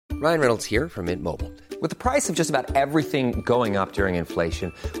Ryan Reynolds here from Mint Mobile. With the price of just about everything going up during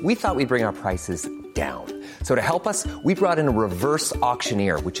inflation, we thought we'd bring our prices down. So to help us, we brought in a reverse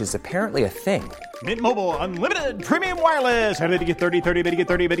auctioneer, which is apparently a thing. Mint Mobile Unlimited Premium Wireless. How to get 30, 30, bit to get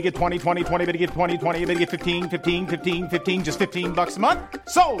 30, bit to get 20, 20, 20, bit to get 20, 20, bit to get 15, 15, 15, 15, just $15 a month?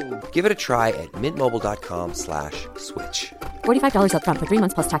 Sold! Give it a try at mintmobile.com/switch. $45 up front for 3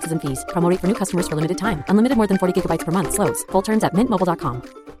 months plus taxes and fees. Promo rate for new customers for limited time. Unlimited more than 40 gigabytes per month. Slows full terms at mintmobile.com.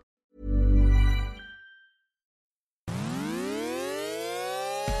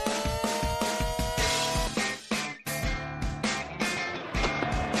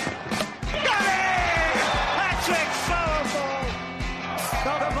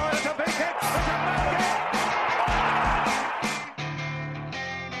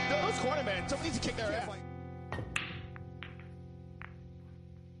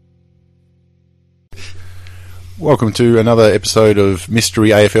 Welcome to another episode of Mystery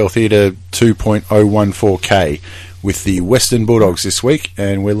AFL Theatre 2.014K with the Western Bulldogs this week,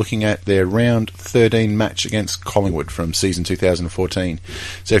 and we're looking at their round 13 match against Collingwood from season 2014.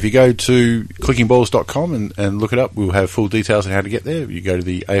 So if you go to clickingballs.com and look it up, we'll have full details on how to get there. You go to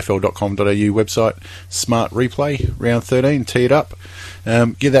the afl.com.au website, Smart Replay, round 13, tee it up,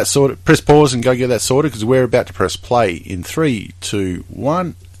 get that sorted, press pause and go get that sorted, because we're about to press play in 3, 2,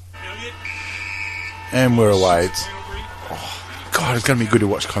 1... And we're away. God, it's going to be good to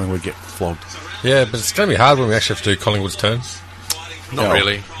watch Collingwood get flogged. Yeah, but it's going to be hard when we actually have to do Collingwood's turn. Not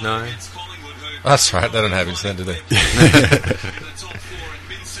really, no. That's right, they don't have incident, do they?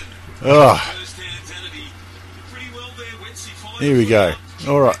 Oh. Here we go.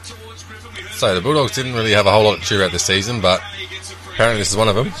 All right. So the Bulldogs didn't really have a whole lot to cheer out this season, but apparently this is one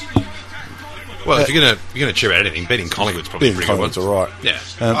of them. Well, if you're gonna cheer out anything, beating Collingwood's probably pretty Collingwood's good. all right. Yeah.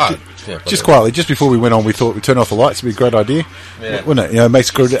 Just quietly, just before we went on, we thought we'd turn off the lights. It'd be a great idea, wouldn't it? You know, it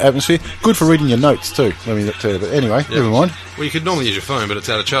makes a good atmosphere. Good for reading your notes too. Let me tell you. But anyway, never mind. Well, you could normally use your phone, but it's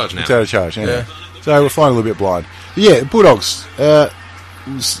out of charge now. It's out of charge. Yeah. So we're flying a little bit blind. But yeah, Bulldogs.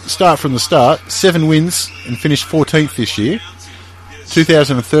 Start from the start. 7 wins and finished 14th this year.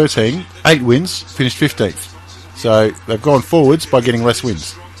 2013, 8 wins, finished 15th. So they've gone forwards by getting less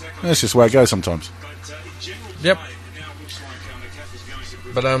wins. That's just the way it goes sometimes. Yep.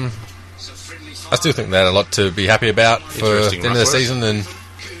 But I still think they had a lot to be happy about for the end of the season. And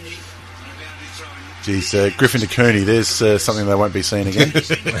geez, Griffin to Cooney, there's something they won't be seeing again.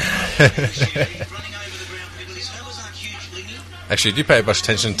 Actually, do you pay much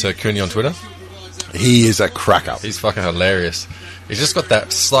attention to Cooney on Twitter? He is a cracker. He's fucking hilarious. He's just got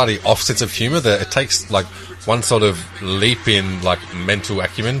that slightly off sense of humour that it takes like one sort of leap in like mental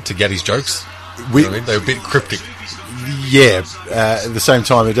acumen to get his jokes. You know what I mean? They're a bit cryptic. Yeah, at the same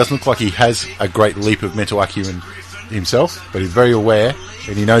time, it doesn't look like he has a great leap of mental acumen himself, but he's very aware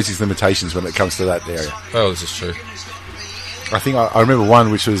and he knows his limitations when it comes to that area. Oh, this is true. I think I remember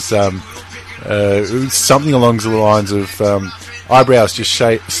one which was something along the lines of eyebrows just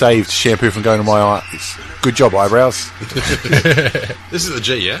saved shampoo from going to my eyes. Good job, eyebrows. This is the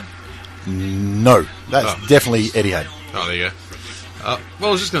G, yeah? No, that's definitely Etihad. Oh, there you go. Well,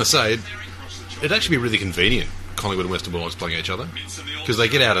 I was just going to say, it'd actually be really convenient, Collingwood and Western Bulldogs playing each other, because they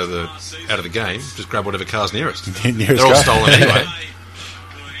get out of the game, just grab whatever car's nearest. They're all stolen anyway.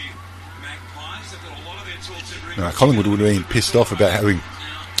 No, Collingwood would have been pissed off about having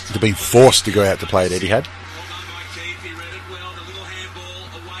to be forced to go out to play at Etihad.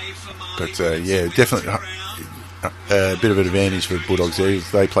 But yeah, definitely a bit of an advantage for the Bulldogs there.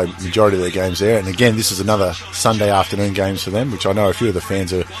 They play the majority of their games there, and again, this is another Sunday afternoon games for them, which I know a few of the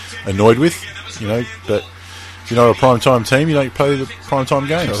fans are annoyed with. You know, but if you're not a prime time team, you don't play the prime time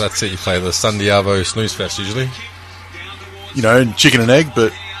games. Well, that's it. You play the Sunday Arvo snooze fest usually. You know, and chicken and egg,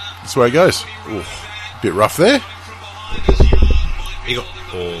 but that's the way it goes. Ooh, bit rough there. You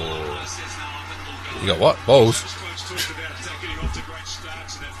got what? Balls.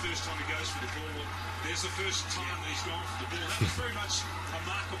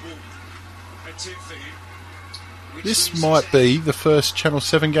 This might be the first Channel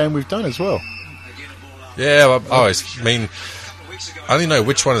 7 game we've done as well. Yeah, I only know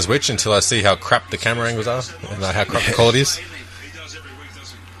which one is which until I see how crap the camera angles are and how crap the quality is.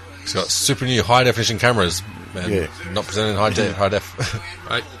 It's got super new high definition cameras and not presented in high def.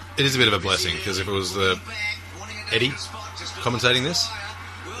 It is a bit of a blessing, because if it was Eddie commentating this,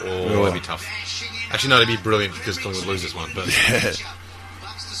 it'd be tough. Actually, no, it'd be brilliant because Collingwood lose this one. But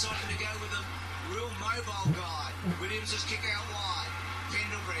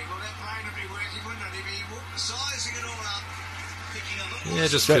yeah,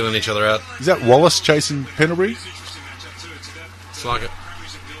 just feeling each other out. Is that Wallace chasing Pendlebury? It's like it.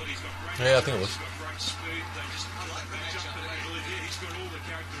 Yeah, I think it was.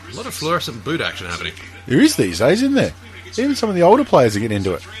 A lot of fluorescent boot action happening. There is these days, isn't there? Even some of the older players are getting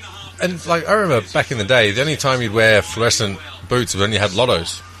into it. And like I remember back in the day, the only time you'd wear fluorescent boots was when you had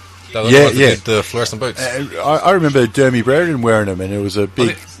lottos. They were the ones that did the fluorescent boots. I remember Dermy Brereton wearing them, and it was a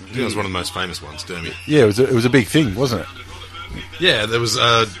big. I think it was one of the most famous ones, Dermy. Yeah, it was a big thing, wasn't it? Yeah, there was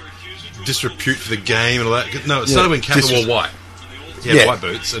disrepute for the game and all that. No, it started when Kappa wore white. He had white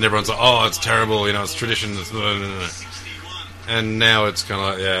boots, and everyone's like, "Oh, it's terrible. You know, it's tradition." And now it's kind of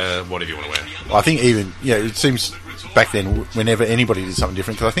like, yeah, whatever you want to wear. Well, I think even it seems back then, whenever anybody did something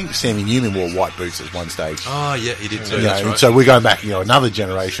different, because I think Sammy Newman wore white boots at one stage. Oh yeah, he did too. That's right. And so we're going back, another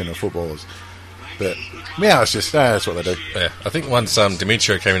generation of footballers. But yeah, it's just that's what they do. Yeah, I think once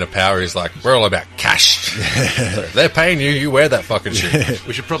Demetrio came into power, he's like, we're all about cash. They're paying you, you wear that fucking shit.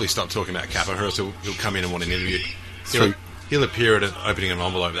 We should probably stop talking about Kappa, or else he'll come in and want an interview. He'll appear at opening an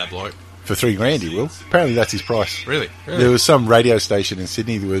envelope, that bloke. For $3,000 he will. Apparently that's his price. Really? There was some radio station in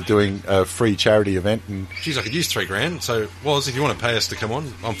Sydney that were doing a free charity event. And geez, I could use $3,000. So, if you want to pay us to come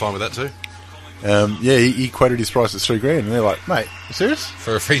on, I'm fine with that too. He quoted his price as $3,000, and they're like, "Mate, you serious?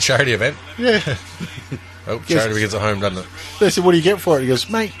 For a free charity event?" Yeah. Charity begins at home, doesn't it? They said, "What do you get for it?" He goes,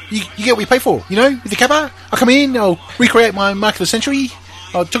 "Mate, you get what you pay for. With the Kappa, I'll come in, I'll recreate my Mark of the Century.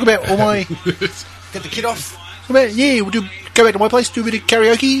 I'll talk about all my get the kid off. We'll go back to my place, do a bit of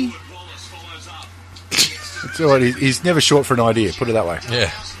karaoke." It's all right. He's never short for an idea. Put it that way.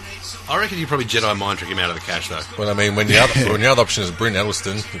 Yeah. I reckon you probably Jedi mind trick him out of the cash, though. Well, I mean, when the other option is Bryn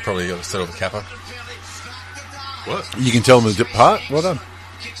Edelston, you probably got to settle the Kappa. What? You can tell them to depart. Well done.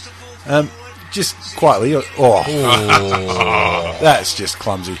 Just quietly. That's just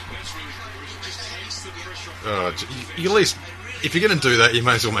clumsy. You at least, if you're going to do that, you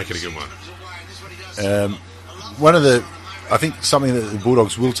may as well make it a good one. I think something that the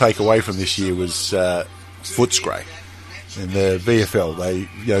Bulldogs will take away from this year was Footscray in the VFL. They,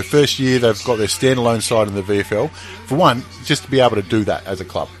 first year they've got their standalone side in the VFL. For one, just to be able to do that as a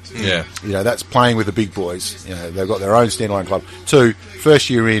club. Yeah. That's playing with the big boys. They've got their own standalone club. Two, first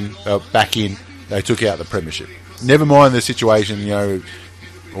year back in, they took out the premiership. Never mind the situation,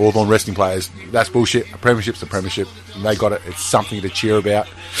 Hawthorn resting players. That's bullshit. A premiership's a premiership. And they got it. It's something to cheer about.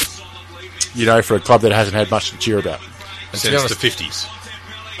 For a club that hasn't had much to cheer about. Since the 50s.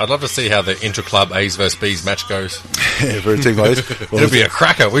 I'd love to see how the intra-club A's versus B's match goes. For a team like this. It'll be a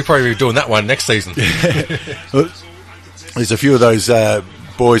cracker. We'll probably be doing that one next season. There's a few of those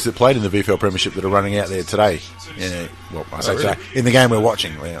boys that played in the VFL Premiership that are running out there today. I say today. In the game we're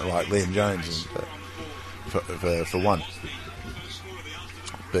watching, like Liam Jones for one.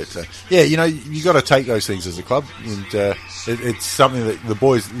 But, you got to take those things as a club. And it's something that the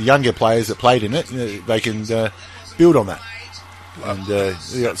boys, the younger players that played in it, they can build on that.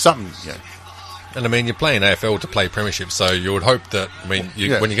 And something, And I mean, you're playing AFL to play premiership, so you would hope that, when you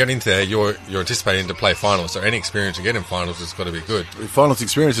get into there, you're anticipating to play finals, so any experience you get in finals has got to be good. Finals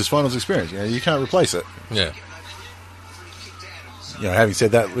experience is finals experience. You can't replace it. Yeah. Having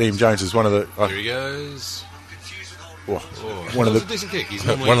said that, Liam Jones is one of the... Here he goes. One of the decent kick. He's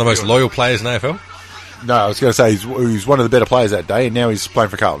one of the most loyal players in AFL. No, I was going to say he's one of the better players that day, and now he's playing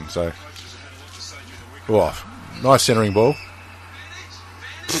for Carlton. So, nice centering ball.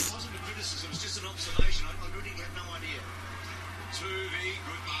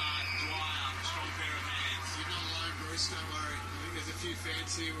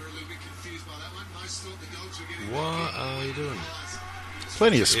 What are you doing?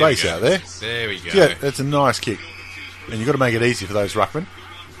 Plenty of space out there. There we go. Yeah, that's a nice kick. And you've got to make it easy for those ruckmen.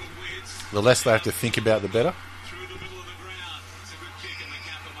 The less they have to think about, the better.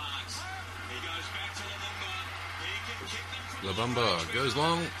 Labumba goes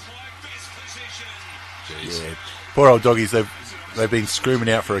long. Jeez. Yeah. Poor old doggies, they've been screaming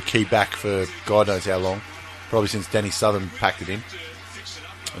out for a key back for God knows how long. Probably since Danny Southern packed it in.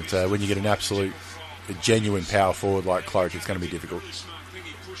 But when you get a genuine power forward like Clark, it's going to be difficult.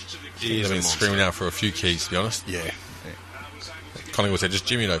 He's been screaming out for a few keys, to be honest. Yeah. Collingwood said, just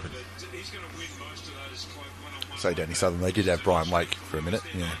Jimmy it open. So Danny Southern, they did have Brian Lake for a minute.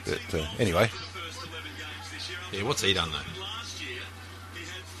 Yeah, but anyway. Yeah, what's he done though?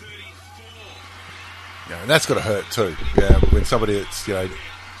 And that's got to hurt too. When somebody that's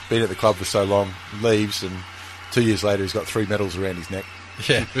been at the club for so long leaves, and 2 years later he's got 3 medals around his neck.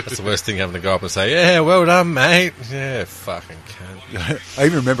 Yeah, that's the worst thing, having to go up and say, yeah, well done, mate. Yeah, fucking cunt. I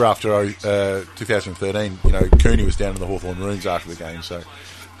even remember after 2013, Cooney was down in the Hawthorn rooms after the game, so at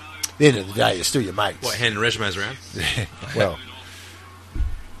the end of the day, you're still your mates. What, handing resumes around? Well,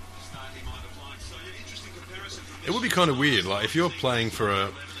 it would be kind of weird, like if you're playing for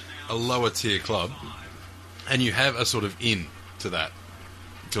a a lower tier club, and you have a sort of in to that,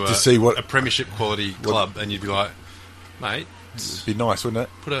 to see what a premiership quality club, and you'd be like, mate, it'd be nice, wouldn't it?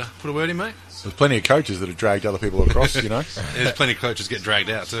 Put a word in, mate. There's plenty of coaches that have dragged other people across, you know. There's plenty of coaches get dragged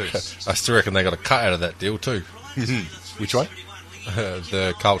out too. I still reckon they got a cut out of that deal too. Which one?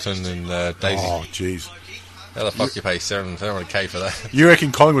 The Carlton and Daisy. Oh, jeez. How the fuck you pay $700K for that? You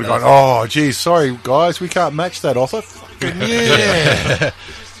reckon Collingwood would have gone, oh, geez, sorry, guys, we can't match that offer? Fucking yeah.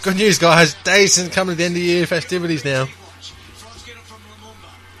 Good news, guys. Daisy coming to the end of the year festivities now.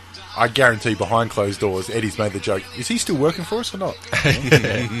 I guarantee behind closed doors, Eddie's made the joke. Is he still working for us or not?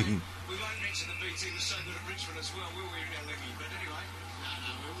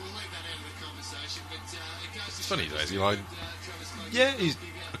 It's funny, Daisy. Like, yeah, he's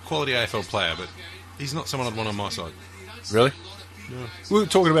a quality AFL player, but he's not someone I'd want on my side. Really? Yeah. We were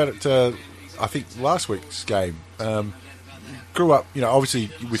talking about it, I think, last week's game. Grew up, you know, obviously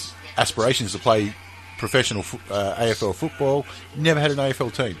with aspirations to play professional AFL football. Never had an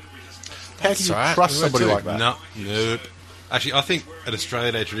AFL team. How can you trust somebody like that? Nope. Actually, I think an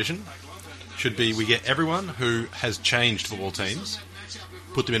Australia Day tradition should be we get everyone who has changed football teams,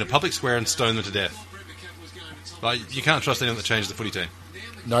 put them in a public square and stone them to death. Like, you can't trust anyone that changes the footy team.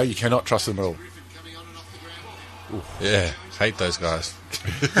 No, you cannot trust them at all. Oof. Yeah, hate those guys.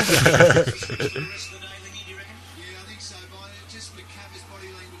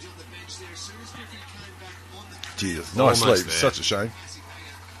 Jesus, nice sleep. Such a shame.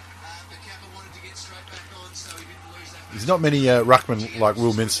 There's not many ruckmen like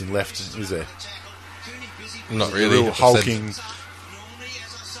Will Minson left, is there? Not really. Real hulking.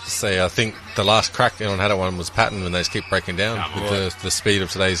 I think the last crack anyone had at one was Patton when they just keep breaking down with the speed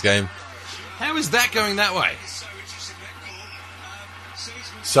of today's game. How is that going that way?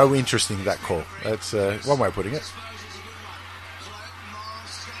 So interesting, that call. That's one way of putting it.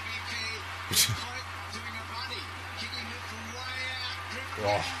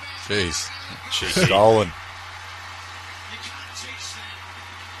 Oh, jeez. Stolen.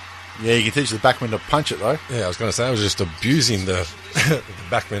 Yeah, you can teach the backman to punch it, though. Yeah, I was going to say, I was just abusing the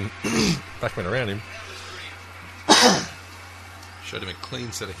backman around him. Showed him a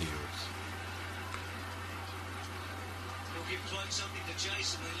clean set of heels.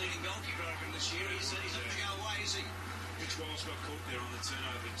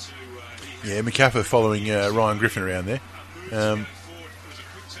 Yeah, McCaffrey following Ryan Griffin around there.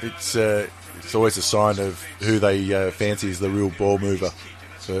 It's always a sign of who they fancy as the real ball mover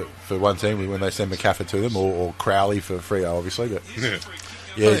for one team when they send McCaffrey to them, or Crowley for Freo, obviously. But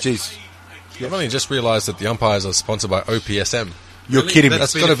yeah, geez. I've only just realised that the umpires are sponsored by OPSM. You're kidding me.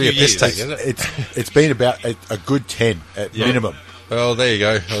 That's got to be a piss take, isn't it? It's been about a good 10 at minimum. Well, there you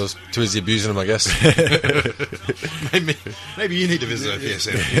go. I was too busy abusing them, I guess. maybe you need to visit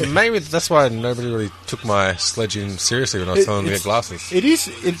OPSM. Maybe that's why nobody really took my sledging seriously when I was telling them to get glasses.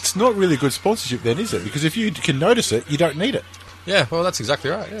 It's not really good sponsorship then, is it? Because if you can notice it, you don't need it. Yeah, well, that's exactly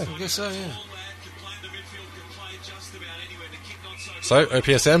right, yeah. I guess so, yeah. So,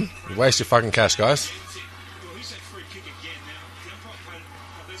 OPSM, waste your fucking cash, guys.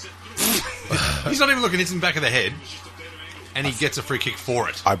 He's not even looking, it's in the back of the head. And he gets a free kick for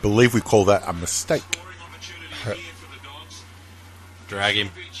it. I believe we call that a mistake. Drag him.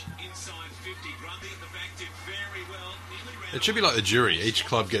 It should be like the jury. Each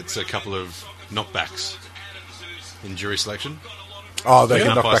club gets a couple of knockbacks in jury selection. Oh, they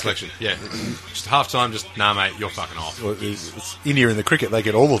can knock back selection. Yeah. Just half time, nah, mate, you're fucking off. Well, it's India in the cricket, they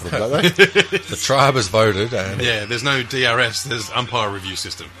get all of them, don't they? The tribe has voted. And yeah, there's no DRS, there's umpire review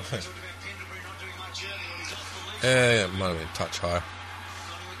system. Yeah, it might have been a touch high.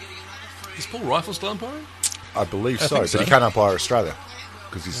 Is Paul Rifle still umpiring? I believe so, but he can't umpire Australia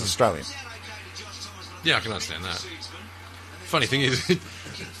because he's Australian. Yeah, I can understand that. Funny thing is,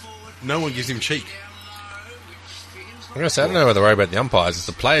 no one gives him cheek. I'm going to say, I don't know whether to worry about the umpires. It's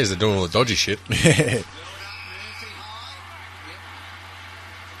the players that are doing all the dodgy shit.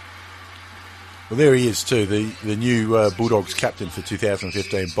 Well, there he is too, the new Bulldogs captain for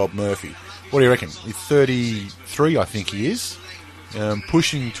 2015, Bob Murphy. What do you reckon? He's 33, I think he is.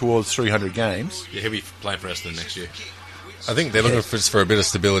 Pushing towards 300 games. Yeah, he'll be playing for Essendon next year. I think they're looking for a bit of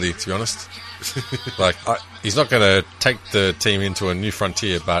stability, to be honest. He's not going to take the team into a new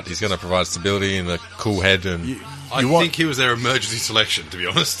frontier, but he's going to provide stability and a cool head. And I think he was their emergency selection, to be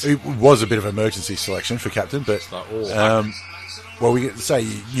honest. It was a bit of an emergency selection for captain, but well, we get to say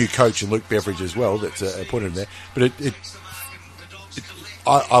new coach and Luke Beveridge as well. That's put him there, but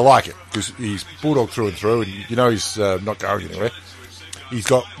I like it because he's Bulldog through and through, and you know he's not going anywhere. He's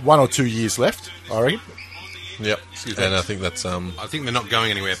got 1 or 2 years left, I reckon. Yep. And I think that's... I think they're not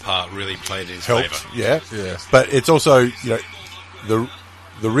going anywhere part really played in his helped, favour. yeah. But it's also, the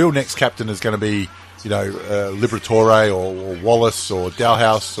real next captain is going to be, Liberatore or Wallace or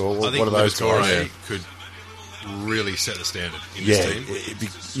Dalhouse or one of those guys. I think Liberatore could really set the standard in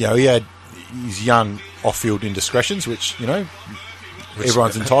this team. He had his young off-field indiscretions, which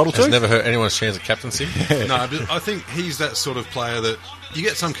everyone's entitled to. Has never hurt anyone's chance of captaincy. No, but I think he's that sort of player that you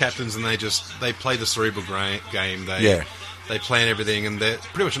get some captains and they play the cerebral game. They plan everything and they're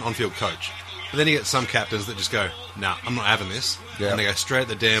pretty much an on-field coach. But then you get some captains that just go, "Nah, I'm not having this," and they go straight at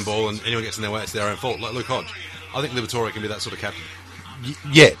the damn ball, and anyone gets in their way, it's their own fault. Like Luke Hodge, I think Liberatore can be that sort of captain.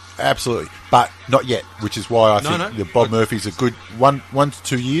 Yeah, absolutely, but not yet. Which is why I think that Bob Murphy's a good 1 to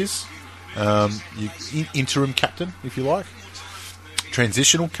 2 years. Interim captain, if you like,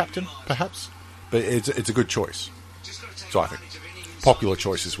 transitional captain, perhaps, but it's a good choice. So I think popular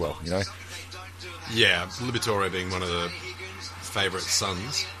choice as well. Yeah, Liberatore being one of the favourite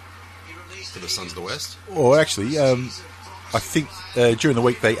sons for the Sons of the West. Or actually, I think during the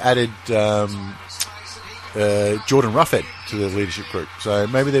week they added Jordan Ruffhead to the leadership group, so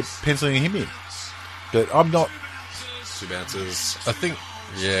maybe they're penciling him in. But I'm not. 2 bouncers. I think,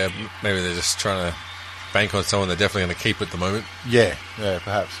 maybe they're just trying to bank on someone they're definitely going to keep at the moment. Yeah,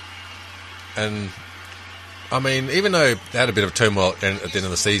 perhaps. And I mean, even though they had a bit of turmoil at the end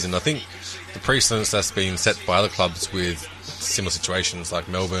of the season, I think the precedence that's been set by other clubs with similar situations like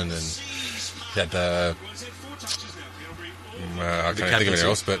Melbourne and had I can't think of anything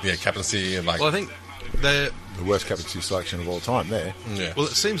else, but captaincy and Well, I think they're the worst captaincy selection of all time there. Yeah. Well,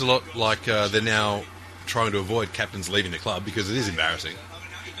 it seems a lot like they're now trying to avoid captains leaving the club because it is embarrassing,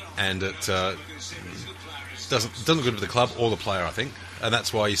 and it doesn't look good for the club or the player, I think, and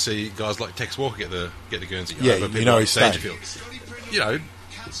that's why you see guys like Tex Walker get the Guernsey. He's staying.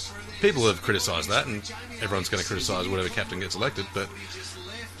 People have criticised that, and everyone's going to criticise whatever captain gets elected. But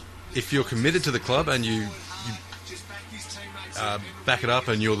if you're committed to the club and you back it up,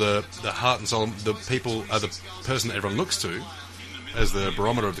 and you're the heart and soul, the people are the person that everyone looks to as the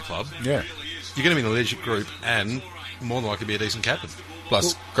barometer of the club. Yeah, you're going to be in the leadership group, and more than likely be a decent captain.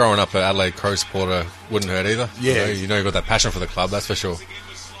 Plus, growing up an Adelaide Crow supporter wouldn't hurt either. Yeah, you've got that passion for the club, that's for sure.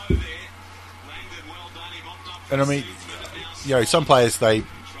 And I mean, some players they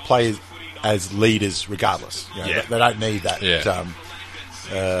play as leaders regardless. They don't need that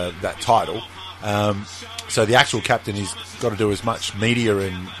that title. So the actual captain has got to do as much media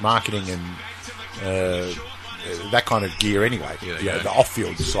and marketing and that kind of gear anyway. The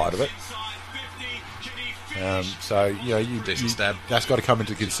off-field side of it. That's got to come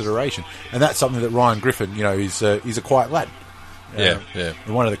into consideration, and that's something that Ryan Griffin, he's a quiet lad. And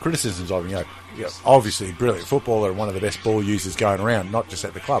one of the criticisms of him, obviously a brilliant footballer and one of the best ball users going around, not just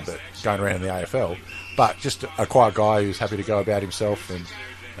at the club, but going around in the AFL. But just a quiet guy who's happy to go about himself. And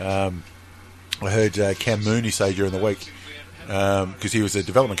I heard Cam Mooney say during the week, because he was a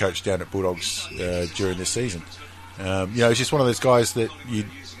development coach down at Bulldogs during this season. He's just one of those guys that you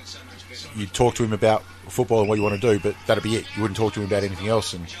talk to him about football and what you want to do, but that'd be it. You wouldn't talk to him about anything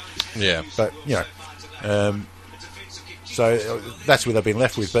else. So that's where they've been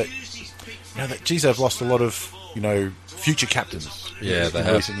left with. But they've lost a lot of future captains. Yeah,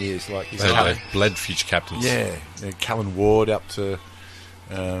 in recent years. Like they bled future captains. Yeah, Callan Ward up to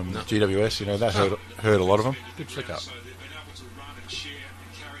GWS. That hurt a lot of them. Good flick up.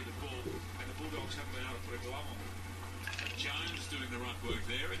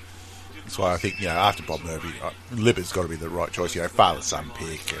 That's why I think after Bob Murphy, Libber's got to be the right choice. Father-son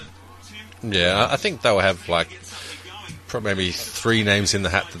pick. I think they'll have probably maybe 3 names in the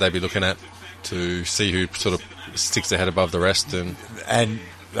hat that they'd be looking at to see who sort of sticks their head above the rest, and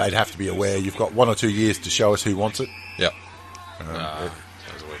they'd have to be aware you've got 1 or 2 years to show us who wants it. Yep. That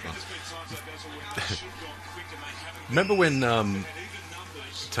was a weak one. Remember when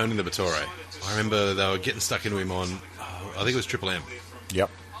Tony Liberatore? I remember they were getting stuck into him on, I think it was Triple M. Yep.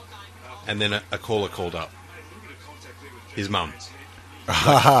 And then a caller called up. His mum.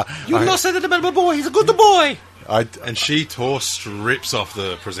 You not say that about my boy. He's a good boy. And she tore strips off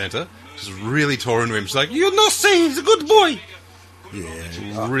the presenter. Just really tore into him. She's like, "You not say he's a good boy."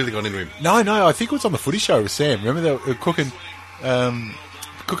 Yeah, really got into him. No, I think it was on the Footy Show with Sam. Remember they were cooking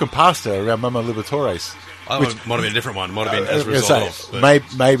pasta around Mama Liberatore's. Might have been a different one. Might have been as a result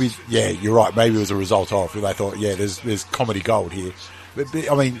of. Maybe, you're right. Maybe it was a result of. They thought, there's comedy gold here. But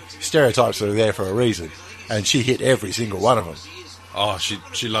I mean, stereotypes are there for a reason, and she hit every single one of them. Oh,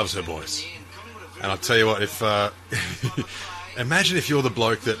 she loves her boys. And I'll tell you what, if imagine if you're the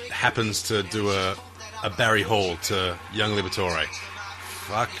bloke that happens to do a Barry Hall to young Liberatore.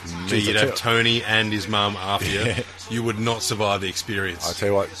 Fuck me, you'd have Tony and his mum after you. You would not survive the experience. I tell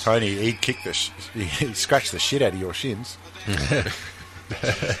you what, Tony, he'd kick he'd scratch the shit out of your shins. I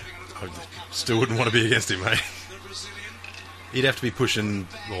still wouldn't want to be against him, mate. He'd have to be pushing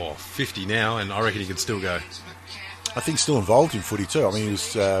 50 now, and I reckon he could still go. I think still involved in footy too. I mean, he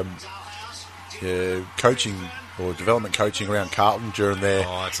was coaching or development coaching around Carlton during their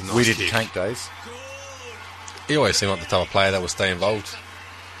weeded tank days. He always seemed like the type of player that would stay involved.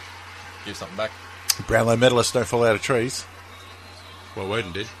 Give something back. Brownlow medalists don't fall out of trees. Well,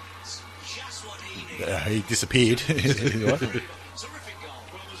 Woden did. He disappeared. That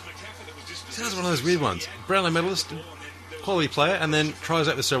was one of those weird ones. Brownlow medalist, quality player, and then tries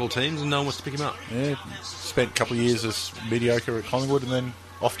out with several teams and no one wants to pick him up. Yeah, spent a couple of years as mediocre at Collingwood and then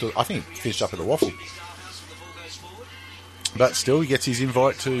off to, I think he finished up at the Waffle. But still, he gets his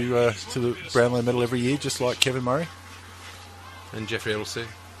invite to the Brownlow medal every year, just like Kevin Murray. And Jeffrey Edelstead.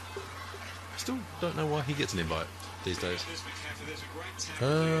 Still don't know why he gets an invite these days.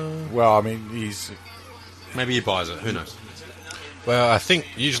 Well, I mean, he's... Maybe he buys it, who knows? Well, I think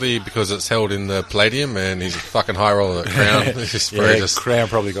usually because it's held in the Palladium and he's a fucking high roller at Crown. Crown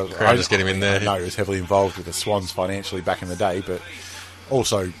probably got... Crown just get him in there. I know he was heavily involved with the Swans financially back in the day, but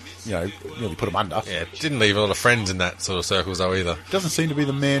also, nearly put them under. Yeah, didn't leave a lot of friends in that sort of circles though either. Doesn't seem to be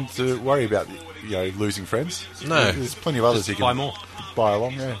the man to worry about, losing friends. No. There's plenty of others he can buy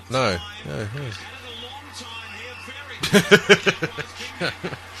along, yeah. No.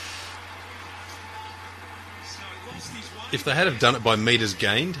 If they had have done it by metres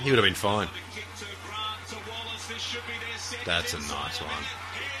gained, he would have been fine. That's a nice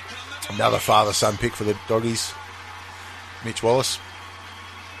one. Another father-son pick for the Doggies. Mitch Wallace.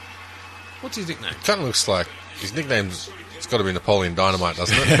 What's his nickname? Kind of looks like his nickname's... It's got to be Napoleon Dynamite,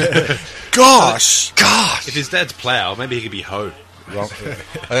 doesn't it? Gosh! If his dad's Plough, maybe he could be Ho. Wrong. I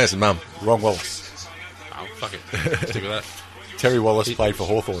think it's his mum. Wrong Wallace. Oh, fuck it. Stick with that. Terry Wallace played for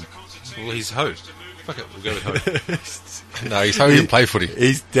Hawthorn. Well, he's Ho. Fuck it, we'll go with Ho. No, he's Ho didn't play footy.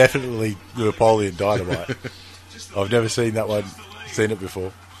 He's definitely Napoleon Dynamite. I've never seen it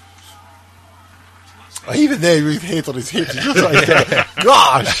before. Even there, with hands on his hips, he's just like,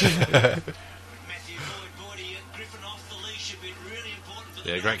 gosh!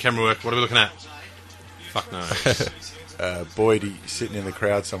 Yeah, great camera work. What are we looking at? Fuck no. Boyd sitting in the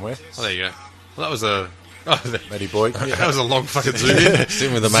crowd somewhere. Oh, there you go. Well, that was Matty Boyd. Yeah, that was a long fucking zoom in.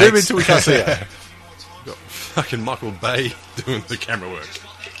 Zoom with the mates. Zoom until we can't see it. Got fucking Michael Bay doing the camera work.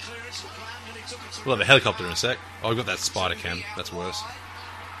 We'll have a helicopter in a sec. Oh, I've got that spider cam. That's worse.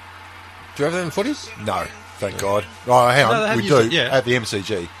 Do you have that in footy? No, thank God. Oh, hang on. No, we do. Yeah. At the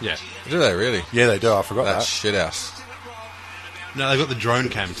MCG. Yeah. Do they really? Yeah, they do. I forgot That that. shit house. No, they've got the drone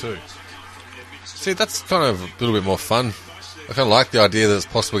cam too. See, that's kind of a little bit more fun. I kind of like the idea that it's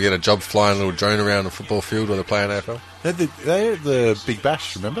possible to get a job flying a little drone around a football field while they're playing AFL. They had the Big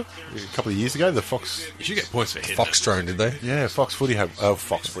Bash, remember? A couple of years ago, the Fox... You should get points for hitting Fox drone, did they? Yeah, Fox Footy had... Oh,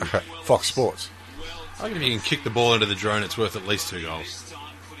 Fox Footy. Fox Sports. I reckon if you can kick the ball into the drone, it's worth at least 2 goals.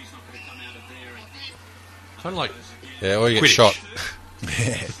 Kind of like... Yeah, or you get Quidditch. shot.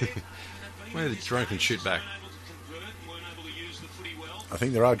 Maybe the drone can shoot back. I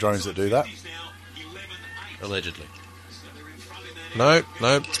think there are drones that do that. Allegedly. No,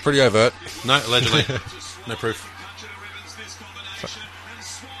 it's pretty overt. No, allegedly. No proof.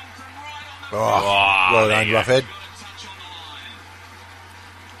 Well done, Roughhead.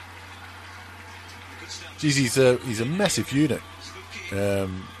 Geez, he's a massive unit.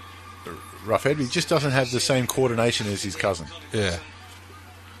 Roughhead, he just doesn't have the same coordination as his cousin. Yeah.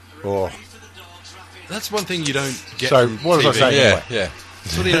 Oh. That's one thing you don't get So, from what was I TV. saying? Yeah, Anyway. yeah.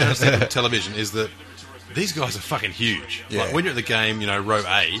 That's what you don't understand from television is that these guys are fucking huge. Yeah. Like when you're at the game, row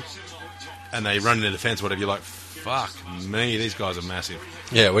A, and they run into defence or whatever, you're like, fuck me, these guys are massive.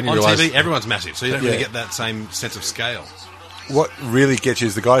 Yeah, when you On realise... TV, everyone's massive, so you don't really Yeah. get that same sense of scale. What really gets you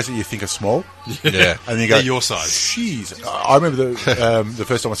is the guys that you think are small. Yeah. And then you go, They're your size. Jeez. I remember the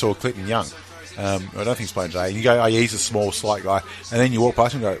first time I saw Clinton Young. I don't think he's playing today. And you go, he's a small, slight guy. And then you walk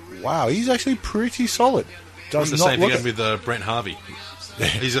past him and go, wow, he's actually pretty solid. Does Does the not same look thing it. with Brent Harvey.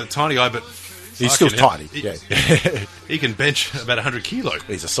 He's a tiny guy, but He's still fucking tiny. Yeah. he can bench about 100 kilo.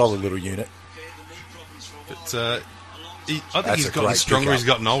 He's a solid little unit. But I think That's he's a gotten great stronger. pickup. He's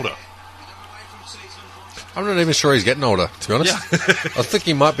gotten older. I'm not even sure he's getting older, to be honest. I think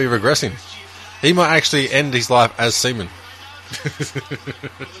he might be regressing. He might actually end his life as Seaman.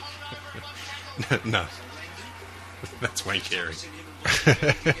 No. That's Wayne Carey.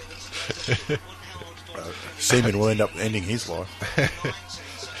 Seaman will end up ending his life.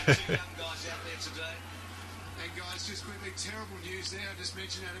 Just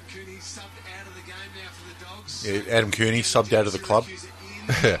mentioned Adam Cooney subbed out of the game now for the Dogs. Yeah, Adam Cooney subbed out of the club.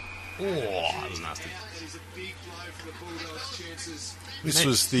 That was nasty. This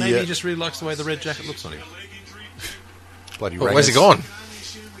was the... Maybe he just really likes the way the red jacket looks on him. Bloody Where's he gone?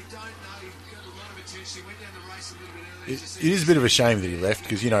 It is a bit of a shame that he left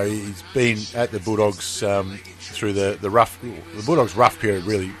because, he's been at the Bulldogs through the rough... The Bulldogs' rough period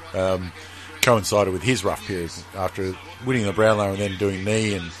really coincided with his rough period after winning the Brownlow and then doing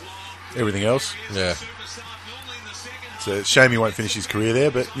knee and everything else. Yeah. It's a shame he won't finish his career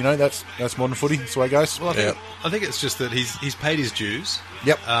there, but, that's modern footy. That's the way it goes. Well, I think it's just that he's paid his dues.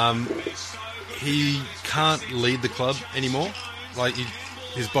 Yep. He can't lead the club anymore. Like,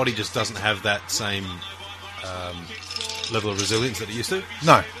 his body just doesn't have that same level of resilience that it used to.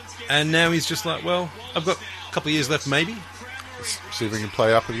 No. And now he's just like, well, I've got a couple of years left, maybe. Let's see if we can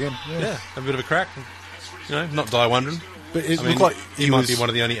play up again. Yeah, have a bit of a crack. Not die wondering. But it looked like he might be one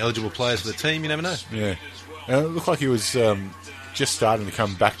of the only eligible players for the team. You never know. Yeah. It looked like he was just starting to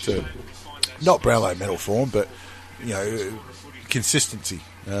come back to not Brownlow medal form, but consistency.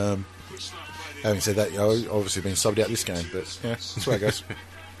 Having said that, obviously been subbed out this game, but that's where it goes.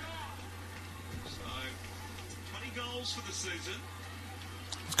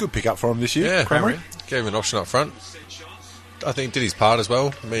 It's a good pick up for him this year. Yeah, Crammer. gave him an option up front. I think did his part as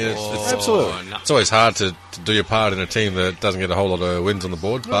well. I mean, it's absolutely. It's always hard to do your part in a team that doesn't get a whole lot of wins on the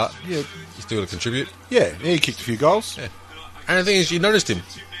board, but you still got to contribute. Yeah, he kicked a few goals. Yeah. And the thing is, you noticed him.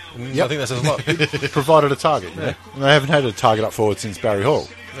 Yep. I think that says a lot. Provided a target. Yeah. And they haven't had a target up forward since Barry Hall.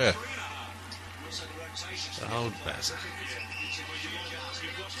 Yeah. Old bastard.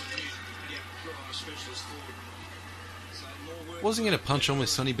 Wasn't he going to punch on with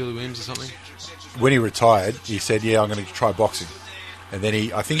Sonny Billy Williams or something? When he retired, he said, I'm going to try boxing. And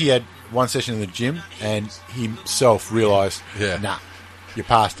then I think he had one session in the gym and he himself realised, nah, you're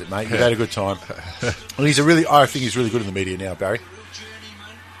past it, mate. You've had a good time. And I think he's really good in the media now, Barry.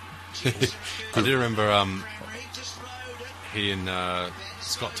 I do remember he and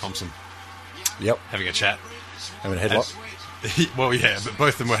Scott Thompson having a chat. Having a headlock? But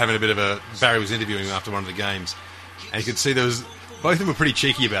both of them were having a bit of a... Barry was interviewing him after one of the games, and you could see both of them were pretty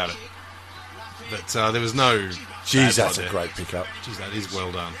cheeky about it. But there was no... Jeez, that's a great pickup. Jeez, that is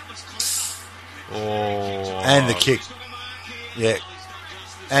well done. Oh. And the kick. Yeah.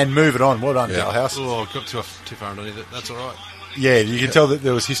 And move it on. Well done, Dalhouse. Oh, got too far underneath it. That's all right. Yeah, you can tell that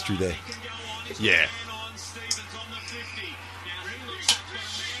there was history there. Yeah.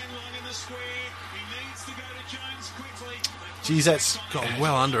 Jeez, that's got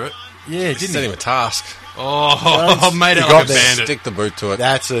well under it. Yeah, didn't set him a task. Oh, made it like a bandit. Stick the boot to it.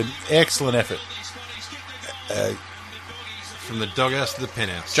 That's an excellent effort. From the doghouse to the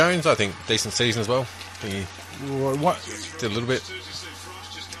penthouse. Jones, I think, decent season as well. He did a little bit.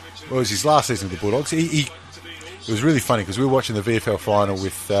 Well, it was his last season with the Bulldogs. It was really funny because we were watching the VFL final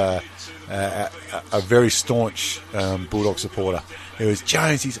with a very staunch Bulldog supporter. It was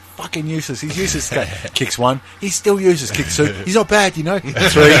Jones, he's fucking useless. He's useless. Kicks one. He's still useless. Kicks two. He's not bad, 3, 4. I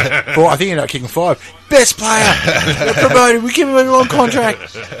think he ended up kicking 5. Best player. We're promoted. We give him a long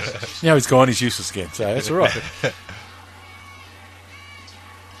contract. Now he's gone. He's useless again. So that's all right.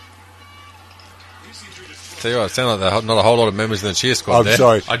 Tell you what, it sounded like not a whole lot of members in the cheer squad there. I'm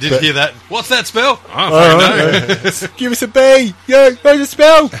sorry. I did hear that. What's that spell? I don't know. Give us a B. Yo, where's the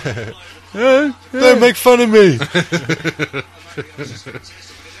spell? Don't make fun of me.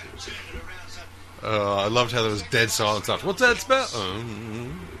 I loved how there was dead silence after. What's that spell?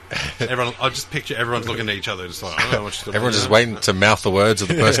 Everyone, I just picture everyone's looking at each other, just like, I don't know what you're everyone's just waiting to mouth the words of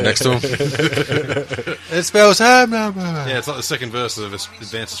the person next to him. It spells ham. Yeah, it's like the second verse of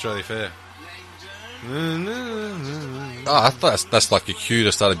Advanced Australia Fair. I thought that's like your cue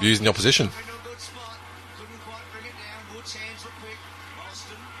to start abusing the opposition.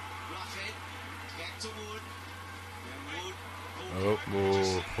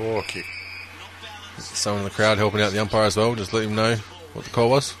 Poor kick. Someone in the crowd helping out the umpire as well, just let him know what the call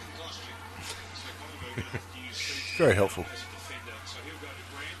was. Very helpful.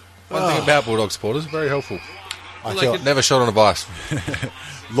 One thing about Bulldog supporters, very helpful. I feel never shot on a bias.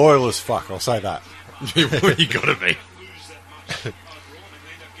 Loyal as fuck, I'll say that. You gotta be.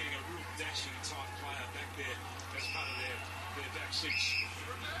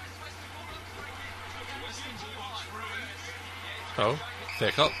 Oh,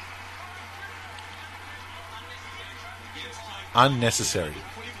 fair cop. Unnecessary.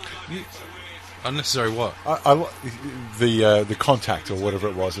 Unnecessary what? The contact or whatever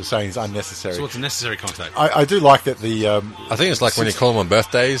it was saying is unnecessary. So what's a necessary contact? I do like that the... I think it's like when you call them on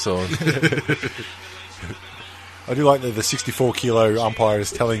birthdays or... I do like that the 64 kilo umpire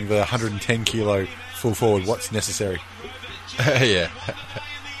is telling the 110 kilo full forward what's necessary. Yeah.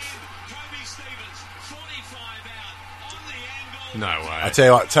 No way. I tell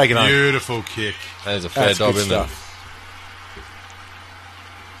you what, take it on. Beautiful kick. There's a fair That's dob good in there. stuff.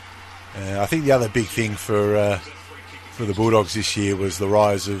 I think the other big thing for the Bulldogs this year was the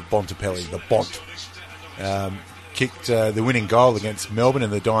rise of Bontempelli, the Bont. Kicked the winning goal against Melbourne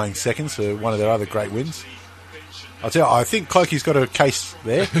in the dying seconds for one of their other great wins. I'll tell you, I think Clokey's got a case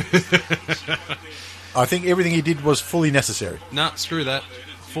there. I think everything he did was fully necessary. Nah, screw that.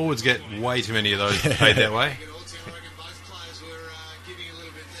 Forwards get way too many of those paid that way. Both players were giving a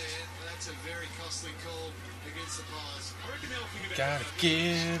little bit there. That's a very costly call against the Pies.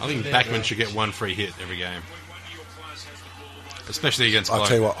 I think Backman should get one free hit every game. Especially against I'll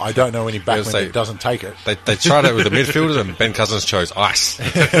tell you what, I don't know any backman that doesn't take it. They tried it with the midfielders, and Ben Cousins chose ice.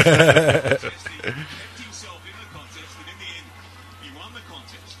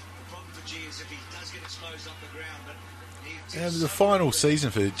 The final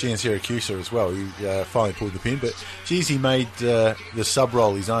season for Gian Siracusa as well, he finally pulled the pin, but geez, he made the sub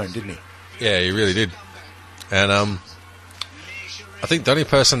role his own, didn't he? Yeah, he really did. And I think the only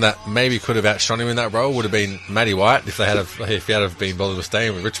person that maybe could have outshone him in that role would have been Matty White if he had been bothered with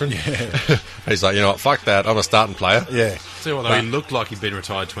staying with Richmond. Yeah. He's like, you know what, fuck that, I'm a starting player. Yeah. See what, though, he looked like he'd been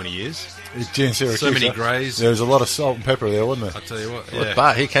retired 20 years. Gian Siracusa. So many greys. There was a lot of salt and pepper there, wasn't there? I tell you what, yeah.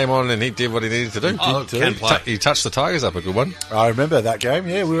 But he came on and he did what he needed to do. Can play. He touched the Tigers up a good one. I remember that game.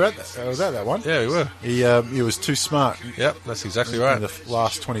 Yeah, we were at that. I was at that one. Yeah, we were. He was too smart. Yep, that's exactly right. In the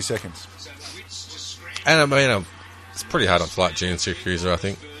last 20 seconds. And I mean, it's pretty hard not to like Gian Siracusa, I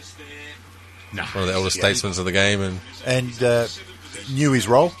think. Nah. One of the elder statesmen of the game. And knew his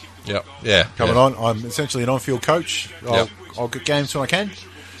role. Yep. Yeah. Coming on. I'm essentially an on-field coach. I'll get games when I can,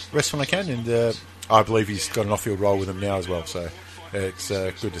 rest when I can, and I believe he's got an off-field role with them now as well, so it's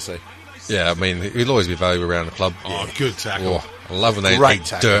good to see. Yeah, I mean, he'll always be valuable around the club. Oh, good tackle. Oh, I love when they Great eat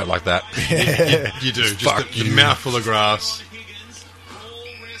tackle. dirt like that. You do. Fuck Just a mouthful of grass.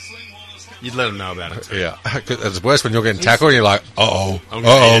 You'd let them know about it too. Yeah. It's worse when you're getting tackled and you're like,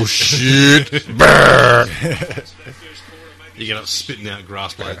 Oh, shit. Brr. You get up spitting out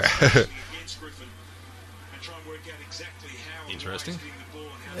grass blades. Interesting.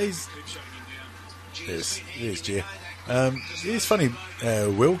 There's Jer. It's funny,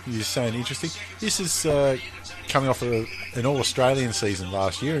 Will, you're saying interesting. This is coming off an All-Australian season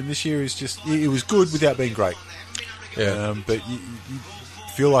last year, and this year is just, it was good without being great. Yeah. But you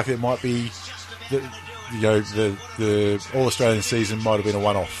feel like it might be, the All-Australian season might have been a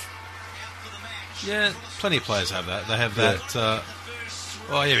one-off. Yeah, plenty of players have that. They have that,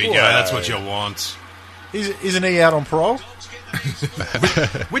 here we go, that's what you want. Isn't he out on parole?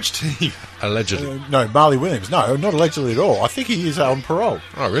 Which team? Allegedly. No, Marley Williams. No, not allegedly at all. I think he is out on parole.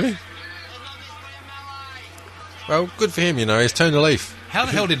 Oh, really? Well, good for him, he's turned a leaf. How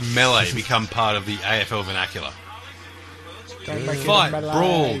the hell did melee become part of the AFL vernacular? Fight,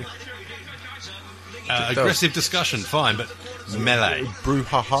 brawl, aggressive discussion, fine, but melee.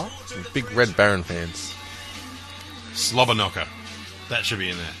 Brouhaha? Big Red Baron fans. Slobber knocker. That should be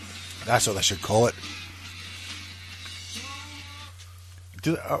in there. That's what they should call it.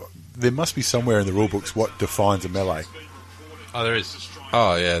 There must be somewhere in the rule books what defines a melee. Oh, there is.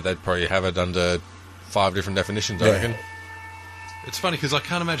 Oh, yeah, they'd probably have it under 5 different definitions, I reckon. It's funny because I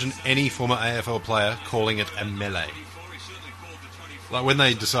can't imagine any former AFL player calling it a melee. Like when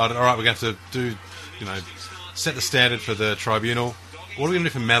they decided, all right, we're going to have to do, set the standard for the tribunal. What are we going to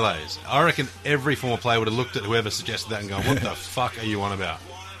do for melees? I reckon every former player would have looked at whoever suggested that and gone, what the fuck are you on about?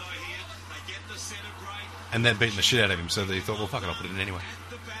 And then beaten the shit out of him, so that he thought, well, fuck it, I'll put it in anyway.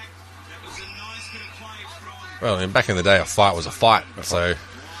 Well, back in the day, a fight was a fight, so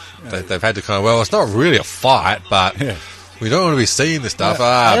they've had to kind of, it's not really a fight, but we don't want to be seeing this stuff.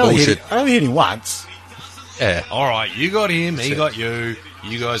 Bullshit. I only hit him once. Yeah. All right, you got him, he got you.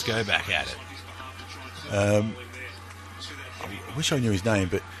 You guys go back at it. I wish I knew his name,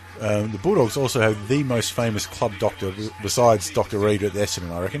 but the Bulldogs also have the most famous club doctor, besides Dr. Reid at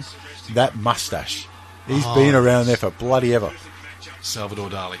Essendon, I reckon. That moustache. He's been around there for bloody ever. Salvador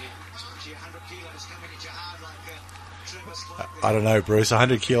Dali. I don't know, Bruce.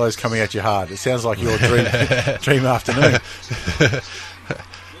 100 kilos coming at you hard. It sounds like your dream afternoon.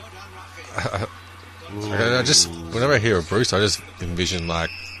 Whenever I hear of Bruce, I just envision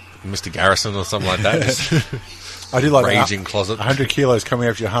like Mr. Garrison or something like that. Just I do like raging closet. 100 kilos coming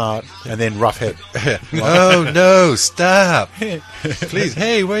at your heart, and then rough head. Oh no! Stop, please.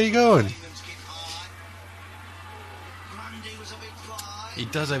 Hey, where are you going? He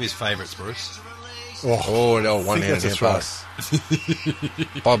does have his favourites, Bruce. Oh, no, one-handed hand pass.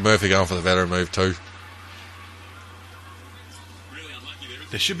 Bob Murphy going for the veteran move too.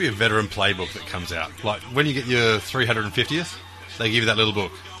 There should be a veteran playbook that comes out. Like, when you get your 350th, they give you that little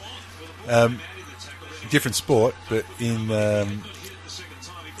book. Different sport, but in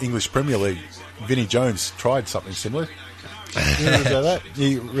English Premier League, Vinnie Jones tried something similar. You know about that?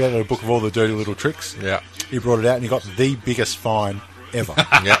 He read a book of all the dirty little tricks. Yeah. He brought it out and he got the biggest fine ever.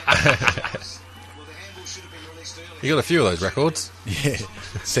 Yeah. He got a few of those records. Yeah.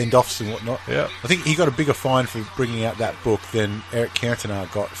 Send-offs and whatnot. Yeah. I think he got a bigger fine for bringing out that book than Eric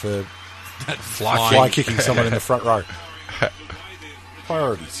Cantona got for That fly kicking someone in the front row.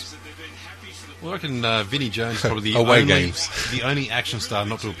 Priorities. Well, I reckon Vinnie Jones is probably Away games. the only action star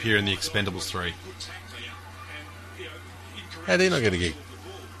not to appear in the Expendables 3. How did he not get a gig?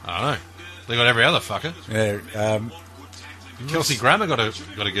 I don't know. They got every other fucker. Yeah, Kelsey Grammer got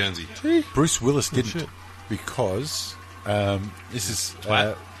a Guernsey. Bruce Willis didn't because this is.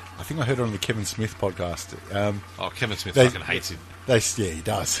 I think I heard it on the Kevin Smith podcast. Kevin Smith fucking hates him. Yeah, he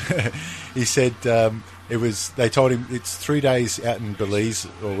does. He said it was. They told him it's 3 days out in Belize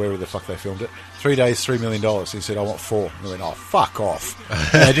or wherever the fuck they filmed it. 3 days, $3 million. He said, "I want 4." And they went, "Oh, fuck off!"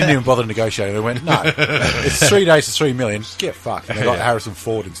 And they didn't even bother negotiating. They went, "No, it's 3 days to $3 million. Get fucked." And they got Harrison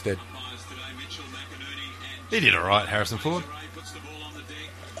Ford instead. He did all right, Harrison Ford.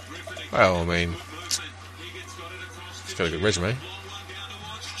 Well, I mean, he's got a good resume.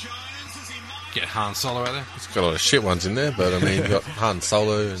 Get Han Solo out there. He's got a lot of shit ones in there, but I mean, you've got Han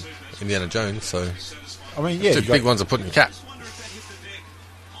Solo and Indiana Jones, so I mean, yeah, two big ones to put in your cap.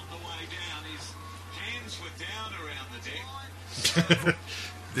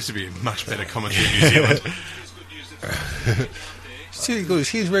 This would be a much better commentary in New Zealand. See,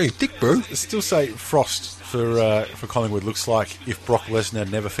 he's very thick, bro. I still say Frost for Collingwood looks like if Brock Lesnar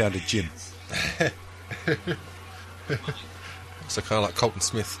never found a gym. So kind of like Colton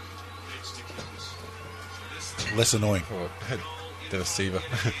Smith. Less annoying. Or Dennis Seaver.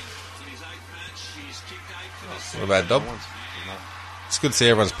 What about Dob? It's good to see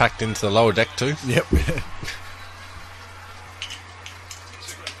everyone's packed into the lower deck too. Yep.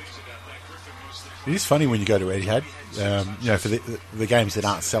 It is funny when you go to Etihad, for the games that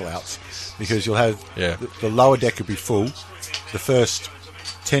aren't sellouts, because you'll have the lower deck could be full, the first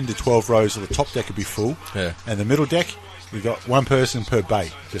 10 to 12 rows of the top deck could be full, and the middle deck, you've got one person per bay,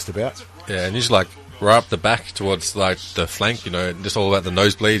 just about. Yeah, and usually right up the back towards like the flank, just all about the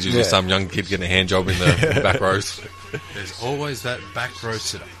nosebleeds, usually some young kid getting a hand job in the back rows. There's always that back row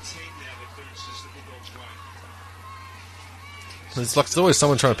sitter. It's like there's always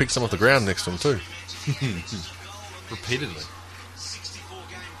someone trying to pick someone off the ground next to them too. Repeatedly.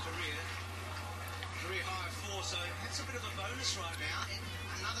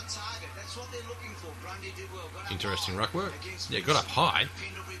 Interesting ruck work. Yeah, got up high.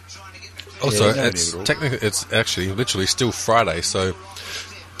 Also, it's actually literally still Friday, so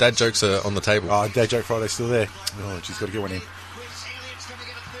dad jokes are on the table. Oh, Dad Joke Friday's still there. Oh, she's got to get one in.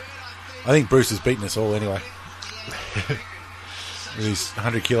 I think Bruce has beaten us all anyway. With his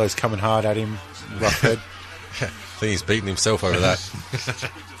 100 kilos coming hard at him, rough head. I think he's beaten himself over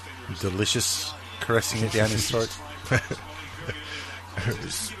that. Delicious, caressing it down his throat.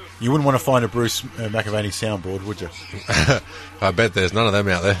 You wouldn't want to find a Bruce McAvaney soundboard, would you? I bet there's none of them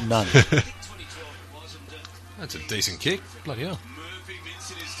out there. None. That's a decent kick. Bloody hell.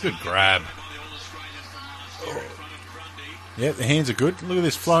 Good grab. Yeah, the hands are good. Look at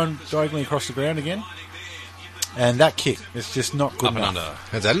this, flowing diagonally across the ground again. And that kick, it's just not good Up enough. and under.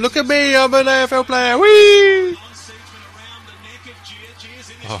 It's a, look at me, I'm an AFL player. Whee!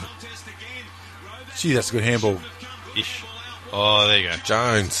 Oh. Gee, that's a good handball. Ish. Oh, there you go.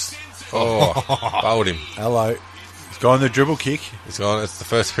 Jones. Oh, bowled him. Hello. He's gone the dribble kick. He's gone. It's the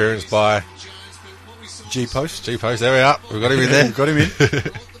first appearance by G-post. G-post. There we are. We've got him in there. Got him in.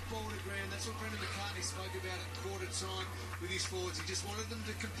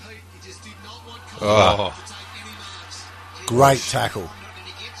 Oh, Great tackle.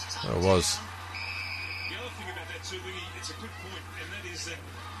 it was. The other thing about that too, Louis, it's a good point, and that is that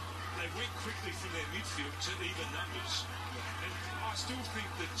they went quickly from their midfield to even numbers. And I still think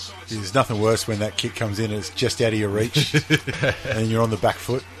that sides... There's nothing worse when that kick comes in and it's just out of your reach and you're on the back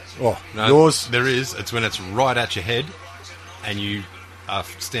foot. Oh, No, yours. There is. It's when it's right at your head and you are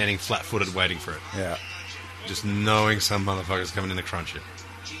standing flat-footed waiting for it. Yeah. Just knowing some motherfucker's coming in to crunch you.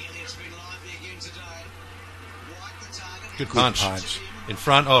 Good punch. In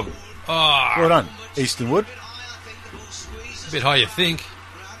front of... Oh, Well done. Eastonwood. a bit high you think.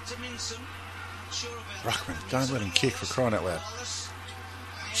 Ruckman, don't let him kick for crying out loud.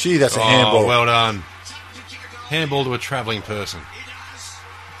 Gee, that's a handball. Well done. Handball to a travelling person.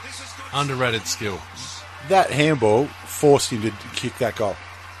 Underrated skill. That handball forced him to kick that goal.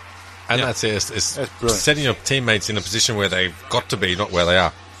 And that's it. It's brilliant. Setting your teammates in a position where they've got to be, not where they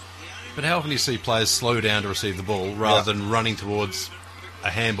are. But how often do you see players slow down to receive the ball rather than running towards a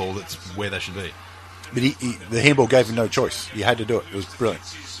handball that's where they should be? But the handball gave him no choice. He had to do it. It was brilliant.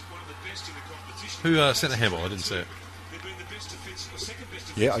 Who sent the handball? I didn't see it.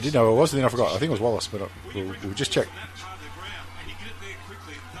 Yeah, I did know it was, and then I forgot. I think it was Wallace, but we'll just check.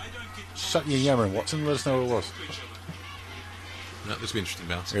 Shut your yammering, Watson. Let us know who it was. No, this will be interesting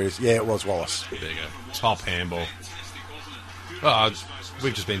bounce. There it is. Yeah, it was Wallace. There you go. Top handball. Oh,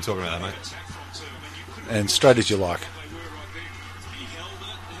 we've just been talking about that, mate. And straight as you like.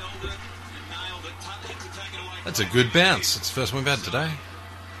 That's a good bounce. It's the first one we've had today.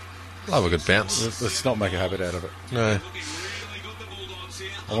 Love a good bounce. Let's not make a habit out of it. No.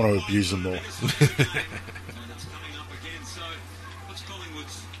 I want to abuse them more.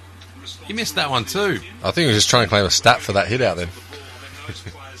 You missed that one too. I think he was just trying to claim a stat for that hit out then.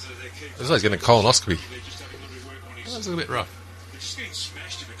 It was like getting a colonoscopy. That was a bit rough.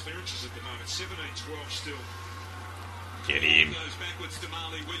 Get him.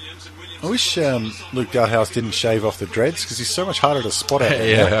 I wish Luke Dalhouse didn't shave off the dreads because he's so much harder to spot out.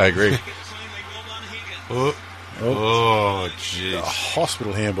 Yeah, I agree. Oh, jeez. A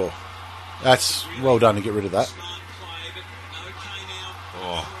hospital handball. That's well done to get rid of that.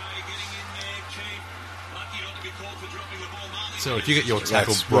 Oh. So if you get your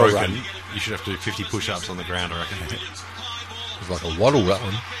tackle That's well broken, run. you should have to do 50 push-ups on the ground, I reckon. It was like a waddle, that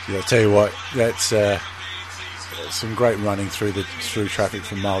one. Yeah, I'll tell you what, that's some great running through traffic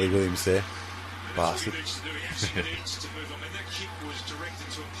from Marley Williams there. Bastard.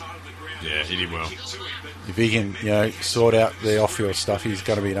 Yeah, he did well. If he can, sort out the off-field stuff, he's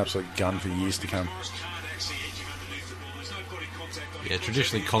going to be an absolute gun for years to come. Yeah,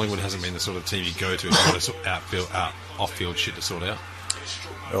 traditionally Collingwood hasn't been the sort of team you go to if you've got off-field shit to sort out.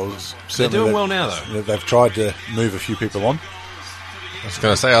 Well, They're doing well now, though. They've tried to move a few people on. I was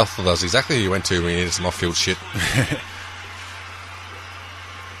going to say, I thought that was exactly who you went to when you needed some off-field shit.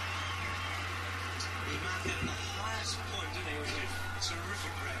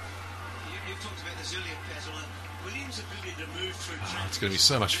 It's going to be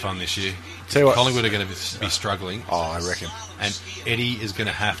so much fun this year. Tell you what, Collingwood are going to be struggling. Oh, I reckon. And Eddie is going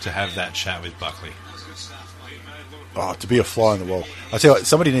to have that chat with Buckley. Oh, to be a fly on the wall. I tell you what,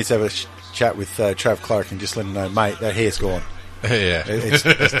 somebody needs to have a chat with Trav Clark and just let him know, mate, that hair's gone. Yeah, It's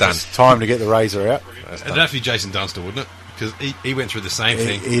done. It's time to get the razor out. It'd have to be Jason Dunster, wouldn't it? Because he went through the same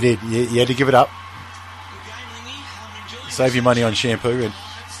thing. He did. You had to give it up. Save your money on shampoo. And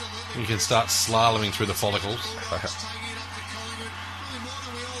You can start slaloming through the follicles.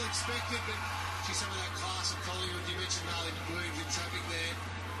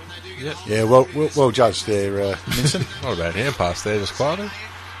 Yep. yeah, well judged there, Minson. Not a bad hand pass there, just quietly.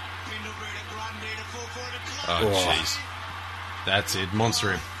 Oh, jeez. That's it.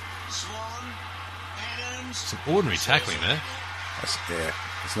 Monster him. Some ordinary tackling there. It's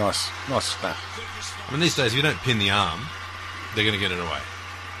nice snap. I mean, these days, if you don't pin the arm, they're going to get it away.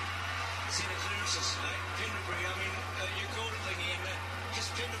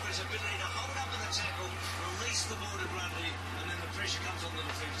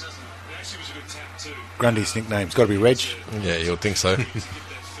 Grundy's nickname's got to be Reg. Yeah, you'll think so.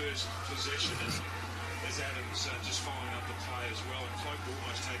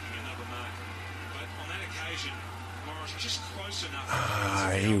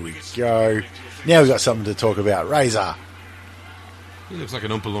 Here we go. Now we've got something to talk about. Razor. He looks like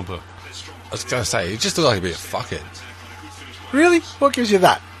an Oompa Loompa. I was going to say, he just looked like a bit of fuckhead. Really? What gives you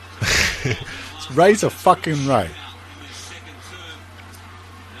that? It's Razor fucking Ray.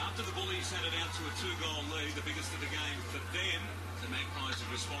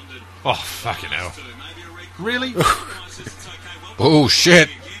 Oh, fucking hell. Really? Oh, shit.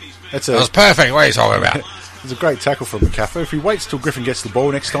 That was perfect. What are you talking about? It's a great tackle from McCaffrey. If he waits till Griffin gets the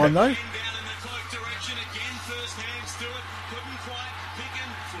ball next time, though.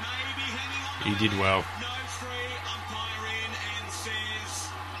 He did well.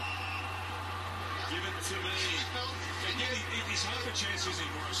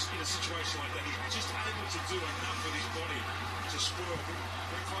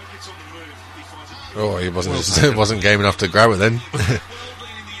 Oh, he wasn't game enough to grab it then.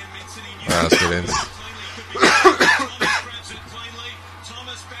 That's good in.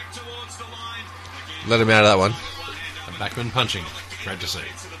 Let him out of that one. And backman punching. Great to see.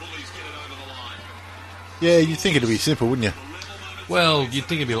 Yeah, you'd think it'd be simple, wouldn't you? Well, you'd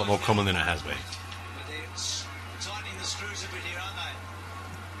think it'd be a lot more common than it has been. Tightening the screws a bit here, aren't they?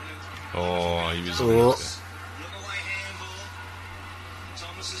 Oh, he was... Look away handball.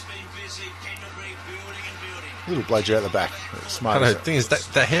 Thomas has been busy. Pendlebury building and building. A little blade you out the back. Smart. I know, the thing is, that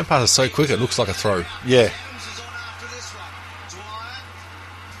hand pass is so quick, it looks like a throw. Yeah. Adams is on after this one. Dwyer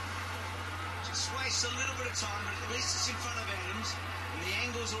just wastes a little bit of time, but at least it's in front of Adams. And the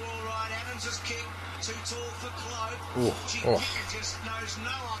angles are all right. Adams has kicked. Too tall for Cloak. Pickett just knows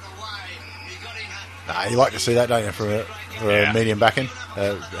no other way. He got in. You like to see that, don't you, for a medium backman,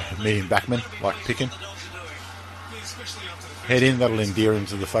 like Picking. Head in, that'll endear him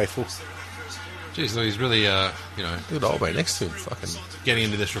to the faithful. Jeez, he's really, Good old mate next to him, fucking getting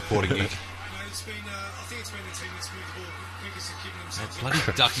into this reporting gig. Bloody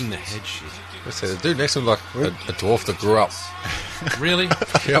ducking the head shit. Let's say the dude next to him like a dwarf that grew up. Really?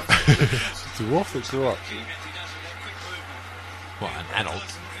 Yep. Dwarf that grew up. What, an adult?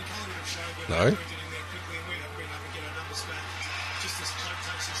 No.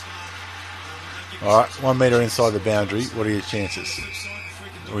 All right, 1 metre inside the boundary. What are your chances?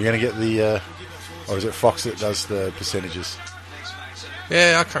 Are we going to get the... or is it Fox that does the percentages?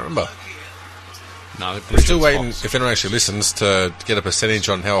 Yeah, I can't remember. No, We're still waiting, if anyone actually listens, to get a percentage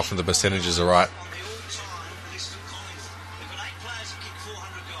on how often the percentages are right.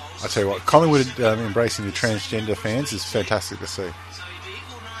 I tell you what, Collingwood embracing the transgender fans is fantastic to see.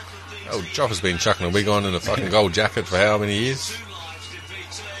 Oh, Joff has been chucking a wig on and a fucking gold jacket for how many years?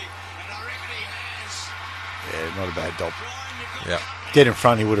 Yeah, not a bad dob. Yeah. Dead in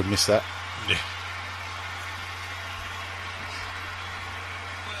front, he would have missed that. Yeah.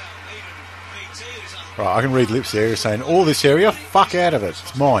 Right, I can read lips there saying, all this area, fuck out of it.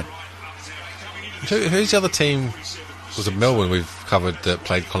 It's mine. Who's the other team? Was it Melbourne we've covered that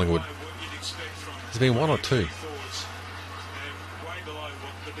played Collingwood? There's been one or two.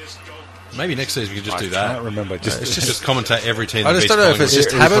 Maybe next season we could just do I that. can't remember. Just commentate every team. I that just beats don't know if it's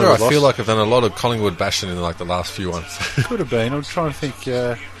Collingwood. just habit or I lost. feel like I've done a lot of Collingwood bashing in like the last few ones. Could have been. I'm trying to think...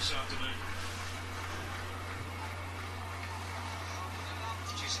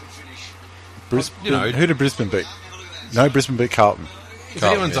 Brisbane, who did Brisbane beat? No, Brisbane beat Carlton. If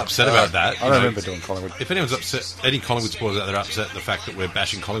anyone's upset about that, I don't remember doing Collingwood. If anyone's upset, any Collingwood supporters out there are upset at the fact that we're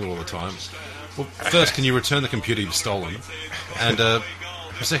bashing Collingwood all the time, well, first, can you return the computer you've stolen? And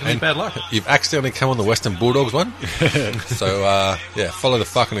secondly, bad luck. You've accidentally come on the Western Bulldogs one. So, follow the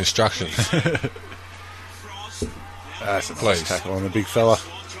fucking instructions. That's a Please. nice tackle on the big fella.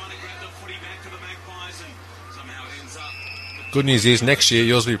 Good news is, next year,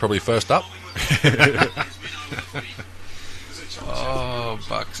 yours will be probably first up. Oh,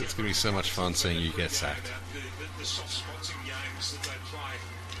 Bucks, it's going to be so much fun seeing you get sacked.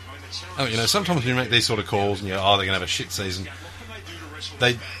 Oh, sometimes when you make these sort of calls and they're going to have a shit season,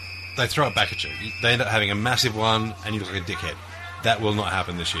 they throw it back at you. They end up having a massive one and you look like a dickhead. That will not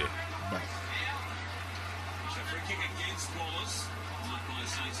happen this year.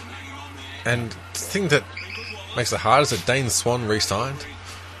 And the thing that makes it hard is that Dane Swan re-signed.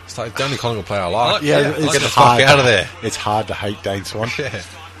 It's like the only Collingwood player I like. Yeah, Get it's the fuck out of there. It's hard to hate Dane Swan. Yeah.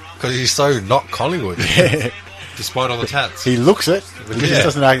 Because he's so not Collingwood. Despite all the tats. He looks it, but he just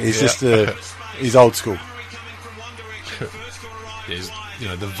doesn't act. He's just he's old school. He's,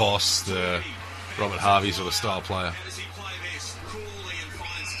 the Voss, the Robert Harvey sort of style player.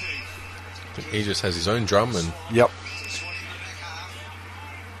 He just has his own drum and... Yep.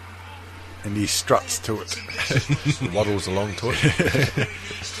 And he struts to it. waddles along to it.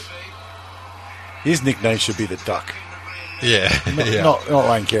 His nickname should be the Duck. Yeah. Not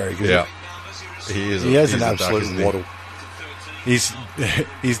Wayne Carey. Yeah. He is. He has an absolute waddle. He's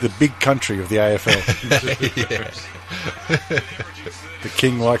the big country of the AFL. The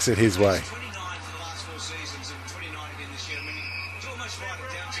king likes it his way.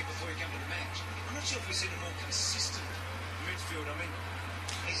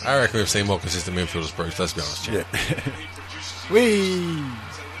 I reckon we've seen more consistent midfielders, Bruce. Let's be honest. Yeah. Whee!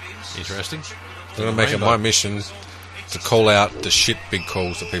 Interesting. I'm going to make it my mission to call out the shit big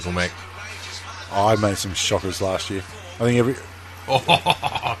calls that people make. I made some shockers last year. I think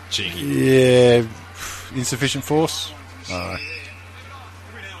Oh, cheeky. Yeah, insufficient force.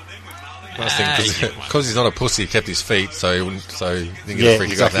 Nice thing, because he's not a pussy, he kept his feet, so he didn't get a free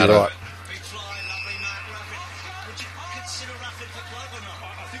kick off exactly that. right.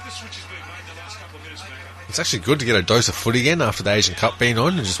 It's actually good to get a dose of footy again after the Asian Cup being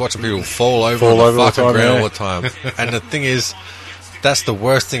on and just watching people fall over Fall on over the all the fucking time, ground yeah. all the time. And the thing is, that's the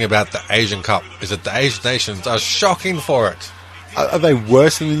worst thing about the Asian Cup, is that the Asian nations are shocking for it. Are they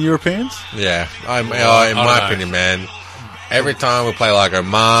worse than the Europeans? Yeah, in my opinion, man. Every time we play like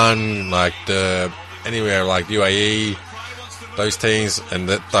Oman, like anywhere like UAE, those teams, and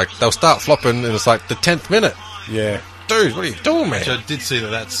they'll start flopping, and it's like the 10th minute. Yeah. Dude, what are you doing, man? So I did see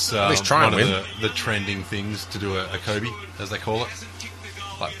that's least try one and of the trending things to do a Kobe, as they call it.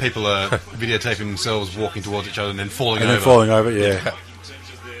 Like people are videotaping themselves walking towards each other and then falling over. Yeah.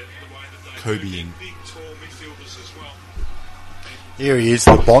 Kobeing. Here he is,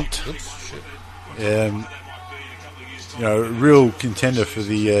 the Bont. Real contender for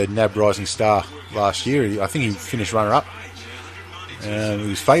the NAB Rising Star last year. I think he finished runner-up. He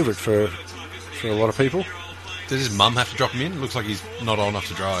was favourite for a lot of people. Does his mum have to drop him in? Looks like he's not old enough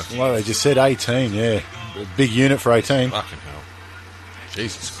to drive. Well, they just said 18, yeah. A big unit for 18. Fucking hell.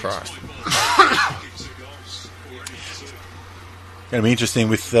 Jesus Christ. Going to be interesting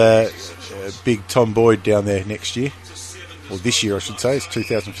with big Tom Boyd down there next year. Or this year, I should say. It's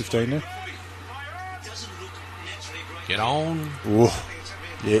 2015 now. Get on. Ooh.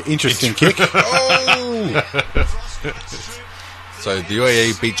 Yeah, interesting kick. Oh! So the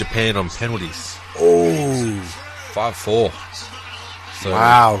UAE beat Japan on penalties. Oh. 5-4. So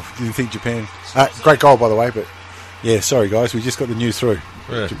wow. Didn't think Japan... great goal, by the way, but... Yeah, sorry, guys. We just got the news through.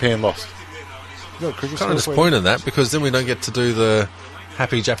 Yeah. Japan lost. Kind of disappointed in that, because then we don't get to do the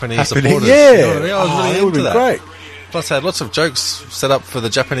happy Japanese supporters. Yeah. You know what I mean? I was really that would into be that. great. Plus, I had lots of jokes set up for the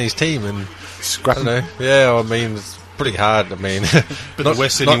Japanese team, and Scrapping. I don't know. Yeah, I mean, it's pretty hard. I mean, But the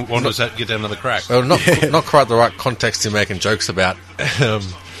West Sydney Wanderers had to get another crack. well, not quite the right context in making jokes about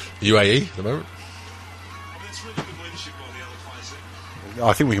UAE at the moment.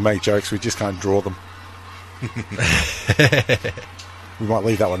 I think we can make jokes. We just can't draw them. We might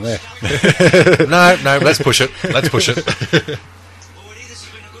leave that one there. No, let's push it. Let's push it.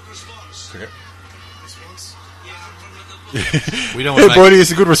 We don't Hey, want to Boydie,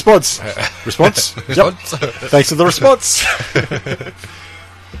 it's a good response. Response? Yep. Thanks for the response.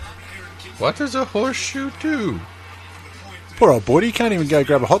 What does a horseshoe do? Poor old Boydie, he can't even go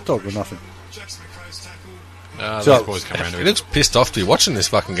grab a hot dog or nothing. those So- boys come around to He it. looks pissed off to be watching this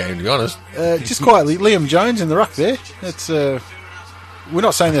fucking game, to be honest. Just quietly, Liam Jones in the ruck there. That's we're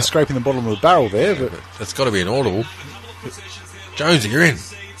not saying they're scraping the bottom of the barrel there, but It's got to be an audible. Jonesy, you're in.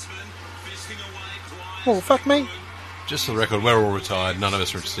 well, fuck me. Just for the record, we're all retired. None of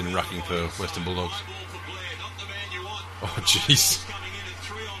us are interested in rucking for Western Bulldogs. Oh, jeez.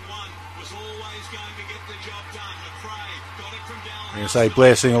 I'm going to say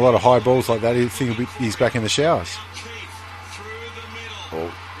Blair's seeing a lot of high balls like that. He's back in the showers.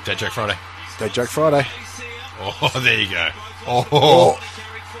 Oh, Dead Joke Friday. Dead Joke Friday. Oh, there you go. Oh.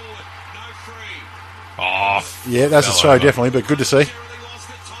 Yeah, that's a fell throw, over. definitely, but good to see.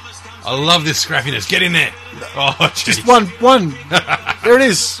 I love this scrappiness. Get in there. Oh, jeez. Just one. There it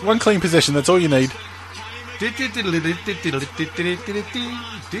is. One clean possession. That's all you need. There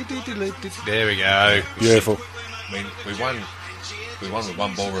we go. Beautiful. I mean, we won with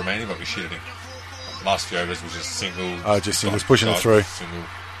one ball remaining, but we shit it in. Last few overs was just single. Oh, just singles, pushing it through. Single.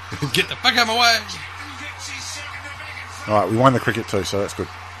 Get the fuck out of my way. All right, we won the cricket too, so that's good.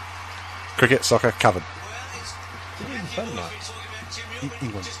 Cricket, soccer, covered.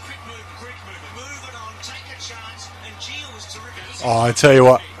 England. Oh, I tell you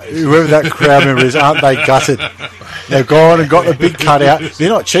what, whoever that crowd member is, aren't they gutted? They've gone and got the big cutout. They're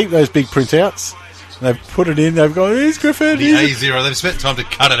not cheap, those big printouts. They've put it in, they've gone, here's Griffin. The A0, they've spent time to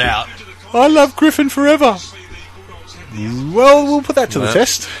cut it out. I love Griffin forever. Well, we'll put that to the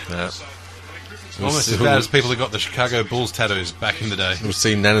test. Yeah. Almost as bad as people that got the Chicago Bulls tattoos back in the day. We'll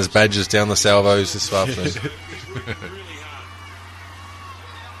see Nana's badges down the salvos this afternoon.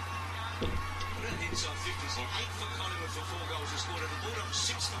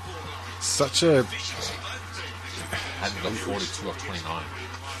 Such a... Hadn't got 42 off 29.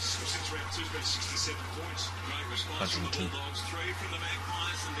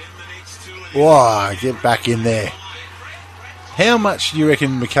 102. Wow, get back in there. How much do you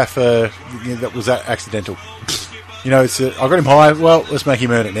reckon McCaffrey, that was that accidental? I got him high, well, let's make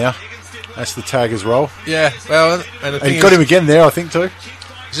him earn it now. That's the tagger's role. Yeah, well, and the And thing you got is, him again there, I think, too.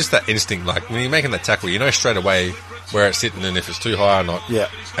 just that instinct, like when you're making that tackle, you know straight away where it's sitting and if it's too high or not. Yeah.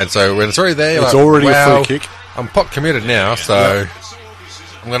 And so when it's already there, you're It's like, already wow, a free kick. I'm pop committed now, so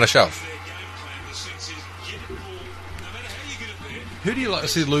I'm going to shove. Who do you like to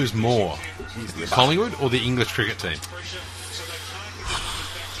see lose more? Collingwood or the English cricket team?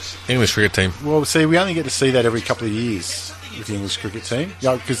 English cricket team. Well, see, we only get to see that every couple of years with the English cricket team.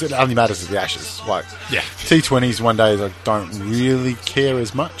 Yeah, because it only matters at the Ashes. Like, Yeah. T20s one days I don't really care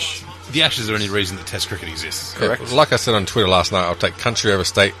as much. The Ashes are any reason that Test cricket exists. Correct. Yeah, like I said on Twitter last night, I'll take country over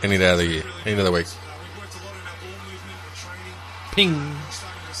state any day of the year, any day of the week. Ping.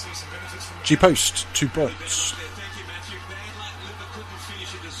 G-Post, 2 points.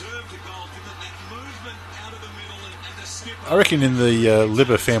 I reckon in the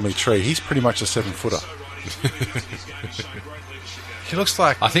Libba family tree, he's pretty much a 7-footer. He looks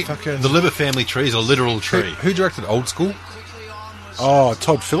like... I think the Libba family tree is a literal tree. Who directed Old School? Oh,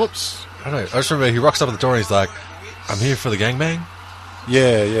 Todd Phillips? I don't know. I just remember he rocks up at the door and he's like, I'm here for the gangbang.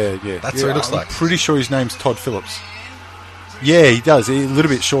 Yeah. That's what he looks like. I'm pretty sure his name's Todd Phillips. Yeah, he does. He's a little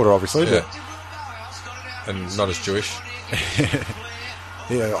bit shorter, obviously. Yeah. And not as Jewish.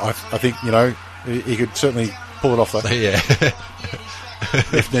 Yeah, I think, he could certainly pull it off, though. Yeah.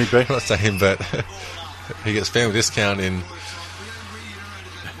 If need be. I'm not saying, but he gets family discount in...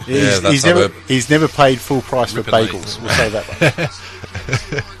 He's never paid full price for bagels. We'll say that way.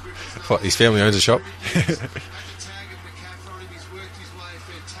 What, his family owns a shop?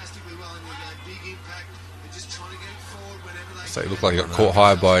 So he looked like he got caught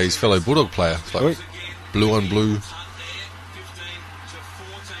high by his fellow Bulldog player. It's like blue on blue.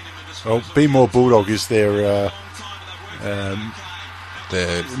 Well, Be More Bulldog is their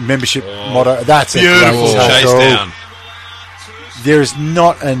membership motto. That's beautiful chase down. There is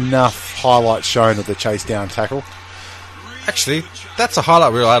not enough highlights shown of the chase down tackle. Actually, that's a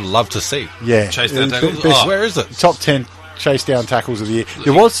highlight reel I'd love to see. Yeah. Chase down tackles? Where is it? Top 10 chase down tackles of the year.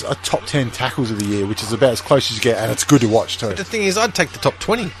 There was a top 10 tackles of the year, which is about as close as you get, and it's good to watch too. But the thing is, I'd take the top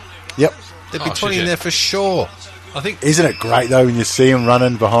 20. Yep. There'd be 20 in there for sure. I think. Isn't it great though when you see him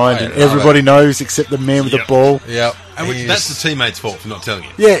running behind and everybody knows except the man with the ball? Yeah. And that's the teammate's fault for not telling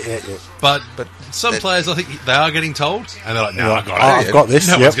you. Yeah. But some players, I think they are getting told, and they're like, "No, I've got this.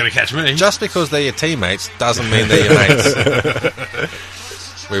 No one's going to catch me." Just because they're your teammates doesn't mean they're your mates.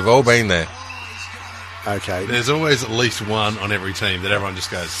 We've all been there. Okay. There's always at least one on every team that everyone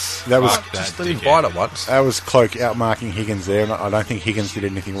just goes, That was just let him bite it once. That was Cloak outmarking Higgins there, and I don't think Higgins did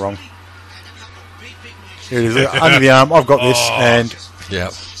anything wrong. Here it is, under the arm. I've got this, and yeah,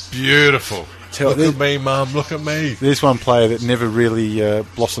 beautiful. Look at me, Mum. Look at me. There's one player that never really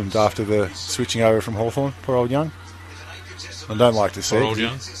blossomed after the switching over from Hawthorn. Poor old Young. I don't like to see Poor it. old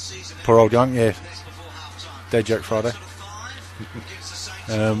Young. Poor old Young. Yeah. Day joke Friday.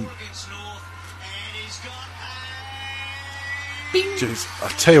 Jeez, I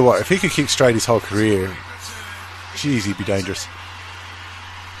tell you what, if he could kick straight his whole career, geez, he'd be dangerous.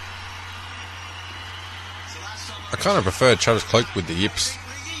 I kind of prefer Travis Cloak with the yips.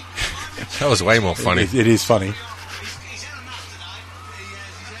 That was way more funny. It is funny.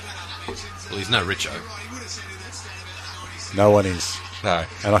 Well, he's no Richo. No one is. No.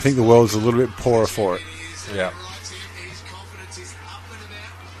 And I think the world's a little bit poorer for it. Yeah.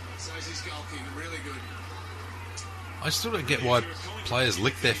 I still don't get why players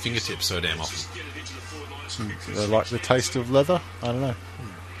lick their fingertips so damn often. They like the taste of leather? I don't know.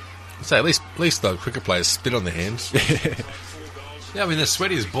 So at least the cricket players spit on their hands. Yeah, I mean, they're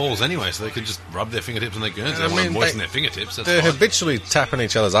sweaty as balls anyway, so they could just rub their fingertips on their guns. They want to moisten their fingertips. That's they're fine. habitually tapping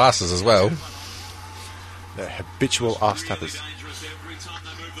each other's asses as well. They're habitual ass tappers.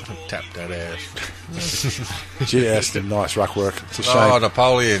 Tap that ass. Gee, that's some nice ruck work. It's a shame. Oh,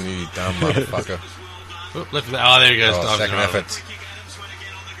 Napoleon, you dumb motherfucker. There he goes. Second effort. Snag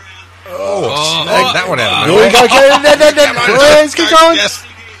that one out of There we go. Let's keep going. Yes.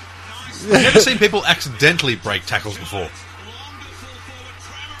 I've never seen people accidentally break tackles before.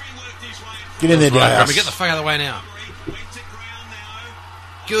 Get in there, Right, Diaz. get the fuck out of the way now.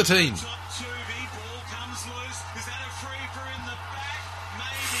 Guillotine.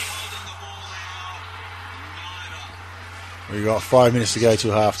 We've got 5 minutes to go to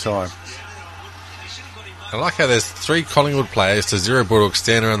half time. I like how there's 3 Collingwood players to 0 Bulldogs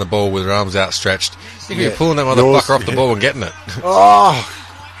standing around the ball with their arms outstretched. You can be pulling that motherfucker off the ball and getting it. Oh,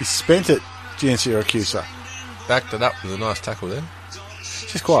 he spent it, Gian Siracusa. Backed it up with a nice tackle there.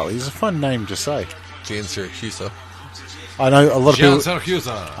 Just quietly, it's a fun name to say. Gian Siracusa. I know a lot of Gian people.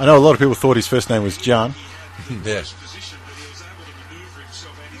 Siracusa. I know a lot of people thought his first name was John. Yeah.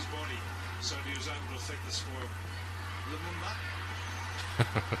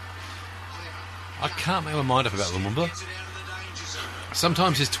 I can't make my mind up about Lumumba.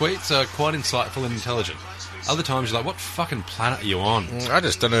 Sometimes his tweets are quite insightful and intelligent. Other times you're like, what fucking planet are you on? I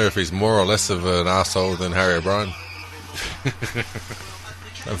just don't know if he's more or less of an arsehole than Harry O'Brien.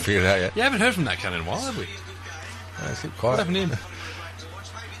 Haven't figured it out yet. You haven't heard from that cunt in a while, have we? It's quiet. What happened to him?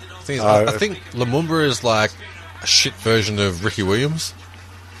 Thing is, I think Lumumba is like a shit version of Ricky Williams.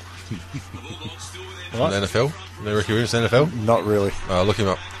 From the NFL. You know Ricky Williams, NFL? Not really. Look him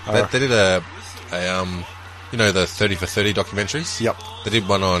up. They did a you know, the 30 for 30 documentaries? Yep. They did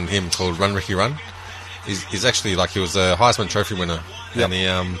one on him called Run Ricky Run. he's actually like he was a Heisman Trophy winner, and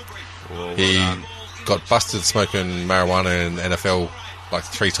he got busted smoking marijuana in the NFL like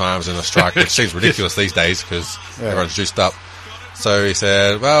 3 times in a strike, which seems ridiculous these days because everyone's juiced up. So he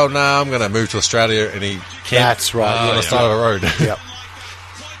said, "Well, no, I'm going to move to Australia," and he camped That's right, on the side of the road. Yep.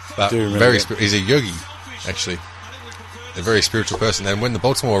 But he's a yogi, actually, a very spiritual person. And when the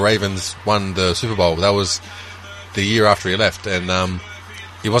Baltimore Ravens won the Super Bowl, that was the year after he left, and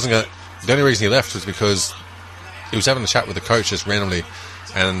he wasn't going. The only reason he left was because he was having a chat with the coach just randomly,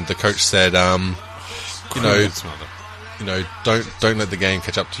 and the coach said, "You know, don't let the game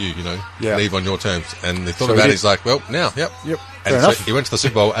catch up to you. You know, leave on your terms." And they thought about it. He's like, "Well, now, yep." And so he went to the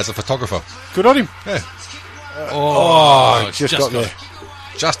Super Bowl as a photographer. Good on him. Yeah. Just got there.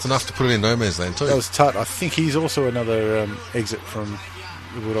 Just enough to put it in no man's land too. That was tight. I think he's also another exit from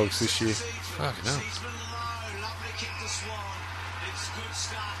the Bulldogs this year. Fucking hell.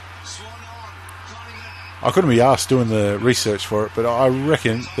 I couldn't be asked doing the research for it, but I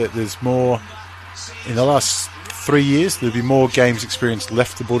reckon that there's more in the last 3 years. There'll be more games experienced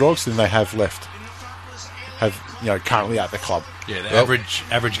left the Bulldogs than they have left. Currently at the club. Yeah, the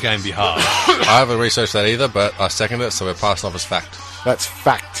average game be hard. I haven't researched that either, but I second it, so we're passing off as fact. That's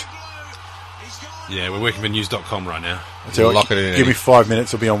fact. Yeah, we're working for news.com right now. So give me 5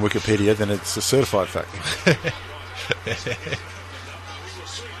 minutes, it'll be on Wikipedia, then it's a certified fact.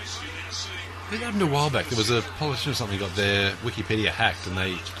 It happened a while back. There was a politician or something got their Wikipedia hacked, and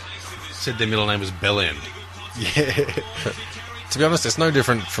they said their middle name was Bellend. Yeah. To be honest, it's no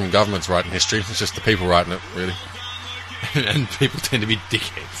different from governments writing history. It's just the people writing it, really. And people tend to be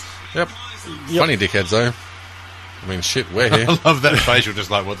dickheads. Yep. Funny dickheads, though. I mean, shit, we're here. I love that facial, just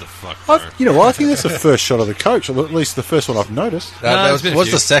like, what the fuck? You know what? I think that's the first shot of the coach, or at least the first one I've noticed. That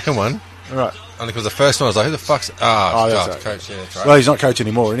was the second one. Right. Only because the first one I was like, who the fuck's... that's right. Coach, yeah, that's right. Well, he's not coach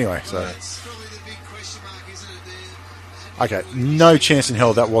anymore anyway, so... Yeah. Okay, no chance in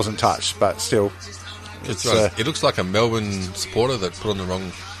hell that wasn't touched, but still... It looks like a Melbourne supporter that put on the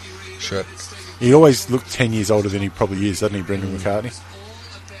wrong shirt. He always looked 10 years older than he probably is, doesn't he, Brendan McCartney?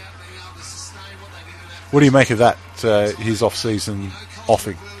 What do you make of that, his off-season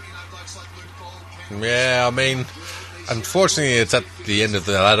offing? Yeah, I mean, unfortunately, it's at the end of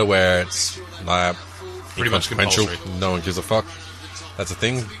the ladder where it's pretty much compulsory. No one gives a fuck. That's the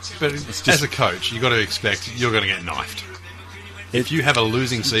thing. But as a coach, you've got to expect you're going to get knifed. If you have a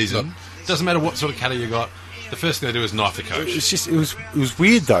losing season, doesn't matter what sort of caddy you got, the first thing they do is knife the coach. It was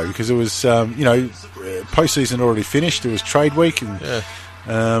weird though, because it was postseason already finished. It was trade week, and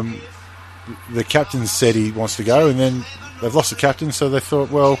the captain said he wants to go, and then they've lost the captain, so they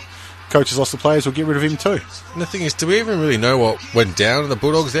thought, well, coach has lost the players, we'll get rid of him too. And the thing is, do we even really know what went down in the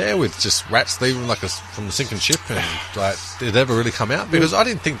Bulldogs there with just rats leaving from the sinking ship, and did it ever really come out? Because I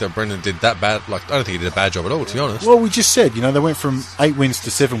didn't think that Brendan did that bad. I don't think he did a bad job at all, to be honest. Well, we just said, they went from 8 wins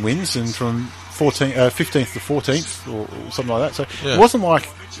to 7 wins, and from 15th to 14th or something like that. So it wasn't like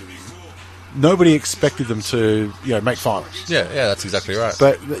nobody expected them to make finals. Yeah, that's exactly right.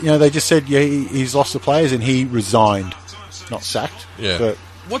 But they just said he's lost the players and he resigned, not sacked. Yeah. But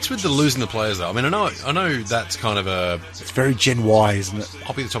what's with the losing the players though? I mean, I know that's kind of it's very Gen Y, isn't it?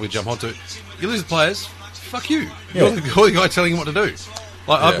 I'll be the topic to jump onto. You lose the players, fuck you. You're the guy telling him what to do.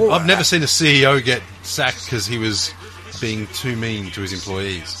 I've never seen a CEO get sacked because he was being too mean to his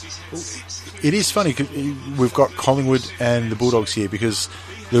employees. It is funny because we've got Collingwood and the Bulldogs here, because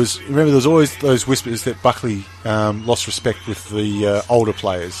there's always those whispers that Buckley lost respect with the older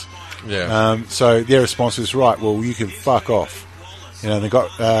players. Yeah. So their response was, right, well, you can fuck off. They let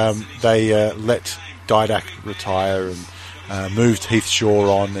Didak retire and moved Heath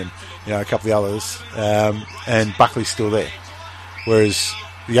Shaw on, and a couple of the others, and Buckley's still there. Whereas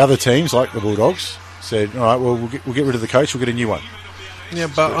the other teams, like the Bulldogs, said, all right, well, we'll get rid of the coach, we'll get a new one. Yeah,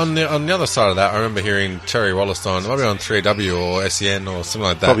 but on the other side of that, I remember hearing Terry Wallerstein, maybe on 3AW or SEN or something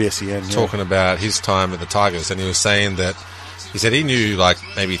like that, probably SEN, talking about his time at the Tigers, and he was saying that he said he knew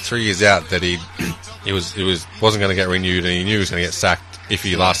maybe 3 years out that he wasn't going to get renewed, and he knew he was going to get sacked if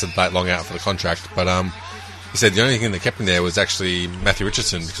he lasted that long out for the contract. But he said the only thing that kept him there was actually Matthew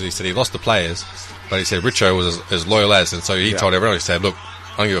Richardson, because he said he lost the players, but he said Richo was as loyal as, and so he told everyone, he said, look,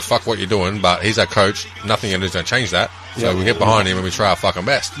 I don't give a fuck what you're doing, but he's our coach, nothing is going to change that. So we get behind him and we try our fucking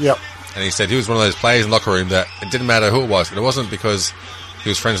best. Yep. And he said he was one of those players in the locker room that it didn't matter who it was. And it wasn't because he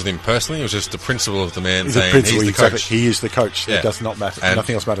was friends with him personally. It was just the principle of the man saying he's the coach. He is the coach. Yeah. It does not matter. And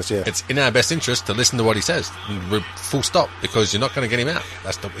nothing else matters, It's in our best interest to listen to what he says. Full stop. Because you're not going to get him out.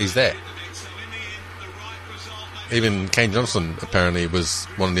 He's there. Even Kane Johnson apparently was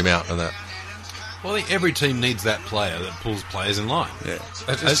wanting him out and that. Well, I think every team needs that player that pulls players in line. Yeah.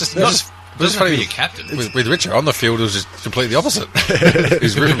 It's doesn't have to be a captain. With Richard on the field, it was just completely opposite.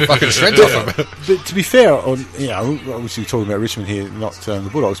 He's ripping fucking shreds off him. But to be fair, obviously we're talking about Richmond here, not the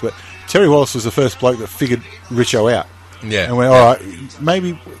Bulldogs, but Terry Wallace was the first bloke that figured Richo out. Yeah. And went, all right,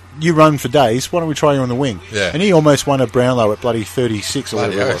 maybe you run for days, why don't we try you on the wing? Yeah. And he almost won a Brownlow at bloody 36 or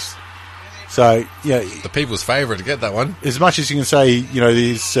whatever it was. So, yeah. The people's favourite to get that one. As much as you can say,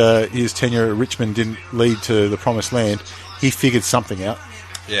 his tenure at Richmond didn't lead to the promised land, he figured something out.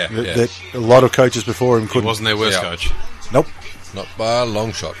 Yeah. That a lot of coaches before him couldn't. He wasn't their worst coach. Nope. Not by a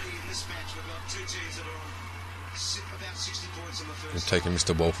long shot. I'm taking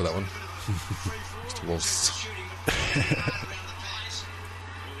Mr. Wall for that one. Mr. Wall's.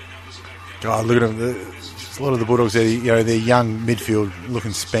 God, look at them. There's a lot of the Bulldogs there, their young midfield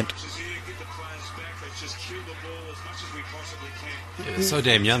looking spent. Yeah, they're so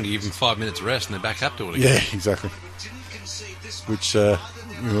damn young, you give them 5 minutes rest and they're back up to it again. Yeah, exactly. Which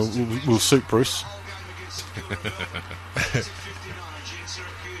will suit Bruce.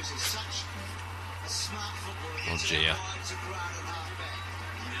 Oh, Gia.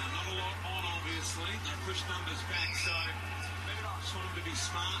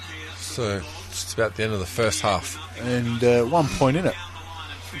 So, it's about the end of the first half. And 1 point in it.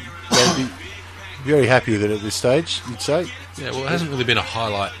 They'd be very happy with it at this stage, you'd say. Yeah, well, it hasn't really been a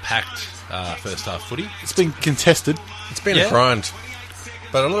highlight-packed first half footy. It's been contested. It's been a grind.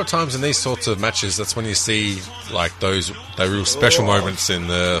 But a lot of times in these sorts of matches, that's when you see like the real special moments in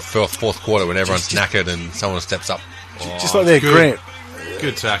the fourth quarter when everyone's knackered and someone steps up. Just like there, Grant.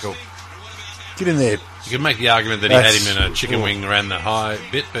 Good tackle. Get in there. You can make the argument that he had him in a chicken wing around the high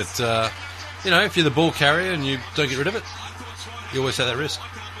bit, but if you're the ball carrier and you don't get rid of it, you always have that risk.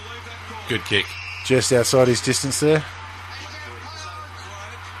 Good kick. Just outside his distance there.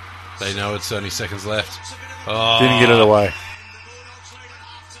 They know it's only seconds left. Didn't get it away.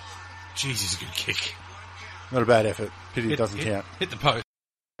 Jeez, a good kick. Not a bad effort. Pity it doesn't count. Hit the post.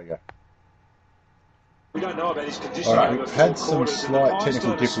 There you go. We don't know about his condition. All right, we've had some slight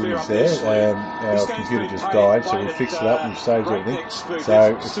technical difficulties there. Our computer just died, so we fixed it up and we've saved everything.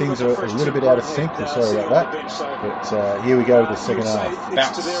 So things are a little bit out of sync. We're sorry about that. But here we go with the second half.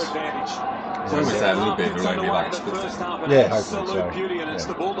 Bounce. When we say a little bit, it'll only be like a split second. Yeah, hopefully so. Yeah.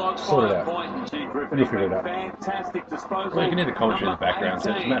 Sort it out. We'll figure it out. Well, you can hear the commentary in the background,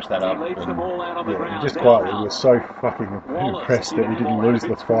 so just match that up. And just quietly, we're so fucking impressed that we didn't lose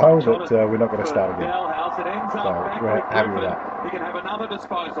the trial that we're not going to start again. So we're happy with that.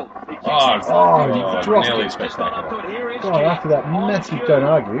 Oh, he dropped nearly it. spectacular. God, after that massive don't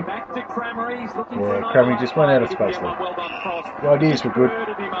argue. Yeah, Crammy just went out of space there. The ideas were good.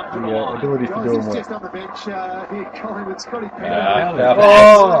 The ability to do them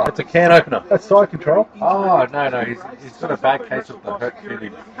well. It's a can opener. That's side control. Oh, no, he's got a bad case of the hurt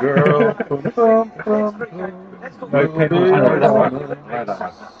feeling. Girl. No penalties. I know that one. No, that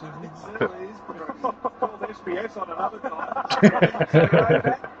one.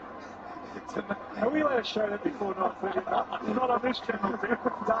 Are we allowed to show that before 9:30? Not on this channel.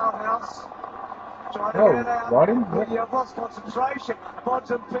 Dalehouse. Riding? You've lost concentration.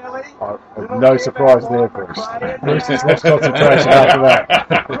 Bottom belly. No surprise there, Bruce. Bruce has lost concentration after that.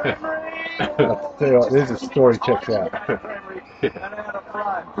 I'll tell you what, there's a story checks out.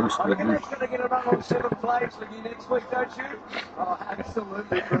 Bruce, You're going to get a run on 7 plays next week, don't you? Oh,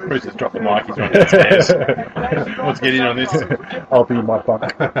 absolutely, Bruce. Bruce has dropped the mic, he's running downstairs. Let's get in on this. I'll be in my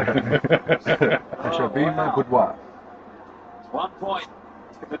bunk. I shall be in my boudoir. 1 point.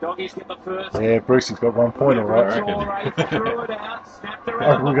 The doggies get the first. Yeah, Bruce has got 1 point, all right. Threw it out, snapped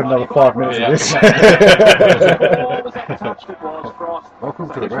around. We've got another 5 minutes of this. Welcome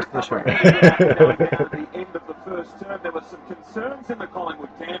to the rest of the show. At the end of the first term, there were some concerns in the Collingwood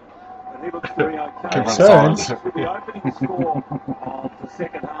camp, and he looks very okay. Concerns? With the opening score of the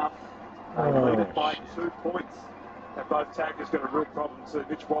second half, they lead it by 2 points. And both tackers got a real problem. So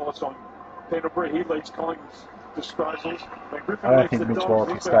Mitch Wallace on Pendlebury, he leads Collingwood's disposals. I don't think Mitch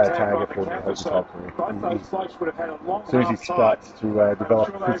Wallace can stay a target for the whole time career. As soon as he starts to develop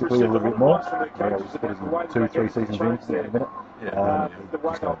physically a little bit more, he's putting 2-3 seasons in at the minute, he's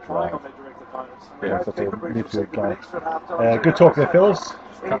going to try. Yeah, such a midfield game. Good talk there, fellas.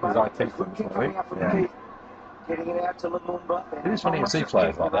 Cut his eye teeth for Yeah. It is funny to see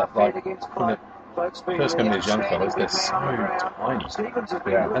players like that, like First come these young fellas, they're so tiny.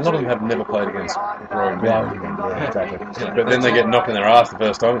 Yeah. And a lot of them have never played against grown men. Yeah, exactly. Yeah, but then they get knocked in their ass the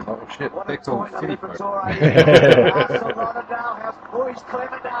first time. It's like, oh shit, they're called city folk.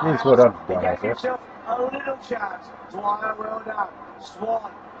 Yes, well done, Dalhouse. A little chance. Dwyer, well done.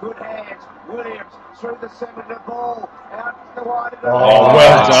 Swan, good hands. Williams through the centre of the ball. Out to the wide of the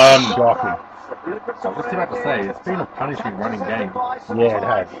well done. Shocking. I was just about to say, it's been a punishing running game. Yeah, it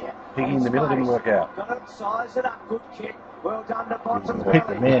has. Picking in the middle didn't work out. Got to size it up. Good kick. Well done to bottom. Pick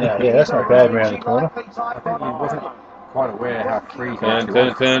the man out. Yeah, that's not bad round the corner. I think he wasn't quite aware how free he Turn. It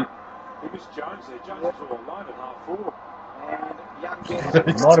was Jones there. Jones was all alone at half forward.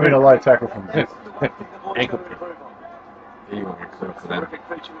 It might have been a low tackle from ankle pick. He won't get clear for that.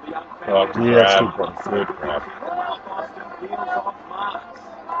 Oh, Yeah, that's good. Good grab.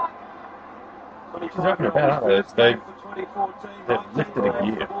 She's open about, aren't they? They've lifted a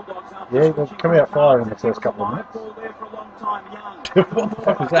gear. Yeah, they've come out firing in the first couple of minutes. What the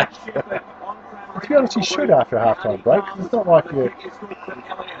fuck was that? To be honest, you should after a half-time break. It's not like you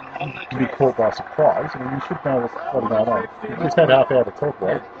can be caught by surprise. I mean, you should know what's going on. You just had half hour to talk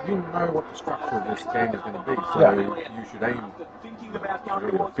about. You know what the structure of this game is going to be, so you should aim for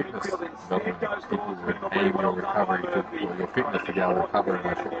your fitness development. People would aim your recovery or your fitness to be able to recover in a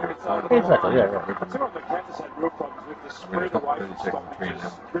short period of time. Exactly, yeah. It's not 30 seconds between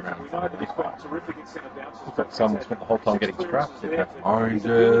rounds. But some spent the whole time getting strapped. They've had oranges,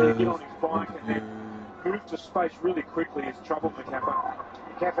 interviews. Move to space really quickly is trouble for Kappa.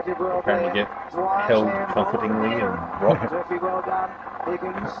 Kappa did well Apparently there. get held comfortingly and rocked. Murphy, well done.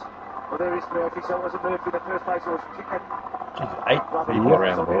 Higgins. Well, there is Murphy, so it wasn't Murphy. The first place was Pickett. Jesus, 8 Lovely people ball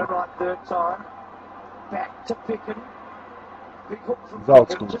around the on there, ball. right, third time. Back to Pickett. Big hook from It's old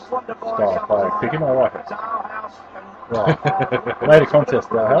Pickett. school Just one to buy style some play. time. Picking, I like it. Dalhouse and Right. Made a contest,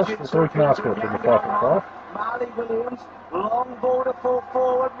 Dalhouse. That's all we can ask for from the 5'5". Marley Williams, long ball to full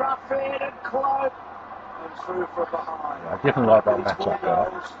forward, rough-handed, close, and through from behind. I definitely like that matchup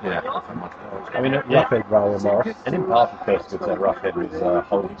better. Yeah, that's how much better. I mean, Roughhead Ray and Morris. And in part because that roughhead was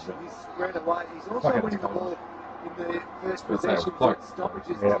holding to He's spread away. He's also Fucking winning the solid. ball in the first Because they were possession close. from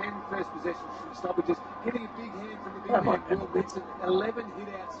stoppages, Yeah. 10 first possessions from stoppages, hitting a big hand from the big Oh, man, my Will Benson, 11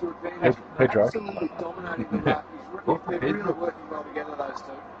 hit-outs to advantage. Pedro. Absolutely dominating the ruck. They're really working well together, those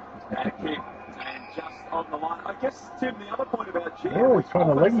two. And a kick. And just on the line. I guess, Tim, the other point about Gio. Oh, he's trying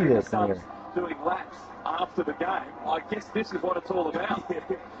to leg you there, starts Sam. doing laps after the game. I guess this is what it's all about.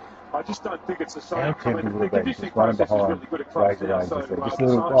 I just don't think it's the same. How tempted the would it be conditioning just running process is behind really good at close Razor down, Rangers so, there? Just a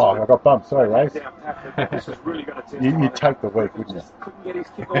the little, size I got bumped. Sorry, Raze. down pat, this is really going to test You'd take the week, wouldn't you? couldn't get his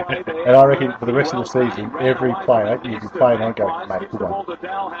kick away there. And I reckon for the rest of the season, every player you'd be playing on go, mate, good one.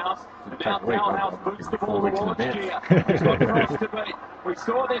 Now Dalhouse boots the ball towards Gia. He's got cross to beat. We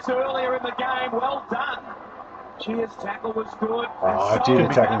saw this earlier in the game. Well done. Gia's tackle was good. Oh, Gia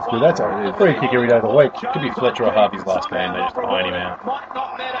tackling's good. That's a free kick every day of the week. Could be Fletcher or Harvey's last game. They just behind him out. Might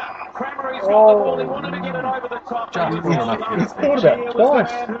not matter. Cramery's got the ball. He wanted to get it over the top. Just He was enough well to done. his thought about it Gia was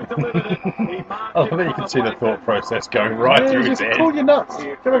twice. the man who delivered it. He marked Oh, it but you from can the see the break. thought process going right through his just head. pull your nuts.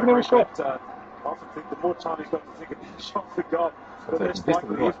 Get back another shot. I often think the more time he's got to think of the shot for God, the So less this likely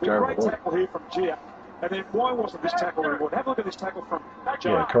was he is. like But Joe great Hall. tackle here from Gia. And then why wasn't this tackle rewarded? Have a look at this tackle from Jones.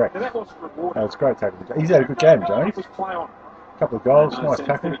 Yeah, correct. Now that wasn't rewarded. No, it's a great tackle. He's had a good game, Jones. It was play on. Couple of goals, No nice sense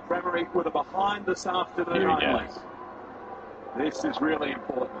tackle. that Cramery with a behind this afternoon Here he only. goes. This is really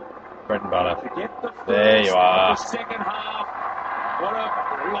important. Bread and butter. To get the first There you are. of the second half. What a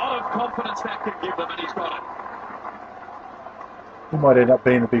lot of confidence that could give them, and he's got it. He might end up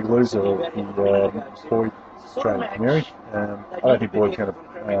being the big loser of the Boyd trade Mary. I don't think Boyd's going to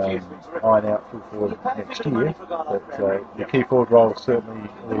iron out full forward next year, but the key forward role is certainly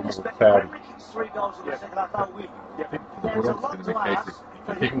a little more cloudy. 3 goals in the second half, they'll win. The Bulldogs going to be cases.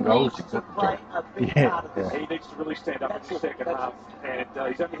 Kicking goals, you've got the job. Yeah. He needs to really stand up in the second half, and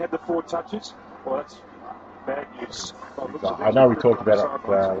he's only had the 4 touches. Well, that's bad news. I know we talked about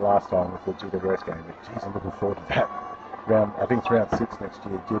it last time with the GWS game, but geez, I'm looking forward to that. I think it's round 6 next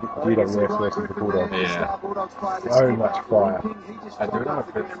year, GWS versus the Bulldogs. Yeah. So much fire. I don't know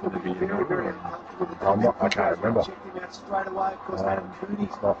if it's going to be I can't remember. It's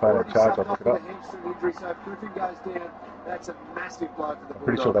my favourite charge, I'll look it up. That's a massive blow for the I'm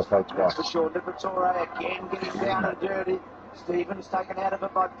pretty sure they played twice. For sure, Liberatore again getting down and dirty. Stevens taken out of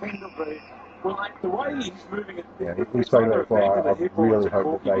it by Pendlebury. Well, the way he's moving it, Yeah, we spoke about it before. I really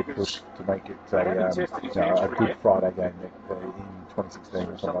hope that they push to make it a Good Friday game in 2016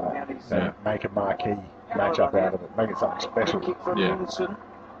 or something like that. Make a marquee match up out of it. Make it something special. Kick from Yeah. Minson.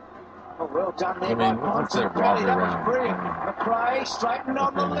 Well done there. I mean, what's their rivalry around? McRae straightened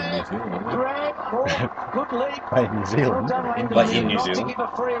on the left. Grab. Good leap. Play in New Zealand. Like in New Not to Zealand. give a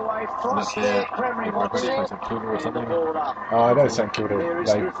free away. Frost there. Cremery wants it. St Kilda or something. Oh, I know St Kilda.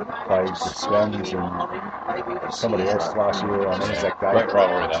 They played the Swans and somebody else last year on Anzac Day. Great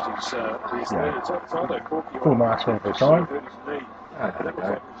rivalry, that. Yeah. Full marks for him for time.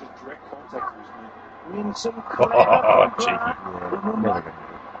 Winsome. Oh, cheeky. Never going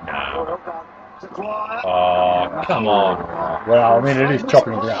No. To Dwyer. Oh, come on. Well, I mean, it is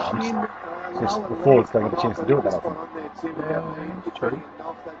chopping the arms. It's just the forwards don't get a chance to do it that often. True.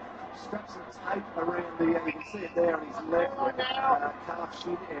 Straps some tape around you can see it there on his left calf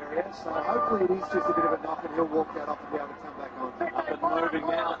shin area. So hopefully it is just a bit of a knock and he'll walk that off and be able to come back on. Up and moving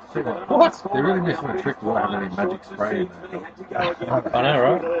out. What? They're really missing a trick without having any magic spray in there. I know,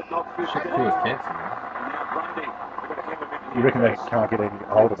 right? Shit feels cancer, man. You reckon they can't get any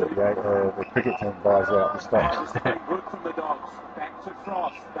hold of it, yeah? The cricket team buys out the stock. Good from the Dogs. Back to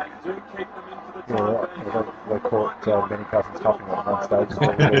Frost. They do keep them into the Yeah, they caught Benny Cousins huffing at one stage.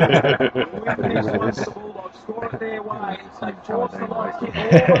 The Bulldogs score it their way. They force the long kick.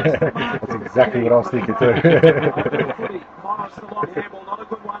 That's exactly what I was thinking too. Morris the long handball, not a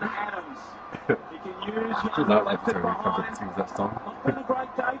good one. Adams. He can use Good Young luck left with it behind. sings that song. Not been a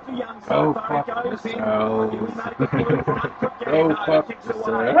great day for Young Go so far. fuck He goes in. yourselves. He made the blue front. Could get Go it. fuck Kicks yourselves.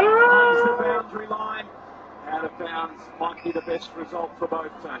 away. Runs the boundary line. Out of bounds might be the best result for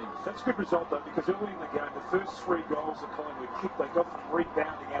both teams. That's a good result, though, because early in the game, the first 3 goals that Collingwood kicked, they got them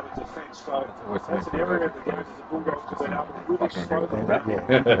rebounding out of defence. So that's an area of the game as the Bulldogs have been able to really slow them down.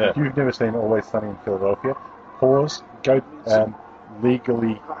 Yeah. If you've never seen Always Sunny in Philadelphia, pause, go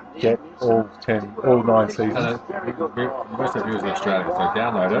legally get all 9 seasons. Most of you is in Australia, so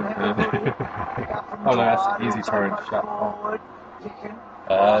download it. Oh no, that's easy torrent shut off.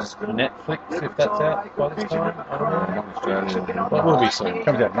 Netflix, if that's out by this time. I don't know. Not Australia. Well, it will be soon. It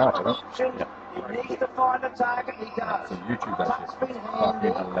comes out in March, I think. Yeah. He needs to find a target. He does. So YouTube, that's just fucking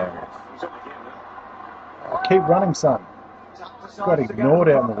hilarious. Oh, keep running, son. Got ignored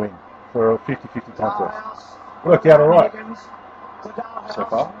out in the wing for a 50-50 contest. Worked out all right. So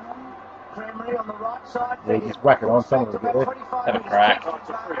far. Cremery on the right side. Yeah, just whack it on, someone will get there. Have a crack.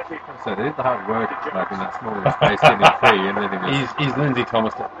 So there is the hard work, like in that small little space, getting it free, and then He's Lindsay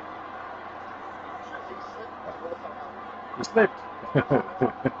Thomas. he slipped.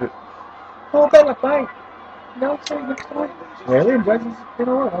 Oh, better, mate. No, it's fine. Yeah, Liam Jason's been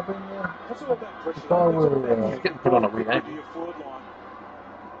alright. I've been. If I were. He's getting put on a weird name.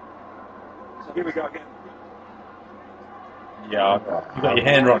 Here we go again. Yeah, you got your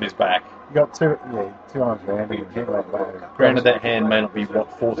hand right on his back. You got two arms around him and hand like that. Granted, that hand may not be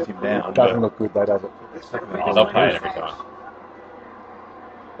what forced him down. Doesn't look good though, does it? Oh, they'll pay it every time.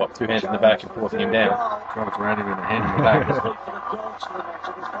 What, 2 hands in the back and forcing him down? Drives around him with a hand in the back.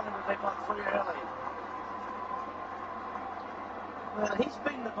 Well, he's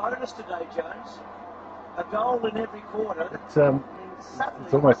been the bonus today, Jones. A goal in every quarter.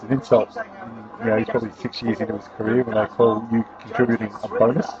 It's almost an insult. You know, he's probably 6 years into his career when they call you contributing a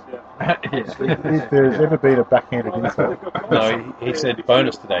bonus. If there's ever been a backhanded insult. No, he said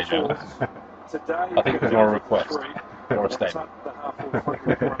bonus today, Jones. I think it was more a request or a statement. I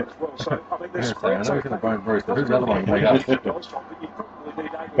know he's going to bone Bruce, but who's the other one you make up?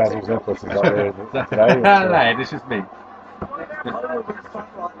 Basil's Empress is up there today. Hello, this is me. Collingwood in front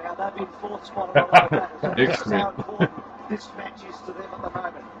right now. They've been 4th spot on the like that. Nick That's Smith. how important this match is to them at the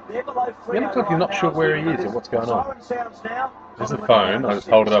moment. They're below 3. You look like you're not sure where he is or what's going on. Siren sounds now. There's a phone. I just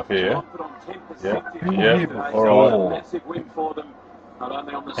hold it up here. Yeah. All right. Massive win for them. Not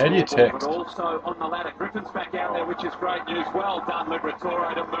only on the How do you scoreboard, text? but also on the ladder. Griffin's back out there, which is great news. Well done,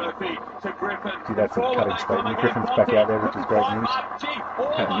 Liberatore to Murphy to Griffin. See, that's a cutting statement. Griffin's back out there, which is great news.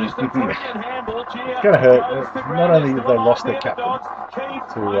 It's going to hurt. Not only have they lost their captain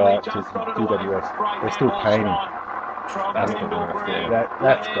to GWS, they're still paying him. That's got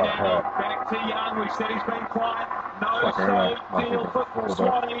to hurt. Back to Young. We said he's been quiet. Like I deal for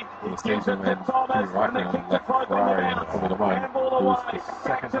Swati. The season when Jimmy Reichel left Ferrari in Formula 1, who was the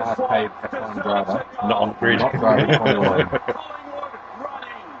second highest paid F1 driver, Not on grid. not driving Formula 1.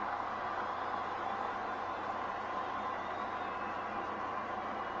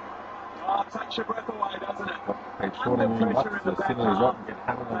 Takes your breath away, doesn't it? They short him up to the center of his up and get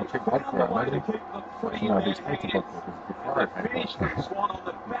hammered on the cheap blood for it, imagine. Actually, no, be expensive blood for it, because Finished this one on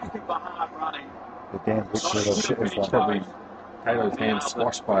the back of the hard running. The damn butcher of shit is He's probably Tato's hand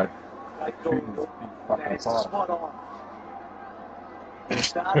squashed by Putin's big fucking fire. Spot on.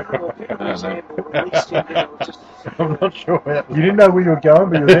 I'm not sure. You didn't know where you were going,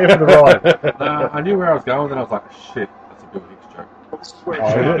 but you were there for the ride. No, I knew where I was going, then I was like, shit, that's a Bill Hicks joke. Oh,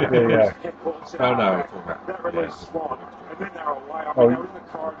 there you go. Oh, no, it's all right.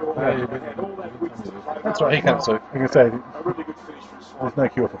 That's right, he can't sue. I'm going to say, there's no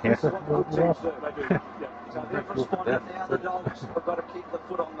cure for cancer. The Dogs have got to keep the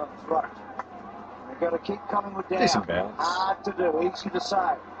foot on the throat. They've got to keep Collingwood down. Decent balance. Hard to do, easy to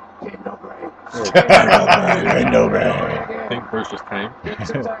say. Pendlebury. I think Bruce just came. Gets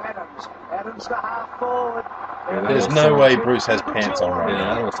it to Adams. Adams to half forward. There's no way Bruce has pants on right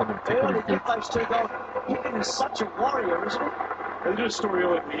now. Yeah. Or something particularly good. Those two goals. He is such a warrior, isn't he? They did a story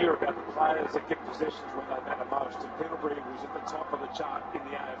earlier in the year about the players that get possessions when they matter most, and Pendlebury was at the top of the chart in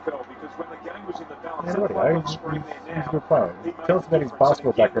the AFL because when the game was in the balance, Yeah, he's a good player. Tell us about his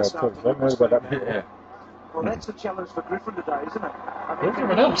basketball background too. I haven't heard about that. Yeah. Well, that's the challenge for Griffin today, isn't it? I mean,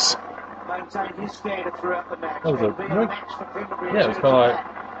 Everyone else. maintain his standard throughout the match. That was It'll be a match for Pendlebury. Yeah, it was kind of like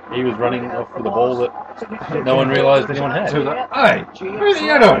he was running off with a ball that no one realised anyone had. He was like, hey, who are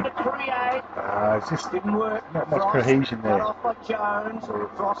you doing? It's just Didn't work. not much Frost cohesion there. cut off by Jones.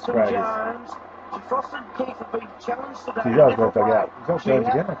 Frost and Right. Jones. Frost and Keith have been challenged today. He's always well dug out. He's not Jones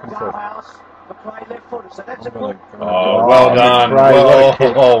again, I couldn't say. Dalhouse, the play left footed, so that's a good. Oh, well done. Great.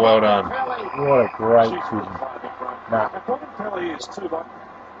 Well done. What a great decision. Nah. And problem Pelly is too, like,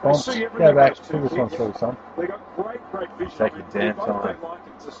 Bonds, go back. See this one through, son. they got great vision. Take your damn both time. don't like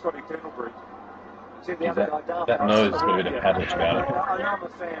him to Scotty Pendlebury. See the other guy, Dalhouse. That nose has got a bit of paddage about it. I know I'm a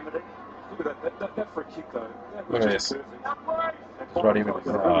fan, but Look at that for a kick, though. That Look was at just this. perfect. It's right in with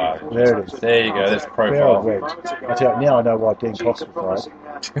the There it is. There you go, there's Fair profile. wedge. I tell you, now I know why Dean Cox a was promising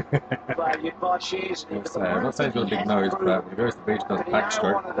right. player. You'd buy shares in the I'm not saying he's got a big nose, but when he goes to the beach and does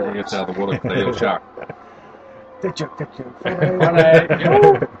backstroke, then he gets out of the water with a little shark.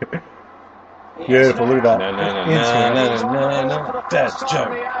 Beautiful, look at that. No. That's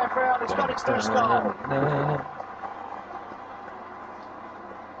joke.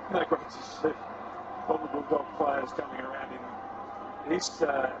 No, great to see all the Bulldog players coming around him. He's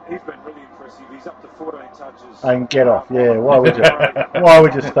been really impressive. He's up to 14 touches. And get off, yeah. Why would you? Why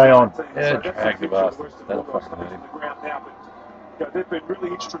would you stay on? Yeah, drag the bastard. That'll fucking hurt him. They've been really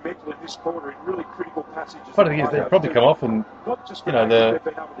instrumental in this quarter in really critical passages. Funny thing is, they've probably come off and, you know,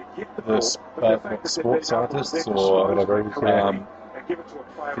 the sports scientists or whatever,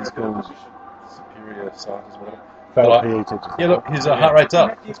 physical superior scientists, whatever. Failed Like, PE teachers. yeah, look, his heart rate's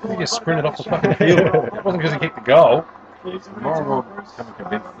up. It's because he gets sprinted off the fucking field. It wasn't because he kicked the goal. It's more and more becoming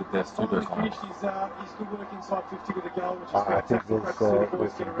convinced that they're pseudo-scientists. He's good work inside 50 with a goal, which is I think there's some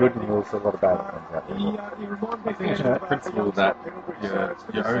good and there's a lot of bad things out there. He reminded me I think it's the principle that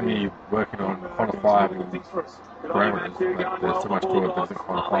you're only working on quantifiable parameters. That there's so much to it that's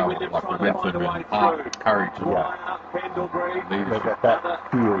quantifiable, like momentum and heart, courage, and leadership. That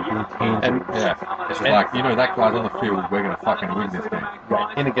feel, And yeah, it's like, you know, that guy's on the field, we're going to fucking win this game.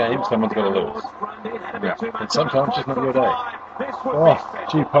 Right. In a game, someone's got to lose. Yeah. And sometimes it's just not your day. Oh,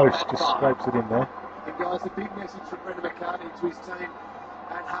 G Post just scrapes it in there. And guys, the big message from Brendan McCartney to his team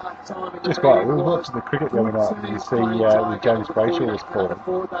at half time. Just like we were watching the cricket the other night, and you see with James Brayshaw was calling.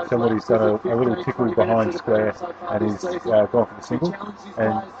 Somebody's done a little tickle behind square and he's gone for the single.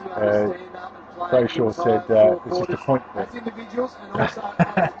 And Brayshaw said, it's just a point there.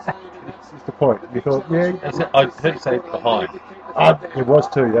 It's just a point. You thought, yeah. I heard you say behind. It was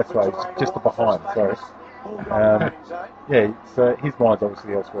too, that's right. It's just the behind, sorry. Yeah, so his mind's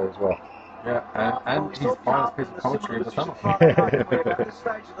obviously elsewhere as well. Yeah, and his finest piece of commentary of the summer.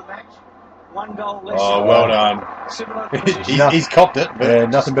 Oh, well done. He's copped it. Yeah,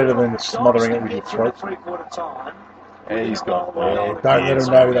 nothing better than smothering it with your throat. Yeah, he's got. Don't let him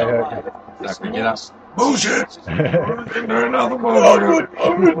know they hurt you. Exactly, get up. Bullshit! There's another bullshit.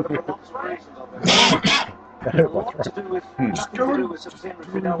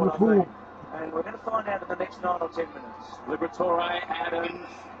 And we're going to find out in the next 9 or 10 minutes. Liberatore, Adams,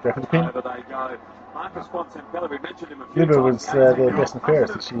 Definitely. over they go. Marcus Bontempelli, we mentioned him a few Libba times. was their best and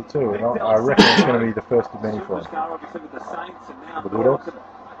fairest this year too, and I reckon it's going to be the first of many for him. Obviously with the Saints and now The Bulldogs.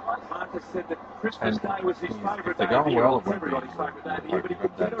 Marcus said that Christmas Day was his favourite if day. they're going well, it won't be. Everybody's favourite day of the year, but he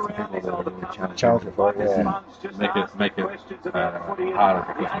could get around these older companies. Challenging for it, yeah. Make it harder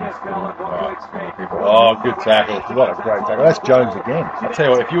for Christmas. Oh, good tackle. What a great tackle. That's Jones again. I'll tell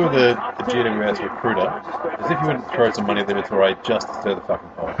you what, if you were the GWS recruiter, as if you wouldn't throw some money at the Liberatore just to stir the fucking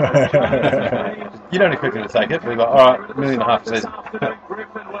pot. You don't expect him to take it, but he's like, alright, $1.5 million a season.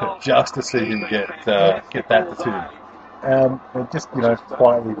 Just to see him get that decision. And just,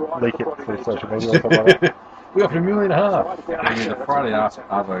 quietly leak it through social media or something like that. We offered $1.5 million. I mean, the Friday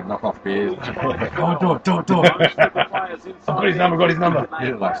after knock-off beers. Do it. I've got his number.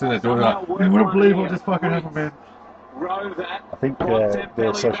 Yeah, like, sitting there doing that. You wouldn't believe what just fucking happened, man. I think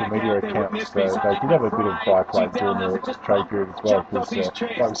their social media accounts, they did have a bit of fire play during the trade period as well, because,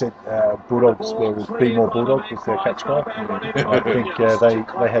 like we said, Bulldogs, there was Be More Bulldogs was their catchcry. I think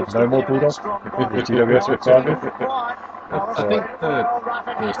they had No More Bulldogs, the GWS were signed with. I think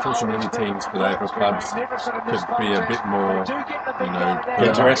the social media teams for the AFL clubs could be a bit more,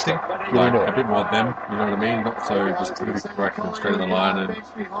 interesting, like a bit more them, you know what I mean? Not so just politically correct and straight on the line and,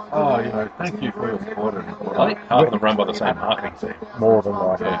 thank you for your support. I think half of them run by the same marketing team. More than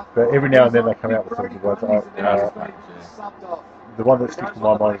likely. Yeah. But every now and then they come out with some good ones. The one that sticks to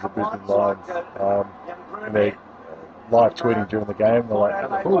my mind is the Brisbane Lions. And they're live tweeting during the game. They're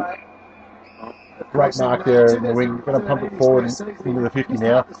like, ooh, great mark there in the wing, going to pump it forward into the 50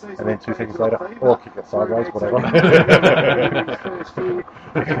 now, and then 2 seconds later, or kick it sideways, whatever.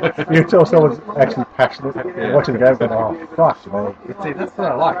 You can tell someone's actually passionate watching the game, going, oh, fuck, man. See, that's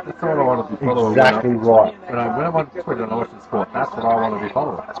what I like. That's what I want to be following. Exactly right. When I'm on Twitter and I watch the sport, that's what I want to be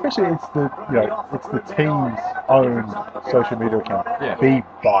following. Especially it's the team's own social media account. Yeah. Be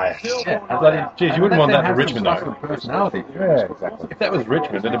biased. Yeah. Geez, you wouldn't want that in Richmond, though. Personality. Yeah, exactly. If that was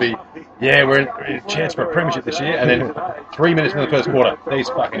Richmond, it'd be, we're in a chance for a premiership this year, and then 3 minutes in the first quarter, these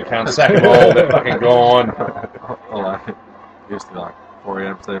fucking cunts sack them all, they're fucking gone. Well, I used to like 4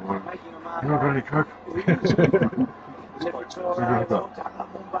 a.m. say one. You not ready, coach?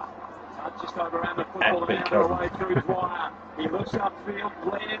 Just over around the football and out of the way through Dwyer. He looks upfield,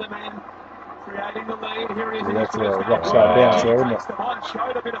 Blair the man creating the lead. Here he is. That's a rock star bounce there, isn't it?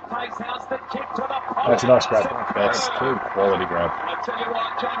 Showed a bit of pace. How's the kick to the post? That's a nice grab. That's two quality grab. I tell you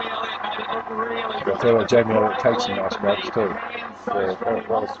what, Jamie Elliott made it look really I'll tell you what, Jamie Elliott takes some nice grabs too. Very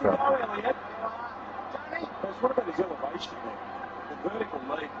well struck. What about his elevation there? The vertical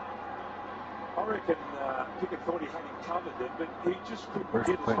lead. I reckon Pickett thought he had him covered there, but he just couldn't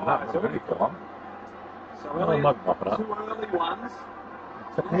get as high as vertical. So Elliott, two early ones.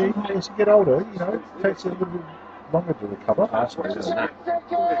 As you get older, it takes a little bit longer to recover.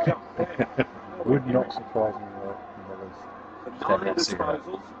 Would not surprise me in the least. The 9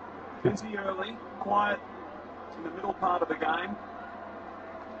 disposals. Busy early, quiet in the middle part of the game.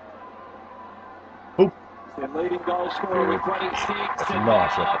 Their leading goal scorer with 26. That's a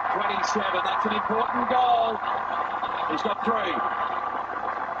nice effort. 27. That's an important goal. He's got 3.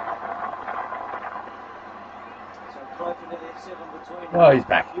 Oh, he's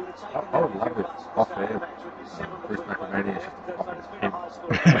back. I would love it off there. Bruce McElhaney.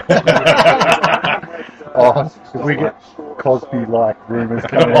 If we get Cosby-like rumours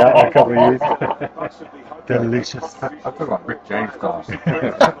coming out in a couple of years, delicious. I feel like Rick James style.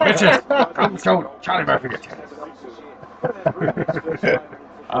 Bitches, come show Charlie Murphy a chance.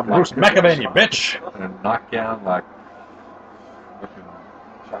 I'm Bruce McElhaney, bitch. And a knockdown like looking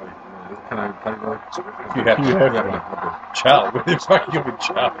Charlie. Can I play like? You have to. Charlie, what the fuck are you with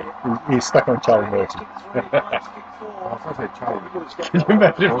Charlie? He's stuck on Charlie Murphy. I was going to say Charlie. Can you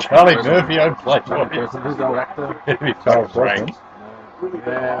imagine if Charlie Murphy owned Playboy? Who's the old actor? It'd be Charles Frank.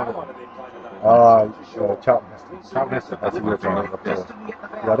 Yeah. Charlton Heston. Charlie Heston. That's a good one. Yeah,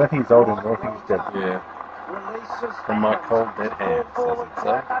 I don't think he's old anymore. I think he's dead. Yeah. From my cold dead hands, does it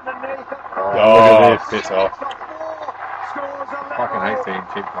say? Oh, piss off. Fucking hate seeing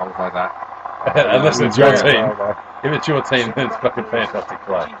cheap goals like that. Unless it's your team. If it's your team, then it's fucking fantastic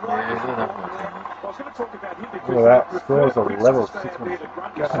play. Look at that. Scores are level 6 minutes.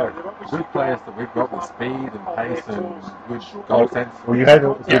 Good players that we've got with speed and pace and good goal sense. Well, you had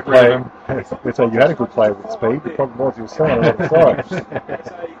a good player. So you had a good player with speed. The problem was he was selling a lot of size.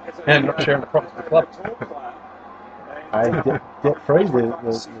 And not sharing the profits with the club. Debt free, the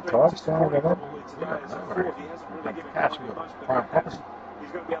types down there. Cash with prime property.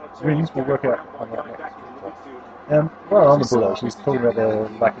 Wins will work out on that next. Well, on the Bulldogs, he's talking about their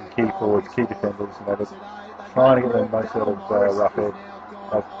lacking key forwards, key defenders, they're trying to get the most out of Roughhead.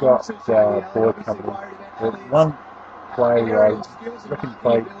 They've got Boyd coming in. There's one player I reckon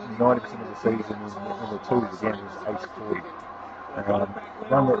played 90% of the season in the twos again, was Ace 40.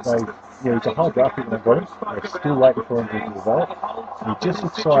 One that he's a high draft pick when they got him. They're still waiting for him to develop. He just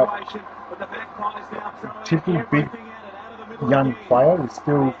looks like a typical big young player who's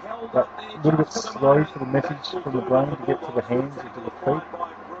still a little bit slow for the message from the brain to get to the hands and to the feet.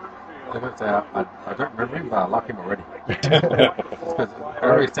 I don't remember him, but I like him already. Because it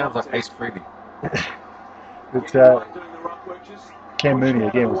already sounds like Ace Freely. But Cam Mooney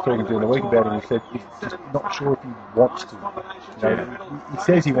again was talking during the week about it, and he said he's just not sure if he wants to. You know, he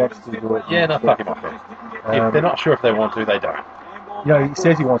says he wants to do it. Yeah, no, fuck him off then. If they're not sure if they want to, they don't. You know, he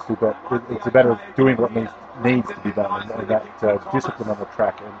says he wants to, but it's a matter of doing what needs to be done, and that discipline on the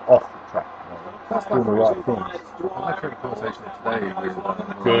track and off the track. Doing the right things. I had a conversation today with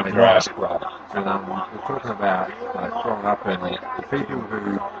Good drive. And we're talking about growing up and the people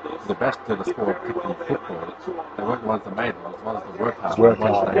who were the best of the sport, particularly football, they weren't the ones that made it, they were the ones that worked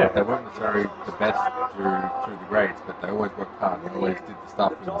hard. They weren't necessarily the best through the grades, but they always worked hard. They always did the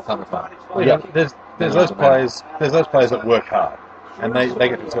stuff in the summertime. Well, yeah, there's those players that work hard, and they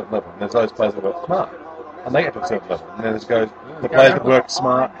get to a certain level. And there's those players that work smart, and they get to a certain level. And then there's the players that work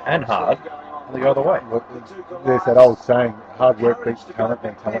smart and hard, and they go the way. There's that old saying, hard work beats talent,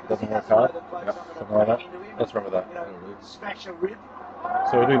 and talent doesn't work hard. Yep. Something like that. Let's remember that.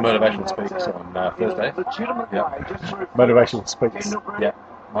 So we're doing motivational speaks on Thursday. Yeah. Motivational speaks. Yeah.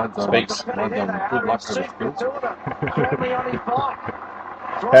 Mine's on Speaks. Mine's on good luck for the skills.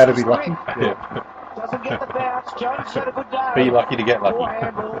 How to be lucky. Yeah. Doesn't get the bounce. Jones had a good day. Be lucky to get lucky.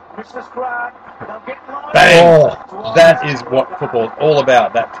 Mrs. Grant, they'll get Bang! That is what football is all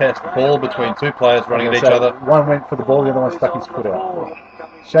about. That test ball between two players running at each other. One went for the ball, the other one stuck his foot out.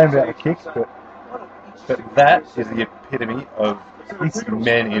 Shame about the kicks, but that is the epitome of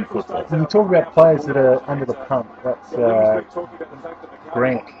men in football. when you talk about players that are under the pump, that's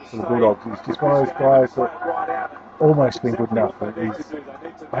Grant for the Bulldogs. He's just one of those guys that almost been good enough.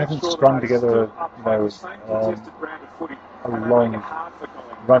 I haven't strung together, a long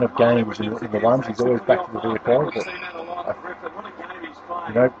run of games in the ones. He's always back to the VFL, but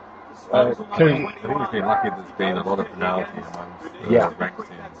Clearly, I think he's been lucky. There's been a lot of penalty amongst the ranks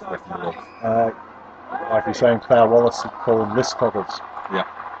in Western Bulldogs. Like you're saying, Claire Wallace would call them list coggles. Yeah.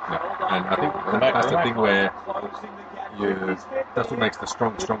 And I think that's the thing where that's what makes the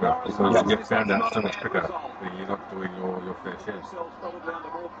strong stronger, because you get found out so much quicker when you're not doing your fair share.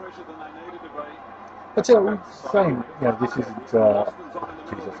 But we're saying, this isn't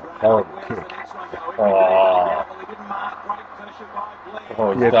Jesus, a horrible kick.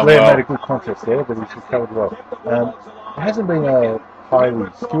 Blair made a good contest there, but he's recovered well. It hasn't been a highly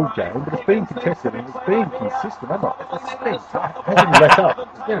skilled game, but it's been contested and it's been consistent, hasn't it? It's been tough. It hasn't let up.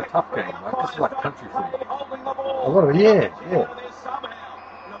 It's been a tough game. This is like country footy. A lot of it, yeah.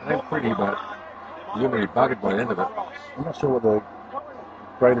 It ain't pretty, but you're going to be buggered by the end of it. I'm not sure what the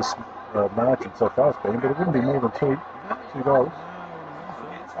greatest margin so far has been, but it wouldn't be more than two goals.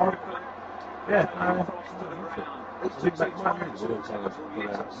 Yeah.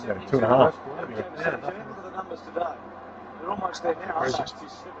 Two and a half. They're almost there now.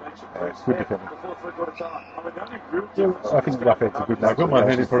 It's good defending. I think Roughhead's a good name. I've got my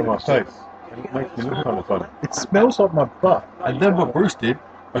hand in front of my face. It makes me look kind of funny. It smells like my butt. And then what Bruce did,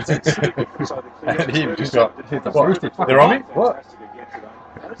 and he just got... Bruce did. They're on me? What?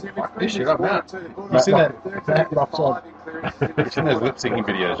 Fuck this shit, I'm out. You seen that? Offside. You seen those lip syncing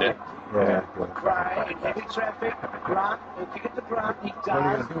videos yet? Yeah. Gray in heavy traffic. Grant, he'll kick it to Grant. He does. What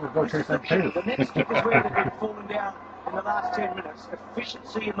are you going to do? We'll go chase that tail. The next kick is where they've been falling down in the last 10 minutes.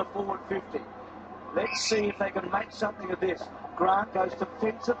 Efficiency in the forward 50. Let's see if they can make something of this. Grant goes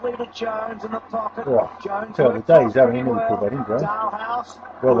defensively to Jones in the pocket. Oh, Jones tell the day he's having anything to put that in, Grant. Dalhouse.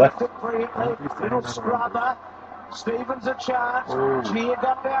 Well left. Little scrubber. Stevens a chance. Gia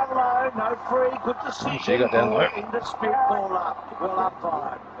got down low. No free. Good decision. She got down low. Into spit ball up. Well up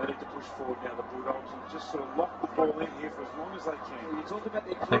five. They need to push forward now, the Bulldogs, and just sort of lock the ball in here for as long as they can. You talk about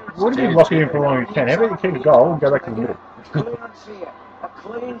their clearance. What do you mean lock it in for as long as you can? How about you kick a goal and go back to the middle? Clearance here. A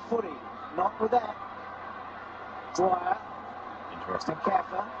clean footy. Not with that. Dwyer. Interesting.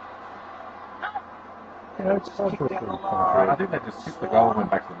 Kaffer. It's fine for I think they just kicked the goal and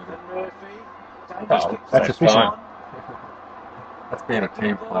went back to the middle. Murphy. that's efficient. That's being a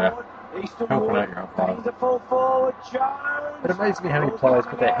team player. Helping out your umpires. It amazes me how many players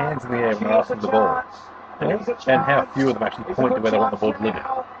put their hands in the air when they're asking the ball. And how few of them actually point to where they want the ball delivered.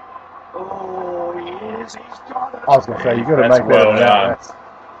 I was going to say, you've got to make better than that.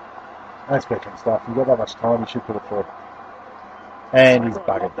 That's veteran stuff. You've got that much time, you should put it through. And he's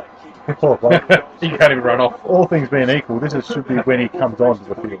buggered. Poor bloke. He can't even run off. All things being equal, should be when he comes onto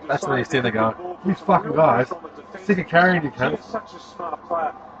the field. That's when he's standing there going, these fucking guys, sick of carrying you, cunt. He's such a smart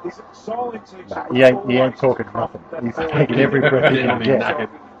player. He's solely teaching. Nah, he ain't talking nothing. He's taking every breath he can get.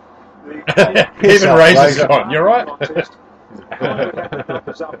 He even raises it on. You're right.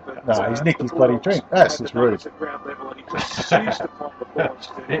 No, he's nicked his bloody drink. That's just rude. I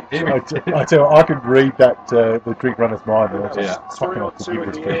tell you, I could read that the drink runner's mind. Fucking off the give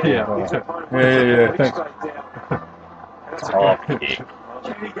this drink. Yeah, thanks. Oh, kick.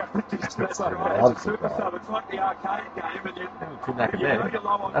 It's like the arcade game, and you know you're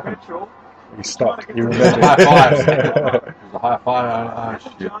low on petrol. He stopped. He remembered. High five. It was a high five. Oh,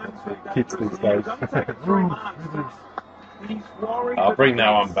 shit. Kids these days. I'll bring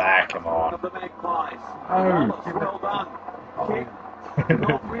that one back. Come on. Well done. Kick.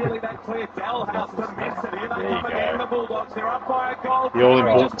 Not really that clear. Dalhouse to miss it. Here they come again. The Bulldogs. They're up by a goal. The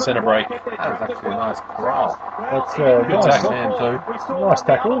all-important centre break. That was actually a nice growl. That's Good nice. tackle, man, too. Nice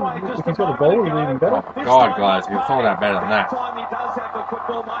tackle. If he's got the ball, it'll be even better. Oh, God, guys, you thought that better than that.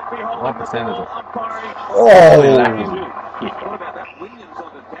 1% of it. Oh! What about that Williams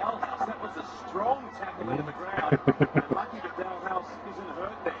on the Dalhouse? That was a strong tackle into the ground. Lucky the Dalhouse isn't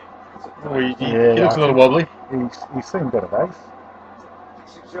hurt there. Oh, he looks a little wobbly. He's seen better days.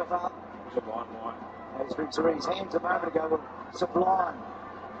 Has been to his hands a moment ago. Sublime.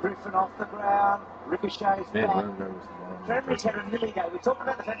 Griffin off the ground. Ricochets back. Cranberry's had a nilly go. We talked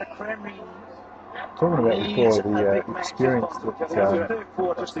about the fact that Cranberry. Talking about before the experience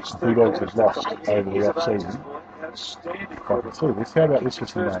that Bulldogs have lost over the off-season. If I can see this, how about this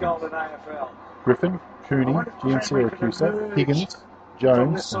with the names? Griffin, Cooney, Gian Syracuse, Higgins,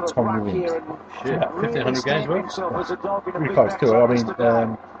 Jones, and Tom Williams. Shit, 1,500 games worth? Pretty close to it. I mean,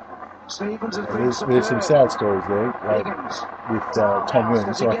 there's some sad stories there with Tom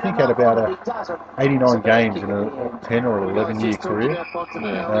Williams. So I think had about 89 games in a 10 or 11-year career.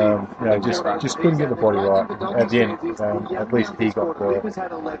 Just couldn't get the body right. At the end, at least he got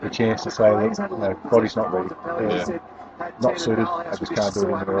the chance to say, look, body's not ready. Not suited. I just can't do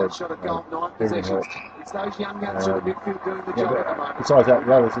it anymore. Everything hurts. Besides that,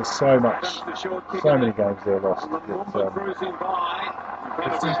 there's so many games they're lost.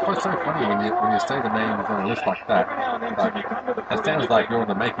 It's so funny when you say the names on a list like that. It sounds like you're in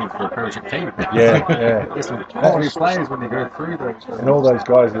the making for a premiership team. Yeah. There's some quality players when you go through those. And all those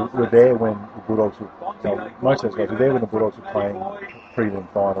guys were there when the Bulldogs were. Most of those guys were there when the Bulldogs were playing prelim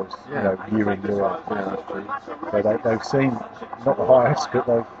finals. Year in, year out. So they've seen not the highest, but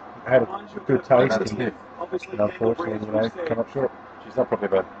they've had a good taste. And unfortunately, come up short. She's not probably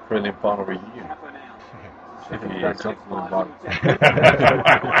about prelim final reunion.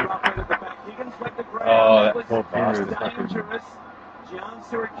 Oh, that poor bastard. Is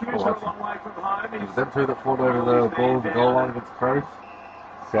them two that fought over the ball and the goal line against the Crows?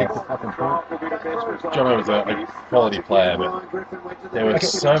 Jono was a quality player, but there were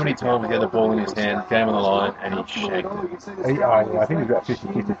so many times he had the ball in his hand, game on the line, and he shanked it. I think he was about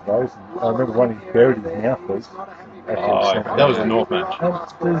 50-50 for those. I remember one he buried his mouth was. That was the North match.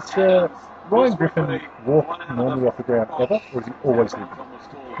 Does Ryan Griffin walk normally off the ground ever, or is he always living?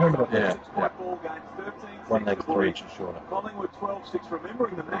 Yeah. 1 leg 3 inches shorter.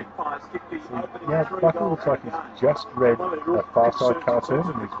 Yeah, Buckley looks like he's just read a Far Side cartoon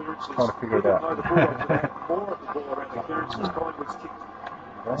and he's trying to figure it out.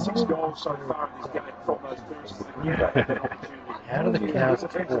 6 goals so far in this game from those clearances. How do the cows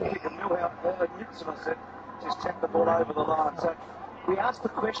score? Just tap the ball over the line. So we asked the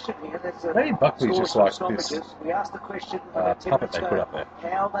question here. Maybe Buckley's just like this we asked the question puppet they put up there.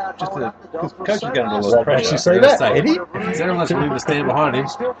 How they're going up the dog. Because coach is getting a little pressure. You say that, Eddie? Everyone wants to leave to stand behind him.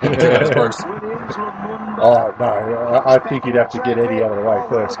 Oh, no, I think he'd have to get Eddie out of the way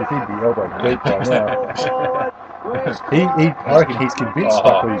first, because he'd be elbowed deep by now. I reckon he's convinced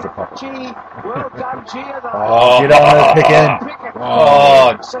Buckley's a puppet. Well done, Gia. Get on there, Picken.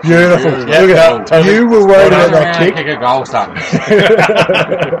 Oh, beautiful. Look at that. You were worried about that kick. Kick a goal, son.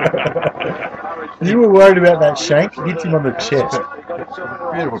 You were worried about that shank. Hits him on the chest.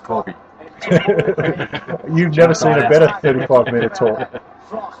 Beautiful talkie. You've never seen a better 35-metre talk.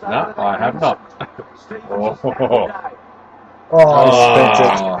 No, I have not. Spent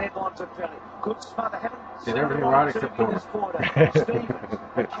it. Did everything right except for Except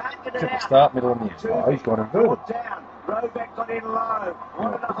the start, middle, and the end. Oh, he's gone inverted. Roback got in low.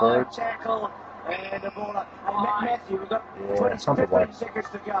 Wanted a high tackle. And the ball up. Matthew, we've got 15 seconds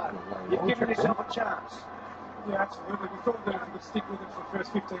to go. You've given yourself a chance. Yeah, absolutely. We thought that if we could stick with it for the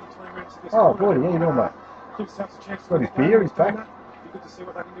first 15 to 20 minutes of this quarter. Boy, yeah, you know, mate. Gives us a chance to got his beer, he's back. Be good to see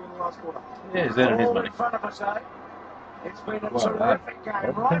what they can do in the last quarter. Yeah, he's earning his money. In front of us, eh? It's been a terrific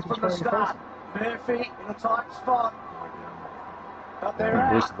game right from the start. Murphy in a tight spot. But they're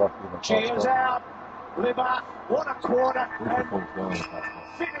out. Cheers out. Liver, what a quarter. There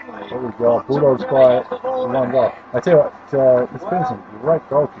we go. Bulldogs by 1 goal. I tell you what, there's been some great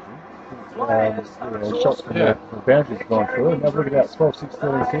goal kicking. Shots from the boundaries have gone through. And have a look at that, 12-6,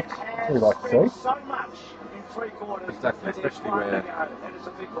 13-6. That's what we like to see. Exactly, especially where, I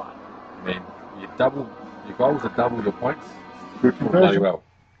mean, you double Your goals are double your points. Good Bloody conversion. well.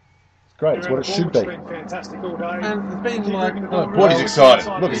 It's great. It's what it should be. Fantastic all day. And it's been like, Body's excited.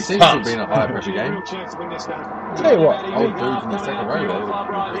 Look, it he's seems to have pumped. been a high pressure game. Tell you what, Old dudes in the second row there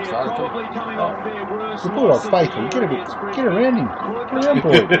were excited too. the Bulldogs faithful. Get around him. Get around,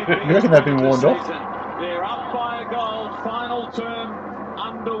 boy. You reckon they've been warned off? They're up by a goal. Final term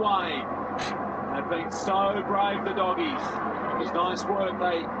underway. They've been so brave, the doggies. It was nice work.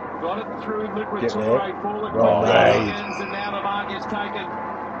 They got it through. Liquid took great forward. And now the mark is taken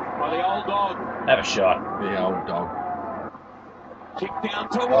by the old dog. Have a shot. The old dog. Kick down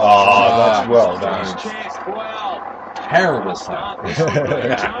to that's well done. Wow. Terrible start.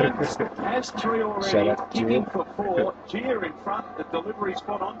 Jones has 3 already. Shout out to Kicking Gia. for 4. Gia in front. The delivery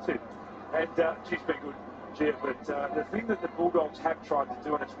spot on to. And she's been good, Gia. But the thing that the Bulldogs have tried to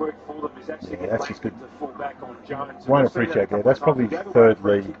do, and it's worked for them, is actually get that's just Langton to fall back on Jones. Won't appreciate that. That's probably his third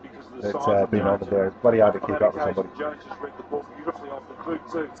lead that's been over there. It's bloody hard to keep up with somebody. Jones just read the ball beautifully off the boot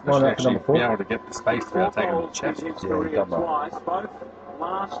too. Line up for number 4. Be able to get the space without taking the chest. Yeah, he's done twice, both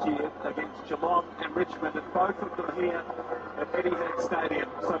last year against Geelong and Richmond, and both of them here at Etihad Stadium.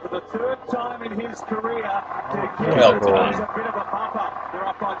 So for the 3rd time in his career, Well done. a bit of a bumper. They're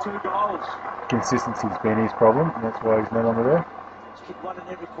up by 2 goals. Consistency's been his problem, and that's why he's no longer there. He's kicked 1 in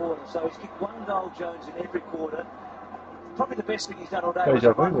every quarter, so he's kicked 1 goal, Jones, in every quarter. Probably the best thing he's done all day was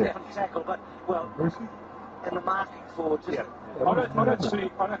one definite tackle, but, well, and the marking forward. Just I don't see.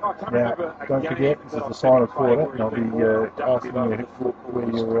 I can't remember. Don't forget, this is the final quarter, and I'll be asking you where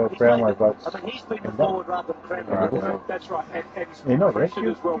your Brownlow votes. I mean, he's been forward rather than Cranberry. That's right. And You're not yet. pressured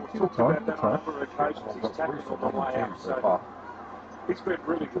as well. We've talked about that on a number of occasions. He's tackled on the way out, so he's been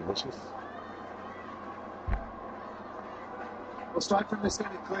really delicious. Well, straight from the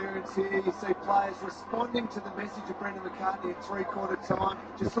centre clearance here, you see players responding to the message of Brendan McCartney at 3/4 time.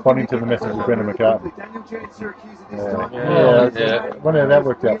 Responding to the message of Brendan McCartney. Daniel Jones, Syracuse at this time. I wonder how that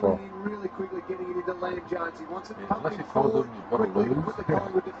worked out for him. Really quickly getting it into Liam Jones. He wants it pumping you told forward them you've got to quickly lose. put the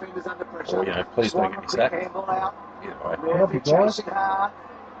Collingwood defenders under pressure. You know, please don't get me sacked. Handball out. Well, They're chasing hard,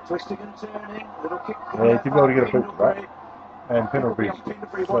 twisting and turning. Little kick. Yeah, you'd be able to get a boot for that. And Pendlebury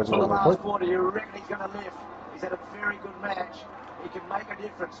Pendlebury plays watching a the little last bit. quarter. You reckon he's going to lift? He's had a very good match. He can make a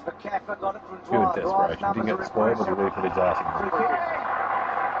difference. McCaffrey got it from Pure drive. desperation. Didn't get the score, but he put his ass in. Free kick.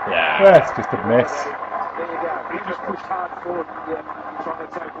 Yeah. That's just a mess. There you go. He just pushed hard forward, trying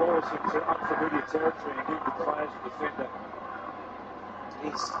to take Wallace into unfamiliar territory and give the players a defender.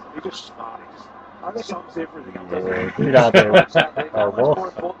 He's just smart. He just sums everything up. Yeah, get out there. Much more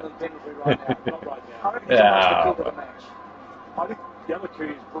Ross. important than Pendlebury right now. Not right now. I reckon he's the key to the match. I think the other key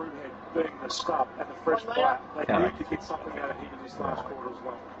is Broomhead being the sub and the fresh player. They need to get something out of him in this last quarter as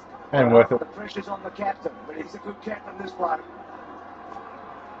well. And worth it. The pressure's on the captain, but he's a good captain, this bloke.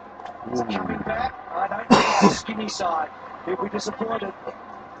 He's coming back. I don't think he's the skinny side. He'll be disappointed.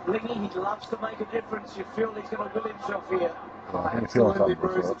 Lingy, he loves to make a difference. You feel he's going to will himself here. Absolutely,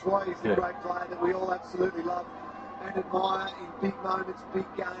 Bruce. It's why he's a great player that we all absolutely love and admire in big moments, big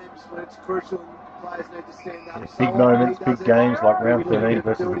games, when it's crucial and players need to stand up. Yeah, big moments, big games like round 13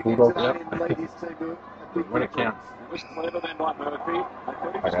 versus the Bulldogs. When it counts. It was clever then by Murphy.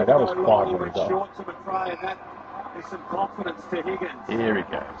 Okay, that was 5 minutes up. Short to McRae, and that is some confidence to Higgins. Here he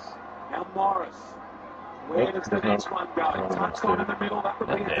goes. Now Morris. Where does the next one go? Touched on in the middle. That would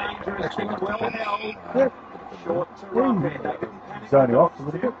be a dangerous thing. Well held. Short to Rocket. They didn't panic. He's only off a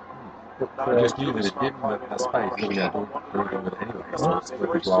little bit. I just knew that it didn't have the space to be able to do it with anyway. So it's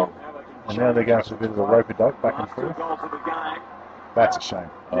really long. And now they're going for a bit of a rope a dope back and forth. That's a shame.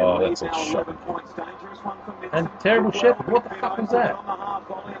 Oh, that's a shocking. And terrible Shepherd. What the fuck was that?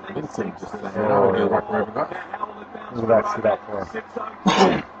 Vincent just rock over guys. Look at that sit up for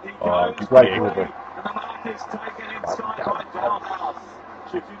him. Oh, Great delivery.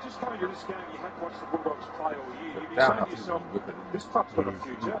 So if you're just coming to this game, you haven't watched the Bulldogs play all year, you'd be saying to yourself, this club's got a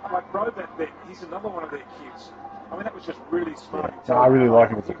future. Like Robat, he's another one of their kids. I mean, that was just really smart. No, I really like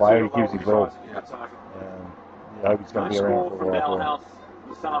him as a player. He gives his all. I hope he's going to be around for a while.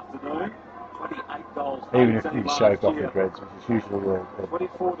 This afternoon, 28 goals. Even if he's shaved off the dreads, which is usually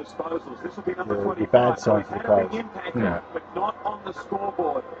 24 disposals. This will be number 25. the bad sign for the players. Yeah. But not on the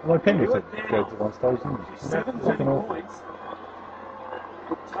scoreboard. Well, Pendlebury said dreads at one stage, didn't he? 17 points.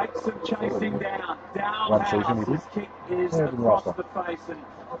 It takes some chasing down. One season he did. His kick is Yeah, across the face and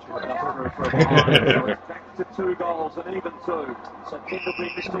back to 2 goals and even 2. So Pendlebury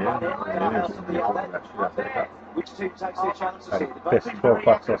missed one end, and else on the other. Which team takes their chances here? They've both been very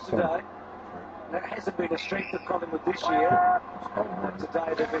active today. That hasn't been a strength of Collingwood this year. And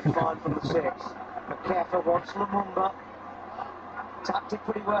today they've been fine from the sets. McCaffrey wants Lumumba. Tucked it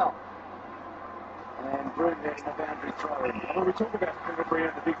pretty well. And Broom getting a boundary throw. I mean, we talk about Pendlebury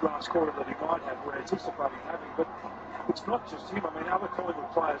and the big last quarter that he might have, we're anticipating having, but it's not just him. I mean, other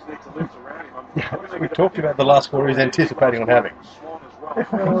Collingwood players need to lift around him. I mean, We talked about the last quarter he's anticipating on having.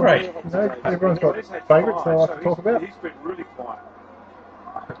 Great. Everyone's got favourites they like to talk about. He's been really quiet.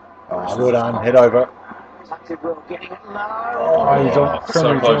 Oh, well done. Head over. Getting it low. Oh, he's on.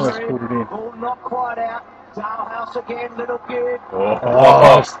 So close. Almost pulled it in. Ball not quite out. Dalhouse again, little good.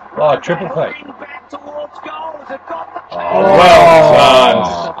 Oh, triple play. Back towards goal. Has it got the chance? Oh, well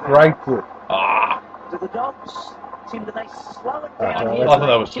done. Great flip. To the Dogs. Tim, do they slow it down I here? thought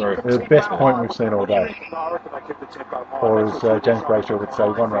that was through. The best point we've seen all day. I reckon they kept the tempo high. Or as James Brayshaw would say,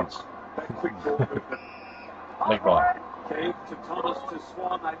 one run. That quick ball movement. Leg ball. Keith to Thomas to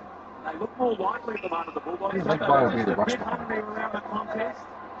Swan. They look more likely at the moment, the Bulldogs. Leg ball would be the rush. Bit hungry around the contest.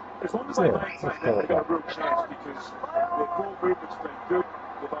 As long as they maintain that, they've got a real chance because their ball movement's been good.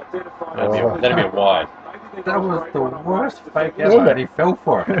 They've identified... That'd be a wide. That was the worst fake ever, and he fell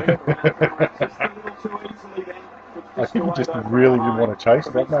for it. I think he just really didn't want to chase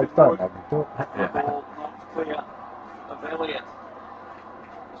that. No, don't have him do it. Ball not clear of Elliott.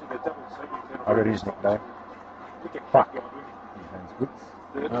 I got his nickname. Fuck. His name's Wits.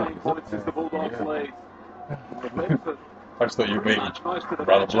 13 points is the Bulldogs lead. I just thought you were being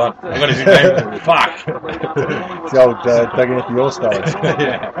rather blunt. I got his name. Fuck. It's the old Doug Anthony All-Stars.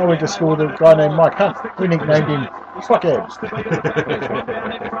 Yeah. Oh, we just scored a guy named Mike Hunt. We nicknamed him Fuckhead.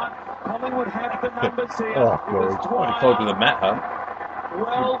 Collingwood have the numbers here. Oh, glory. He followed with a Matt Hunt.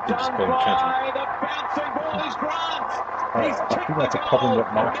 Well Just done call him by the bouncing ball is Grant. I think that's a problem that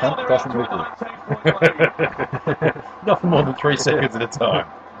Mike Hunt doesn't live with. Not for more than 3 seconds at a time.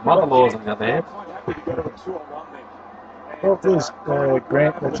 Mother-laws on the other hand. Well, there's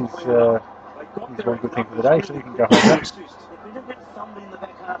Grant. That's his one good thing for the day, so he can go home next.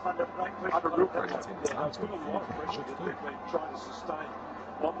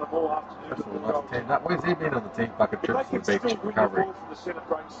 Where's he been on the team fucking trips to the beach recovery?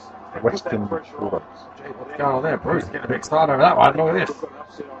 Western Bulldogs. Gee, what's going on there? Bruce getting a big start over that one. Look at this.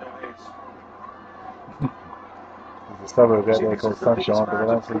 There's a suburb out there called Sunshine, but I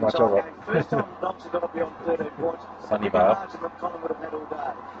don't see much of it. Sunny Bar.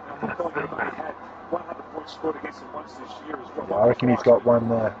 Yeah, I reckon he's got one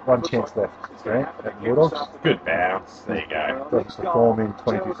chance left, Grant, at the Bulldogs. Good bounce. There you go. Doesn't perform in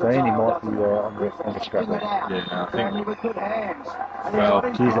 2015, he might be on the scrap heap. Yeah, I think. Well,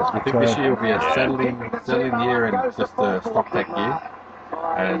 Jeez, that's I good think this turn. year will be a settling year and just a stock take year.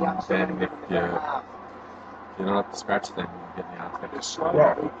 And then if you're not up to scratch, then you get the answer.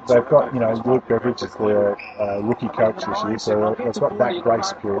 Yeah, they've got, Luke Beveridge is their rookie coach this year, so they've got that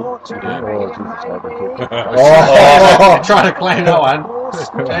grace period. Oh, Jesus, Oh, trying to claim that one.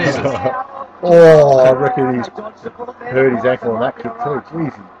 Jesus. Oh, I reckon he's hurt his ankle on that kick too.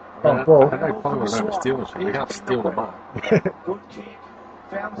 Jeez, bum ball. I know Collingwood don't have a steal machine. They can't steal them up.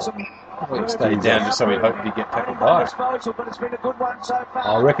 stay down just so we hope he get tackled by.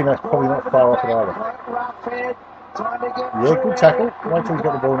 I reckon that's probably not far off it either. Yeah, good tackle. Wait till he's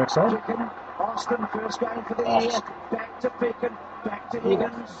got the ball next time. Austin, first game for the year. Back to Picken, back to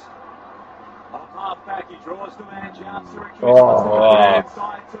Higgins. Half back, he draws the man, jumps through.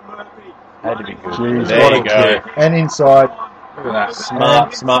 Inside to Murphy. Had to be good. Jeez, there you go. And inside. Look at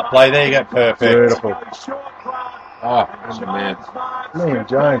that. Smart play. There you go. Perfect. Beautiful. Oh, man. Liam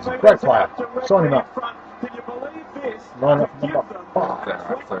Jones, great player. Sign him up. Line up number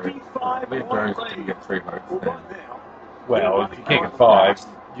 5. So, Liam Jones didn't get 3 votes. Then. Well, if you kick at 5,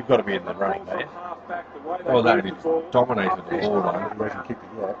 you've got to be in the running, mate. Well, that he dominated the ball, though. He hasn't kicked it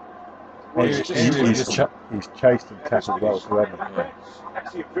yet. He's chased and tackled well too, hasn't he?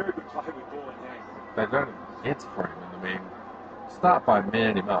 Actually, a very good play with ball in hand. They don't hit for him, and I mean, start by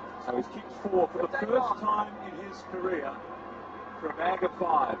manning him up. So he's kicked 4 for the first time in his career from Aga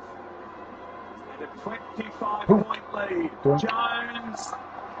 5. And a 25-point lead. Jones.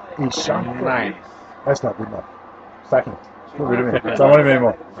 He's sunk. Nice. That's not good enough. Sack him. Get rid of him. Don't want him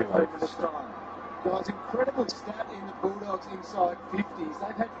anymore. Guys, incredible stat in the Bulldogs inside 50s.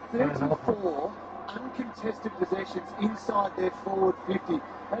 They've had 34 uncontested possessions inside their forward 50.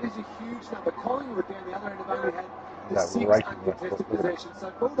 That is a huge number. Collingwood down the other end have only had the 6 uncontested possessions. So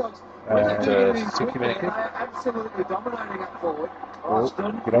Bulldogs, when they're doing it in quickly, they are absolutely dominating up forward.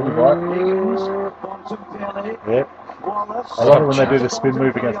 Austin, Get on the right. Bontempelli, Yep. Wallace. I love it when they do the spin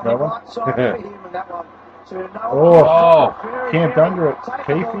move against Melbourne. Oh, Cam Dunder at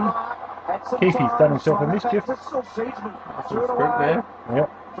Keefe. Keefe's done himself a mischief. Good there. Yep.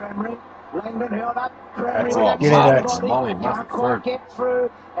 Langdon held up. That's Molly must Can't get through.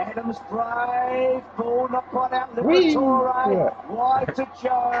 Adams brave. Ball not quite out. Liberatore. Wide to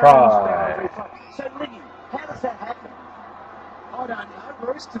Jones. Try. So, Liggy, how does that happen? I don't know,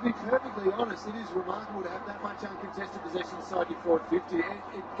 Bruce. To be perfectly honest, it is remarkable to have that much uncontested possession inside your forward 50. It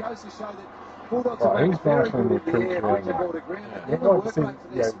goes to show that Bulldogs are very good in the air, bring the ball to ground. You'd like to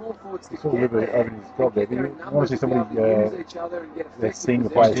see, sort of Liberty over his job there, but you want to see somebody, they're seeing the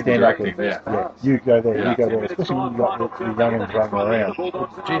players stand up there. You go there, you go there, especially when you've got the young ones running around.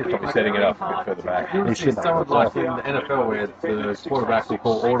 G is probably setting it up a bit further back. You see someone like in the NFL where the quarterback will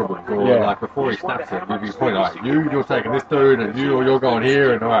call audible, or like before he snaps it, you'll be pointing like, you're taking this dude, and you're going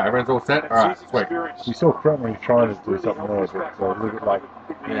here, and alright, everyone's all set, alright, sweet. You saw Crumley trying to do something there, but a little bit like,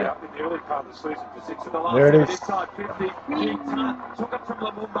 in the early part of the season for six of the last. There it is. Inside 50. Big Tunt took it from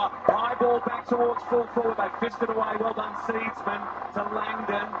Lumumba. High ball back towards full forward. They fisted away. Well done, Seedsman to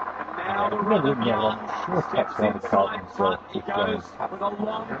Langdon. And now the run of Young. Steps inside front. He goes with a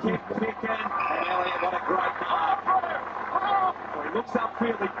long kick, Picken. And Elliott, what a great mark. Well, he looks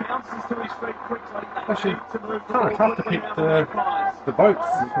upfield. He bounces to his feet quickly. Actually, kind of tough to pick the boats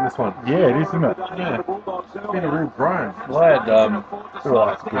in this one. Yeah, it is, isn't it? Yeah. It's been a real grind. Well, I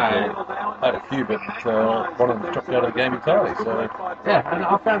had a few, but one of them dropped out of the game entirely. So yeah, and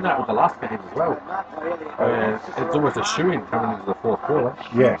I found that with the last game as well. It's always a shoe-in coming into the fourth quarter.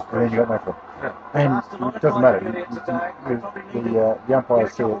 Yeah, and then you got Macron. Yeah. And it doesn't matter. The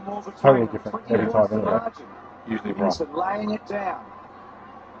umpires see it totally different every time anyway. Usually wrong. Laying it down.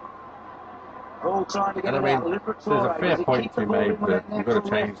 All trying to get and I mean, there's a fair point to be made that you've got to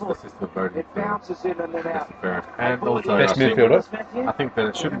change the system of voting. It bounces in and then out. And also, best midfielder. I think that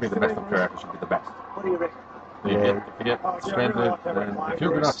it shouldn't be the best and fairest, it should be the best. What do you reckon? If you get suspended, and if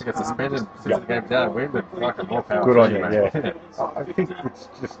you're good enough to get suspended, since the game's out, win, then fucking more power. Good on you, yeah. I think it's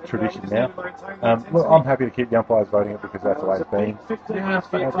just tradition now. Look, I'm happy to keep the umpires voting it because that's the way it's been. Yeah,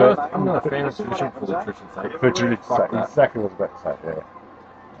 but I'm not a fan of tradition for the tradition's sake. For tradition's sake, exactly what I was about to say, yeah.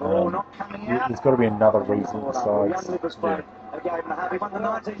 There's got to be another reason besides. Yeah.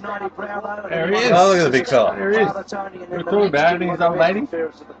 There he is. Oh, look at the big fella. There he is. We're talking about it, he's old lady.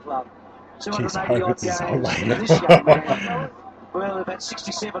 Jeez, I hope it's his old lady. Well, about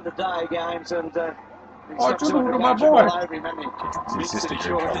 67 today games, and I took him to my boy.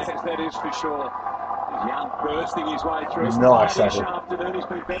 That is for sure. Young bursting his way through. Nice afternoon. He's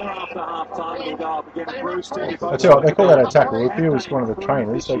been better after half time. He'll go up again. Bruce, I tell you what, they call that a tackle. If he was one of the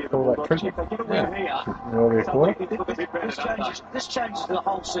trainers, they call that treatment. Yeah. In earlier quarter. This changes the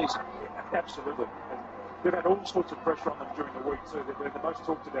whole season. Absolutely. They've had all sorts of pressure on them during the week too. They're the most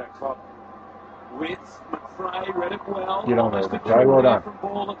talked about club. With McRae, read it well. Get on there, McRae. Well done. From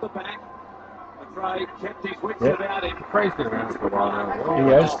ball at the back. McRae kept his wits about him. McRae's been around for a while now. He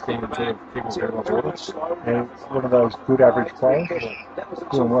has. And he's one of those good average players.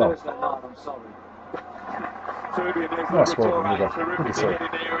 Doing well. Nice work, Nico. Good to see. Get in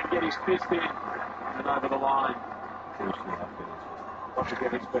there and get his fist in and over the line. Once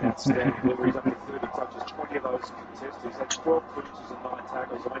again, he's been outstanding. He's up to 30 touches, 20 of those contested. He's had 12 clearances and 9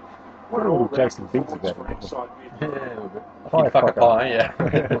 tackles. I mean, what all Jason Biggs about him? Yeah, a little bit. Fucker pie, yeah.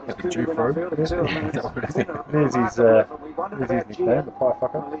 Drew through. There's his nickname, the pie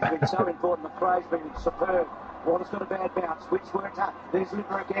fucker. He's been so important. McRae's been superb. Water's got a bad bounce. Which worked up. There's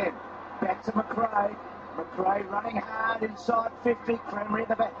Liver again. Back to McRae. McRae running hard inside 50. Cremery in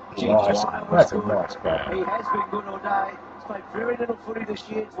the back. Nice. That's a nice guy. He has been good all day. He's played very little footy this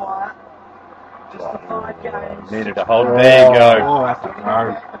year, Dwyer. Just the 5 games. Needed to hold. There you go. Oh, that's a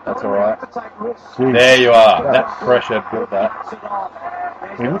no. That's all right. There you are. That pressure built that.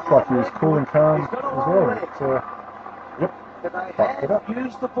 He looked like he was cool and calm as well. Yep. But they have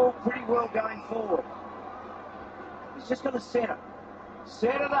used the ball pretty well going forward. He's just going to set it.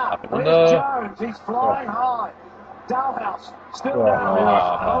 Set it up. Where's Jones? He's flying high. Dalhouse. Still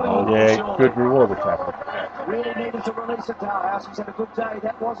Dalhouse. Yeah, good reward the tackle. Really needed to release a Dalhouse. He's had a good day.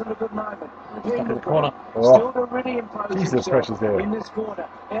 That wasn't a good moment. In the corner. Still to really impose Jesus, pressure's there. in this corner.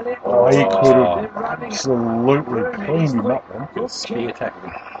 Elliott, he could have absolutely cleaned him up then. Good spear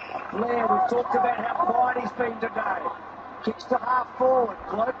tackle. Blair, we've talked about how quiet he's been today. Kicks to half forward.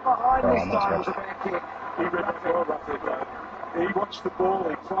 Cloak behind this time was a bad kick. He read that well up there, though. He watched the ball.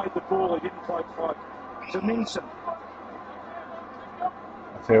 He played the ball. He didn't play cloak. To Minson. I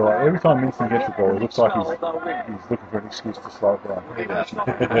tell you what, every time Minson gets the ball, it looks like he's looking for an excuse to slow it down.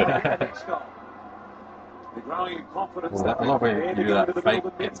 The growing confidence. I love when you do that fake,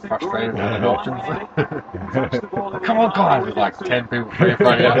 getting frustrated with an options. Come on, guys! With like 10 people free in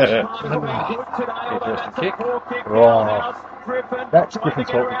front of you. Kick. Oh. That's Griffin's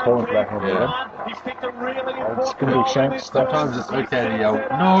fault for calling for that hand. Yeah. It's going to be a shame. Sometimes it's okay to yell,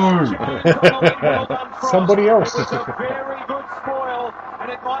 no! Somebody else. Very good spoil,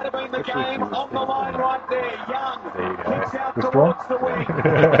 and it might have been the game on the line right there. Young kicks out towards the wing.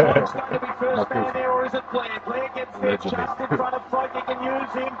 It's going to be first man there, or is it Blair? Blair gets there just in front of Folk. He can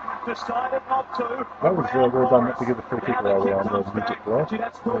use him. Decided not to. That was well done to give the free kick away on the midget well.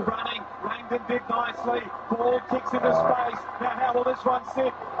 That's good running. Langdon did nicely. Ball kicks into space. Now how will this one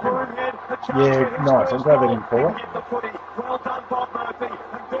sit? Broomhead, the chance. Yeah, nice. I'm glad they didn't call it. Get the footy. Well done, Bob Murphy.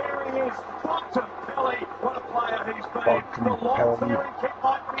 And there he is. Bontempelli. What a player he's been.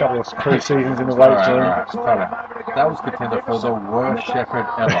 Couple of pre-seasons in the weight room. That was contender for the worst shepherd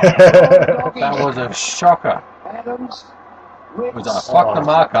ever. That was a shocker. Adams. Was I fucked the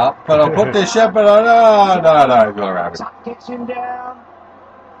mark up, but I'll put this shepherd on. No, go around. Gets him down.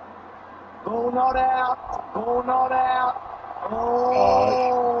 Ball not out. Ball not out.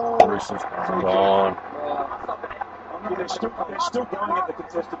 Oh. Bruce is gone. They're still going at the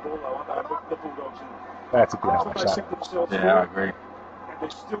contested ball, though, aren't they? The Bulldogs. That's a good shot. Yeah, I agree.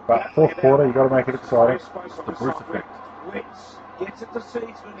 But fourth quarter, you've got to make it exciting. The Bruce effect. Wicks gets it to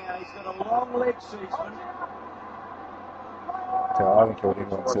Seatsman now. He's got a long leg, Seatsman. I haven't killed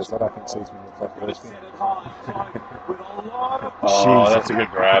anyone since. I don't think Seatsman looks like this thing. Oh, that's a good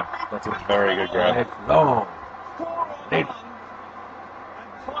grab. That's a very good grab. It's long.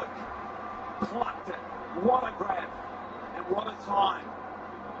 Plucked it. What a grab. And what a time.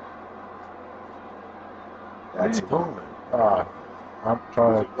 That's it. I'm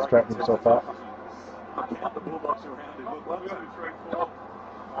trying to straighten himself up. I count the Bulldogs around him. 1, 2, 3, 4.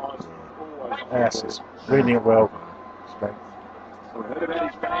 Yes, it's reading it well. Strength. We heard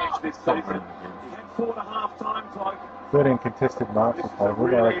about his badge this season. He had 4.5 time, Cloak. 13 contested marks for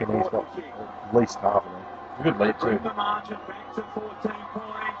Collingwood. I reckon he's got at least half of them. Good lead too. The margin back to 14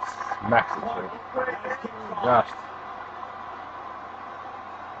 points. Massive. Just.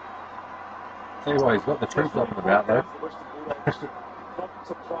 Tell you what, he's got the troops up and about though. Not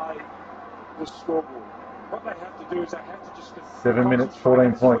to play the scoreboard. What they have to do is they have to just 7 minutes,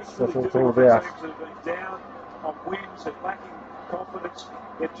 14 points. That's what it's all about. Teams have been down on wins and lacking confidence.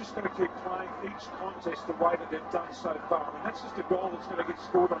 They're just going to keep playing each contest the way that they've done so far. I mean, that's just a goal that's going to get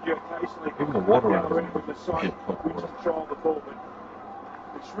scored on you occasionally. Even the water down the run end with the side wins control the ball. But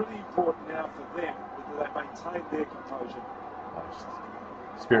it's really important now for them that they maintain their composure.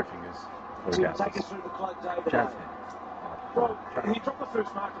 Spirit fingers. Take us through the Cloak day today. Well, he dropped the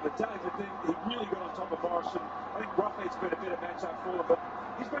first mark of the day, but then he really got on top of Morrison. I think Roughhead's been a better matchup for them, but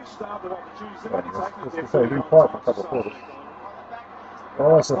he's been starved of opportunities. They've only taken it there. He's been quiet for a couple of quarters.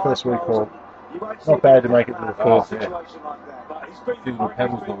 Oh, that's the first recall. Not bad to make it to the fourth. Yeah. Physical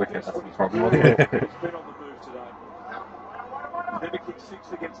pebbles the wicket, that's the problem. He's been on the move today. He's never kicked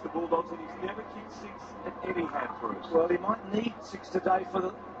 6 against the Bulldogs, and he's never kicked 6 at any hand, Bruce. Well, he might need 6 today for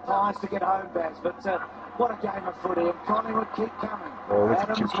the Pies to get home, Baz, but what a game of footy, and Collingwood keep coming.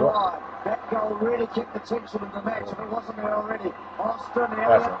 Adams wide. That goal really kept the tension of the match, if it wasn't there already. Austin,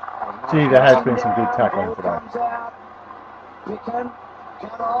 Elliott. Gee, there has been some good tackling today. Comes out. Picken,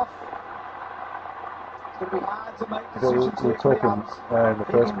 cut off. It's going to be hard to make decisions. We were talking in the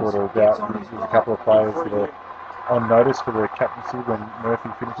first quarter about there's a couple of players that are on notice for their captaincy when Murphy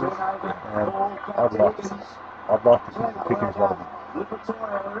finishes. I'd like to think that Picken's one of them. Not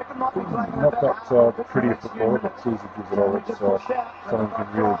that pretty a footballer, but geez, it gives it all. It's something you can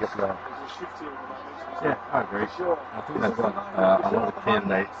really get behind. Yeah, I agree. I think they've got a lot of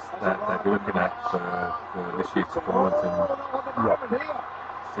candidates that they'll be looking at for this year's performance.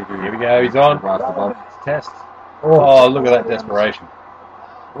 And here we go, he's on. Rise above test. Oh, look at that desperation.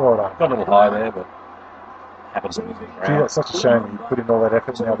 Well done. Got a little high there, but happens to be Gee, that's such a shame. You put in all that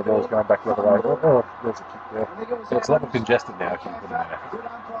effort and now the ball's going back the other way. Oh, there's a kick there. So it's a lot more congested now if you put in that effort.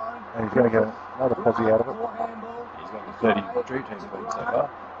 And he's going to get another posse out of it. He's got the 33 teams playing so far.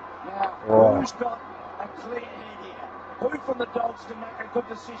 Now, who's got a clear head here? Who from the Dogs can make a good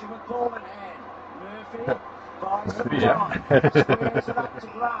decision with ball in hand? Murphy buys the time. Squares it up to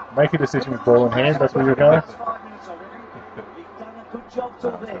Grant. Make a decision with ball in hand, that's where you're going. 5 minutes already. He's done a good job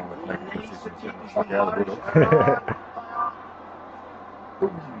till then. He needs to keep his That'd be composure.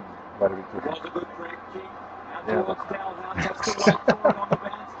 good. Was a good break kick. Out towards Dalhouse. Has to wait for it on the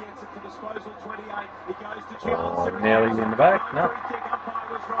bounce. Gets it to disposal. 28. He goes to Johnson. Nearly in the back. No. Free kick. Umpire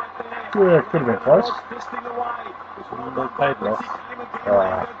was right there. Yeah, could have been close. Fisting away. Was well They done paid by loss. Wicks. He came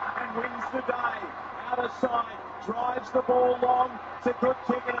again and wins the day. Out of sight. Drives the ball long. It's a good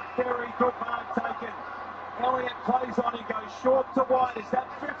kick and a very good mark taken. Elliott plays on. He goes short to wide. Is that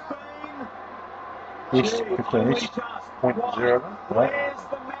 15? ish, 15-ish. 0.0. Right. Where's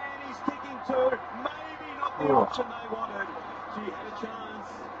the man he's kicking to? Maybe not the option they wanted. She had a chance.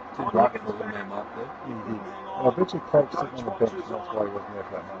 Did right for him there, Mark, there. I bet you Craig's sitting on the bench, and that's why he wasn't there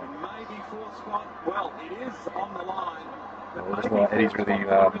for that moment. Maybe fourth spot. Well, it is on the line. Well, that's why Eddie's really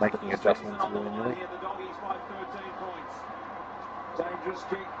making adjustments willy-nilly. The doggies by 13 points. Dangerous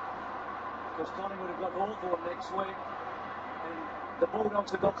kick. Because Collingwood have got Hawthorn next week. And the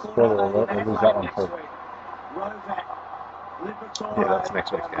Bulldogs have got Spoiler alert, they'll lose that one next too. week. Rovat. Yeah, that's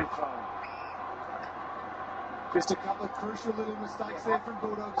next week's game. Just a couple of crucial little mistakes there from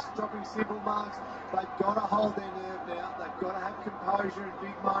Bulldogs, dropping simple marks. They've got to hold their nerve now. They've got to have composure in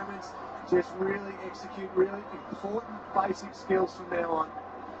big moments. Just really execute really important basic skills from now on.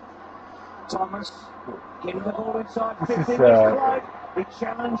 Thomas getting the ball inside. This 15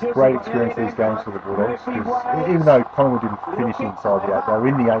 is great experience these games for the Bulldogs, because even though Collingwood didn't finish inside the 8, they were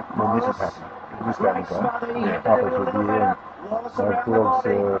in the 8 when this is happening. This game was on, halfway through the year, and the Bulldogs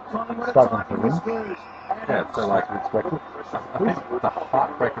are struggling to win. Yeah, so like we expected. I think the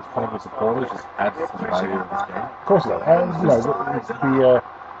heartbreakers Collingwood supporters just add some value in this game. Of course, and you know,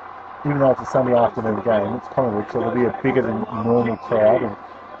 even though it's a Sunday afternoon game, it's Collingwood, so there'll be a bigger than normal crowd and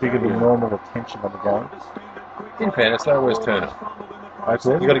bigger than normal attention on the game. In fairness, they always turn up.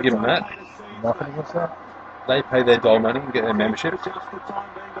 Absolutely. You've got to give them that. Nothing against that. They pay their doll money and get their membership.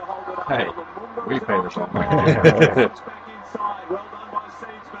 Hey, we pay the doll money.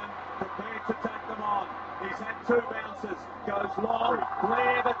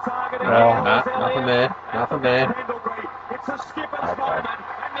 Nothing there. Nothing there.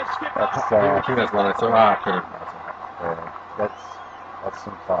 That's, I think that's one I thought. Yeah, that's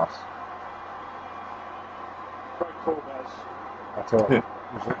some class. I tell you,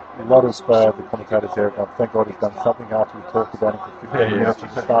 there's a lot of the commentators there. And thank God he's done something after we talked about him for 15 minutes. He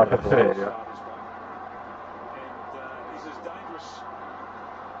started it. And he's as dangerous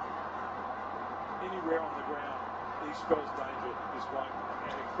anywhere on the ground. He spells danger this way.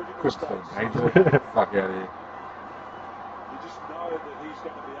 And in critical states, Fuck out of here. you just know that he's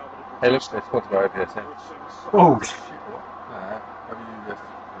going to be able to. Hey, look, they're supposed to go over here. Oh, shit. How do you just...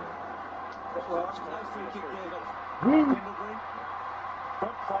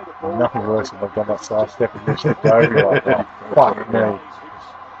 Nothing worse than I've done that side step and just stepped over you like that. Fuck me. The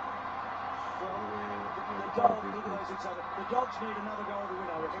Dogs need another goal to win,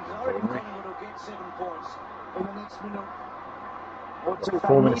 I reckon, because I reckon Collingwood will get 7 points in the next minute.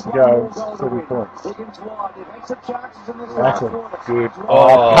 4 minutes to go, 7 points. Higgins wide, they've had some chances in this That's last a quarter. good.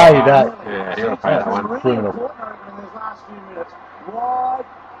 Oh, pay that. Yeah, he'll pay that one. Really Criminal. important, I reckon, in these last few minutes. Wide,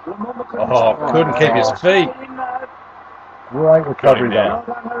 Lumumba Couldn't keep his feet. Great recovery Well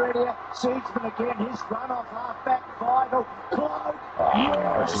there. done, Heredia. Seedsman again, his run off half back, vital. Cloak.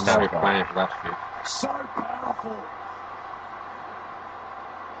 There's no plan for that shit. So powerful.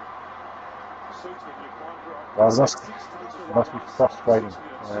 Well, it must be frustrating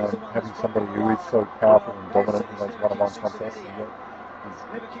having somebody who is so powerful and dominant in those one-on-one contests.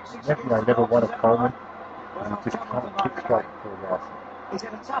 And never won a Coleman, and he just can't kick straight for the last. It's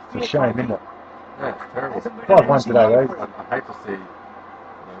a shame, isn't it? Yeah, it's terrible. 5-1 today, though. I hate to see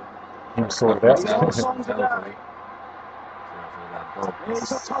Him sorted out. 6-1.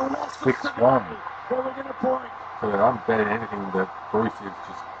 So I'm betting anything that Bruce is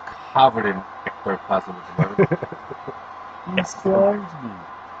just covered in ectoplasm at the moment. He scares me.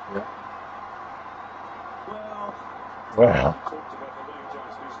 Yeah. Well.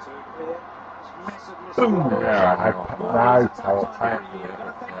 Yeah, No, pay it.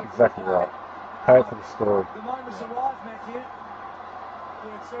 Exactly right. Pay it for the story. The moment's arrived, Matthew.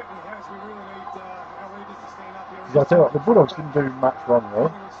 Yeah, it certainly has. We really need our leaders to stand up here. Because I tell you what, the Bulldogs didn't do much wrong there.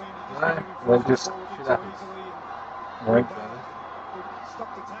 They just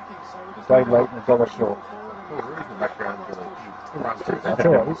stayed late and got us short. I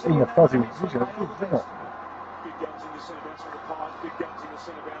tell you what, in the fuzzy position, it did, didn't it? Big guns in the centre bounce for the Pies, big guns in the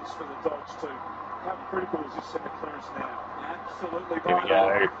centre bounce for the Dogs too. How critical is this centre clearance now? Absolutely. Here we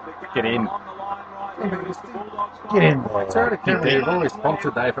go. Get in. Get in there. Toyota Camry have always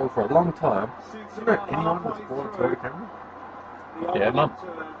sponsored the AFL for a long time. Is there anyone that's bought a Toyota Camry? Yeah, Mum.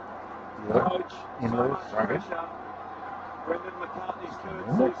 Yeah. In-laws. Right. Brendan McCartney's third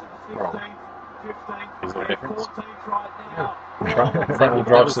season, 15th. Is there a difference? Yeah. Front-wheel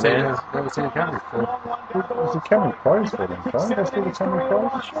drive sedans. Never seen a Camry before. Was the Camry Pros for them, right? That's still the Camry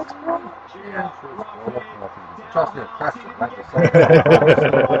Pros? Yeah. Trust me, I crashed it.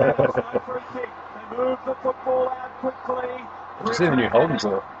 Move the football out quickly. Did you see the new Holdens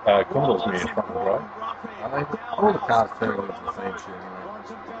or Commodores near front-wheel drive? All the cars turn into the same shit anyway.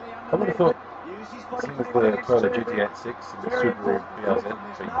 I would have thought as soon as the Toyota GT86 and the Subaru BRZ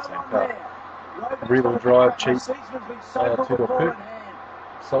being the same car, rear-wheel drive, cheap, two-door coupe,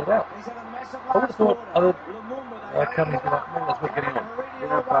 sold out. I would have thought other companies would be like, man, that's worth getting on.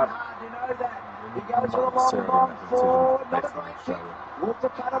 Yeah, but not necessarily make the decision based on Australia. Well,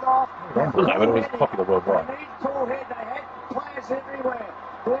 no, but it was popular worldwide.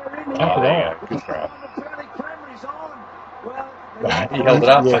 Oh, there. Good crowd. He held it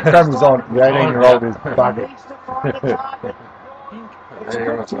up. Yeah, Crammer's on. The 18-year-old is bugging.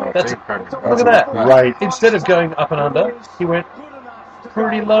 Look at that. Right. Instead of going up and under, he went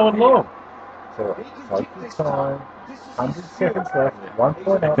pretty low and long. So, take your time. 100 seconds left. 1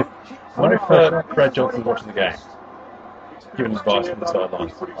 point up. I wonder if Brad Johnson's watching the game, giving advice from the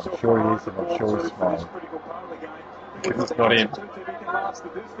sidelines. I'm sure he is, and I'm sure he's smiling. Because it's not in. That's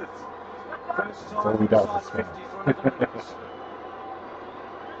all he does is smile.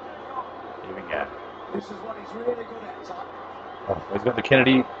 Here we go. Oh, he's got the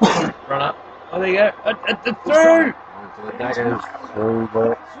Kennedy run up. Oh, there you go. Through! Through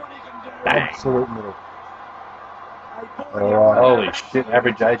the absolute middle. Alright. Holy shit,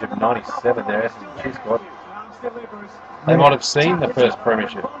 average age of 97 there. She's got. They might have seen the first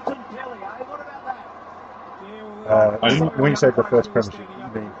premiership. When you say the first premiership,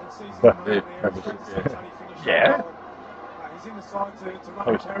 you mean the premiership? Yeah.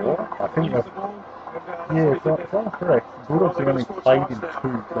 Post-war? I think that's... Yeah, if I'm correct, Bulldogs have only played in 2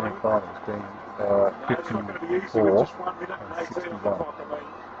 grand finals, being 54 and 61.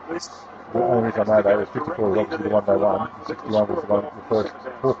 The only reason I know that was 54 was obviously the one they won, and 61 was the first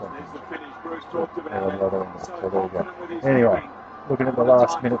fourth one. So there you go. Anyway, looking at the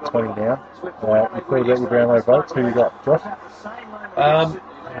last minute 20 now. You thought about your Brownlow votes. Who you got, Josh?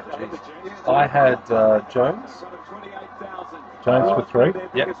 I had Jones. Jones for 3.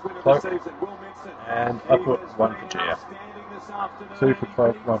 Yep, Cloak. And I put 1 for Gia. 2 for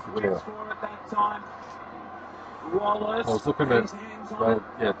Cloak, 1 for Gia. I was looking at,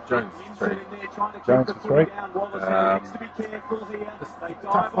 Jones 3. Jones for 3.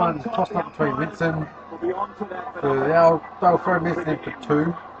 Tough one, tossed up between Vincent. They'll throw Vincent for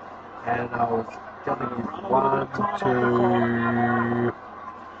 2. And I was going to give 1 to...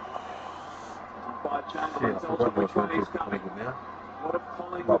 Shit, I forgot what I was Collingwood now.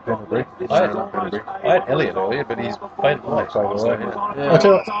 Not Pendlebury. I had Elliot earlier, but he's faded away. I'll tell you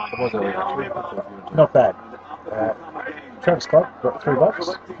what, not bad. Travis Scott got $3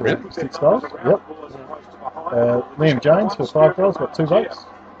 for 6 goals. Yep. Liam Jones for $5 got 2 votes.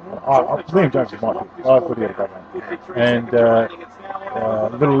 Liam Jones is my pick. I thought he had a great game. And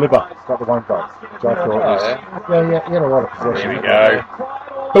Little Libber got the 1 vote. Which I thought was, he had a lot of possession. Here we go.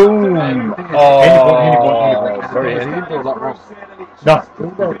 Boom! Sorry, he didn't do a lot wrong. No,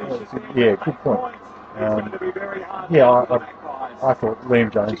 yeah, good point. I thought Liam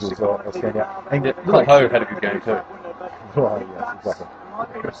Jones was a standout. And Little Ho had a good game too. Well, yeah, exactly.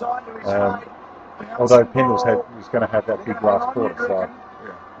 Although Pendles was going to have that big last quarter, so...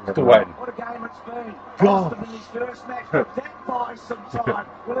 Still waiting. God! The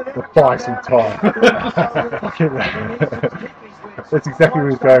buy some time. That's exactly what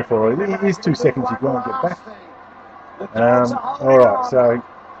he was going for. It is 2 seconds you go and get back. Alright, so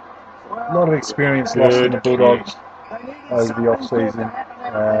a lot of experience lost in the Bulldogs over the off-season.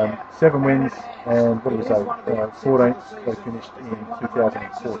 7 wins and what did we say? 14th they finished in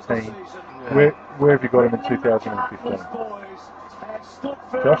 2014. Where have you got them in 2015?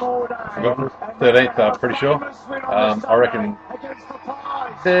 Josh? 13th, I'm pretty sure. I reckon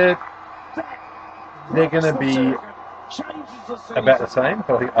they're going to be about the same,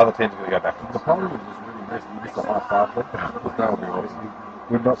 but I think other teams are going to go back. The problem was really messy. You missed the high five there. That would be awesome.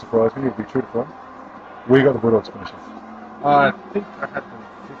 Would not surprise me if we should from. Where you got the Bulldogs finishing? I think I had them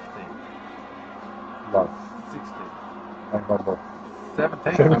 15. Low. 16. And 1 more.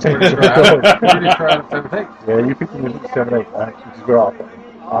 17. 17. I'm pretty sure I had them 17. Yeah, you picked them at 17, which is where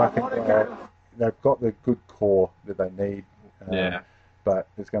I think they've got the good core that they need. But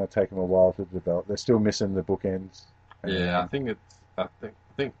it's going to take them a while to develop. They're still missing the bookends. Yeah, I think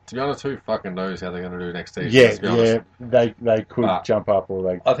to be honest, who fucking knows how they're going to do next season? Yeah, they could jump up, or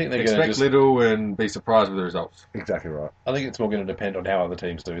they. I think they're going to expect little and be surprised with the results. Exactly right. I think it's more going to depend on how other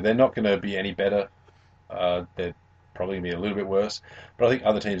teams do. They're not going to be any better. They're probably going to be a little bit worse, but I think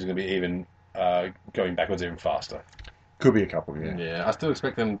other teams are going to be even going backwards even faster. Could be a couple, yeah. Yeah, I still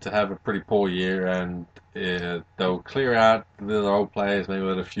expect them to have a pretty poor year, and they'll clear out the old players, maybe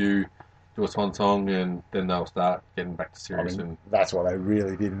with a few do a swan song, and then they'll start getting back to serious. That's what they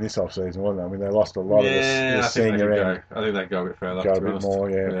really did in this off-season, wasn't it? I mean, they lost a lot of the senior end. I think they go a bit further. Go a bit more,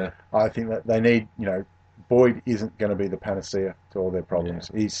 yeah. I think that they need, Boyd isn't going to be the panacea to all their problems.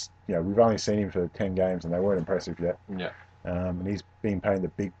 Yeah. He's, we've only seen him for 10 games, and they weren't impressive yet. Yeah. And he's been paying the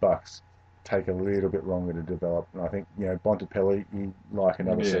big bucks. Take a little bit longer to develop. And I think, Bontempelli, he'd like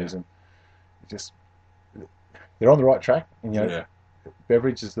another season. They're on the right track. And,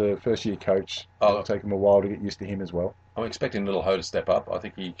 Beveridge is the first-year coach. It'll take him a while to get used to him as well. I'm expecting Little Ho to step up. I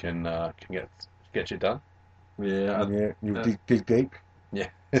think he can get shit done. Yeah. You dig deep. Yeah.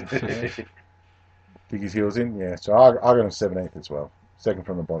 Dig his heels in. Yeah. So I got him 17th as well. Second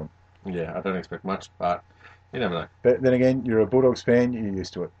from the bottom. Yeah, I don't expect much, but you never know. But then again, you're a Bulldogs fan. You're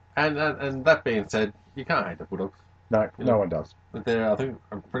used to it. And that being said, you can't hate the Bulldogs. No, no one does. But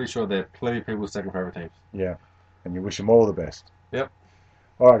I'm pretty sure they're plenty of people's second favourite teams. Yeah. And you wish them all the best. Yep.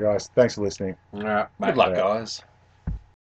 All right, guys. Thanks for listening. All right. Good luck, guys.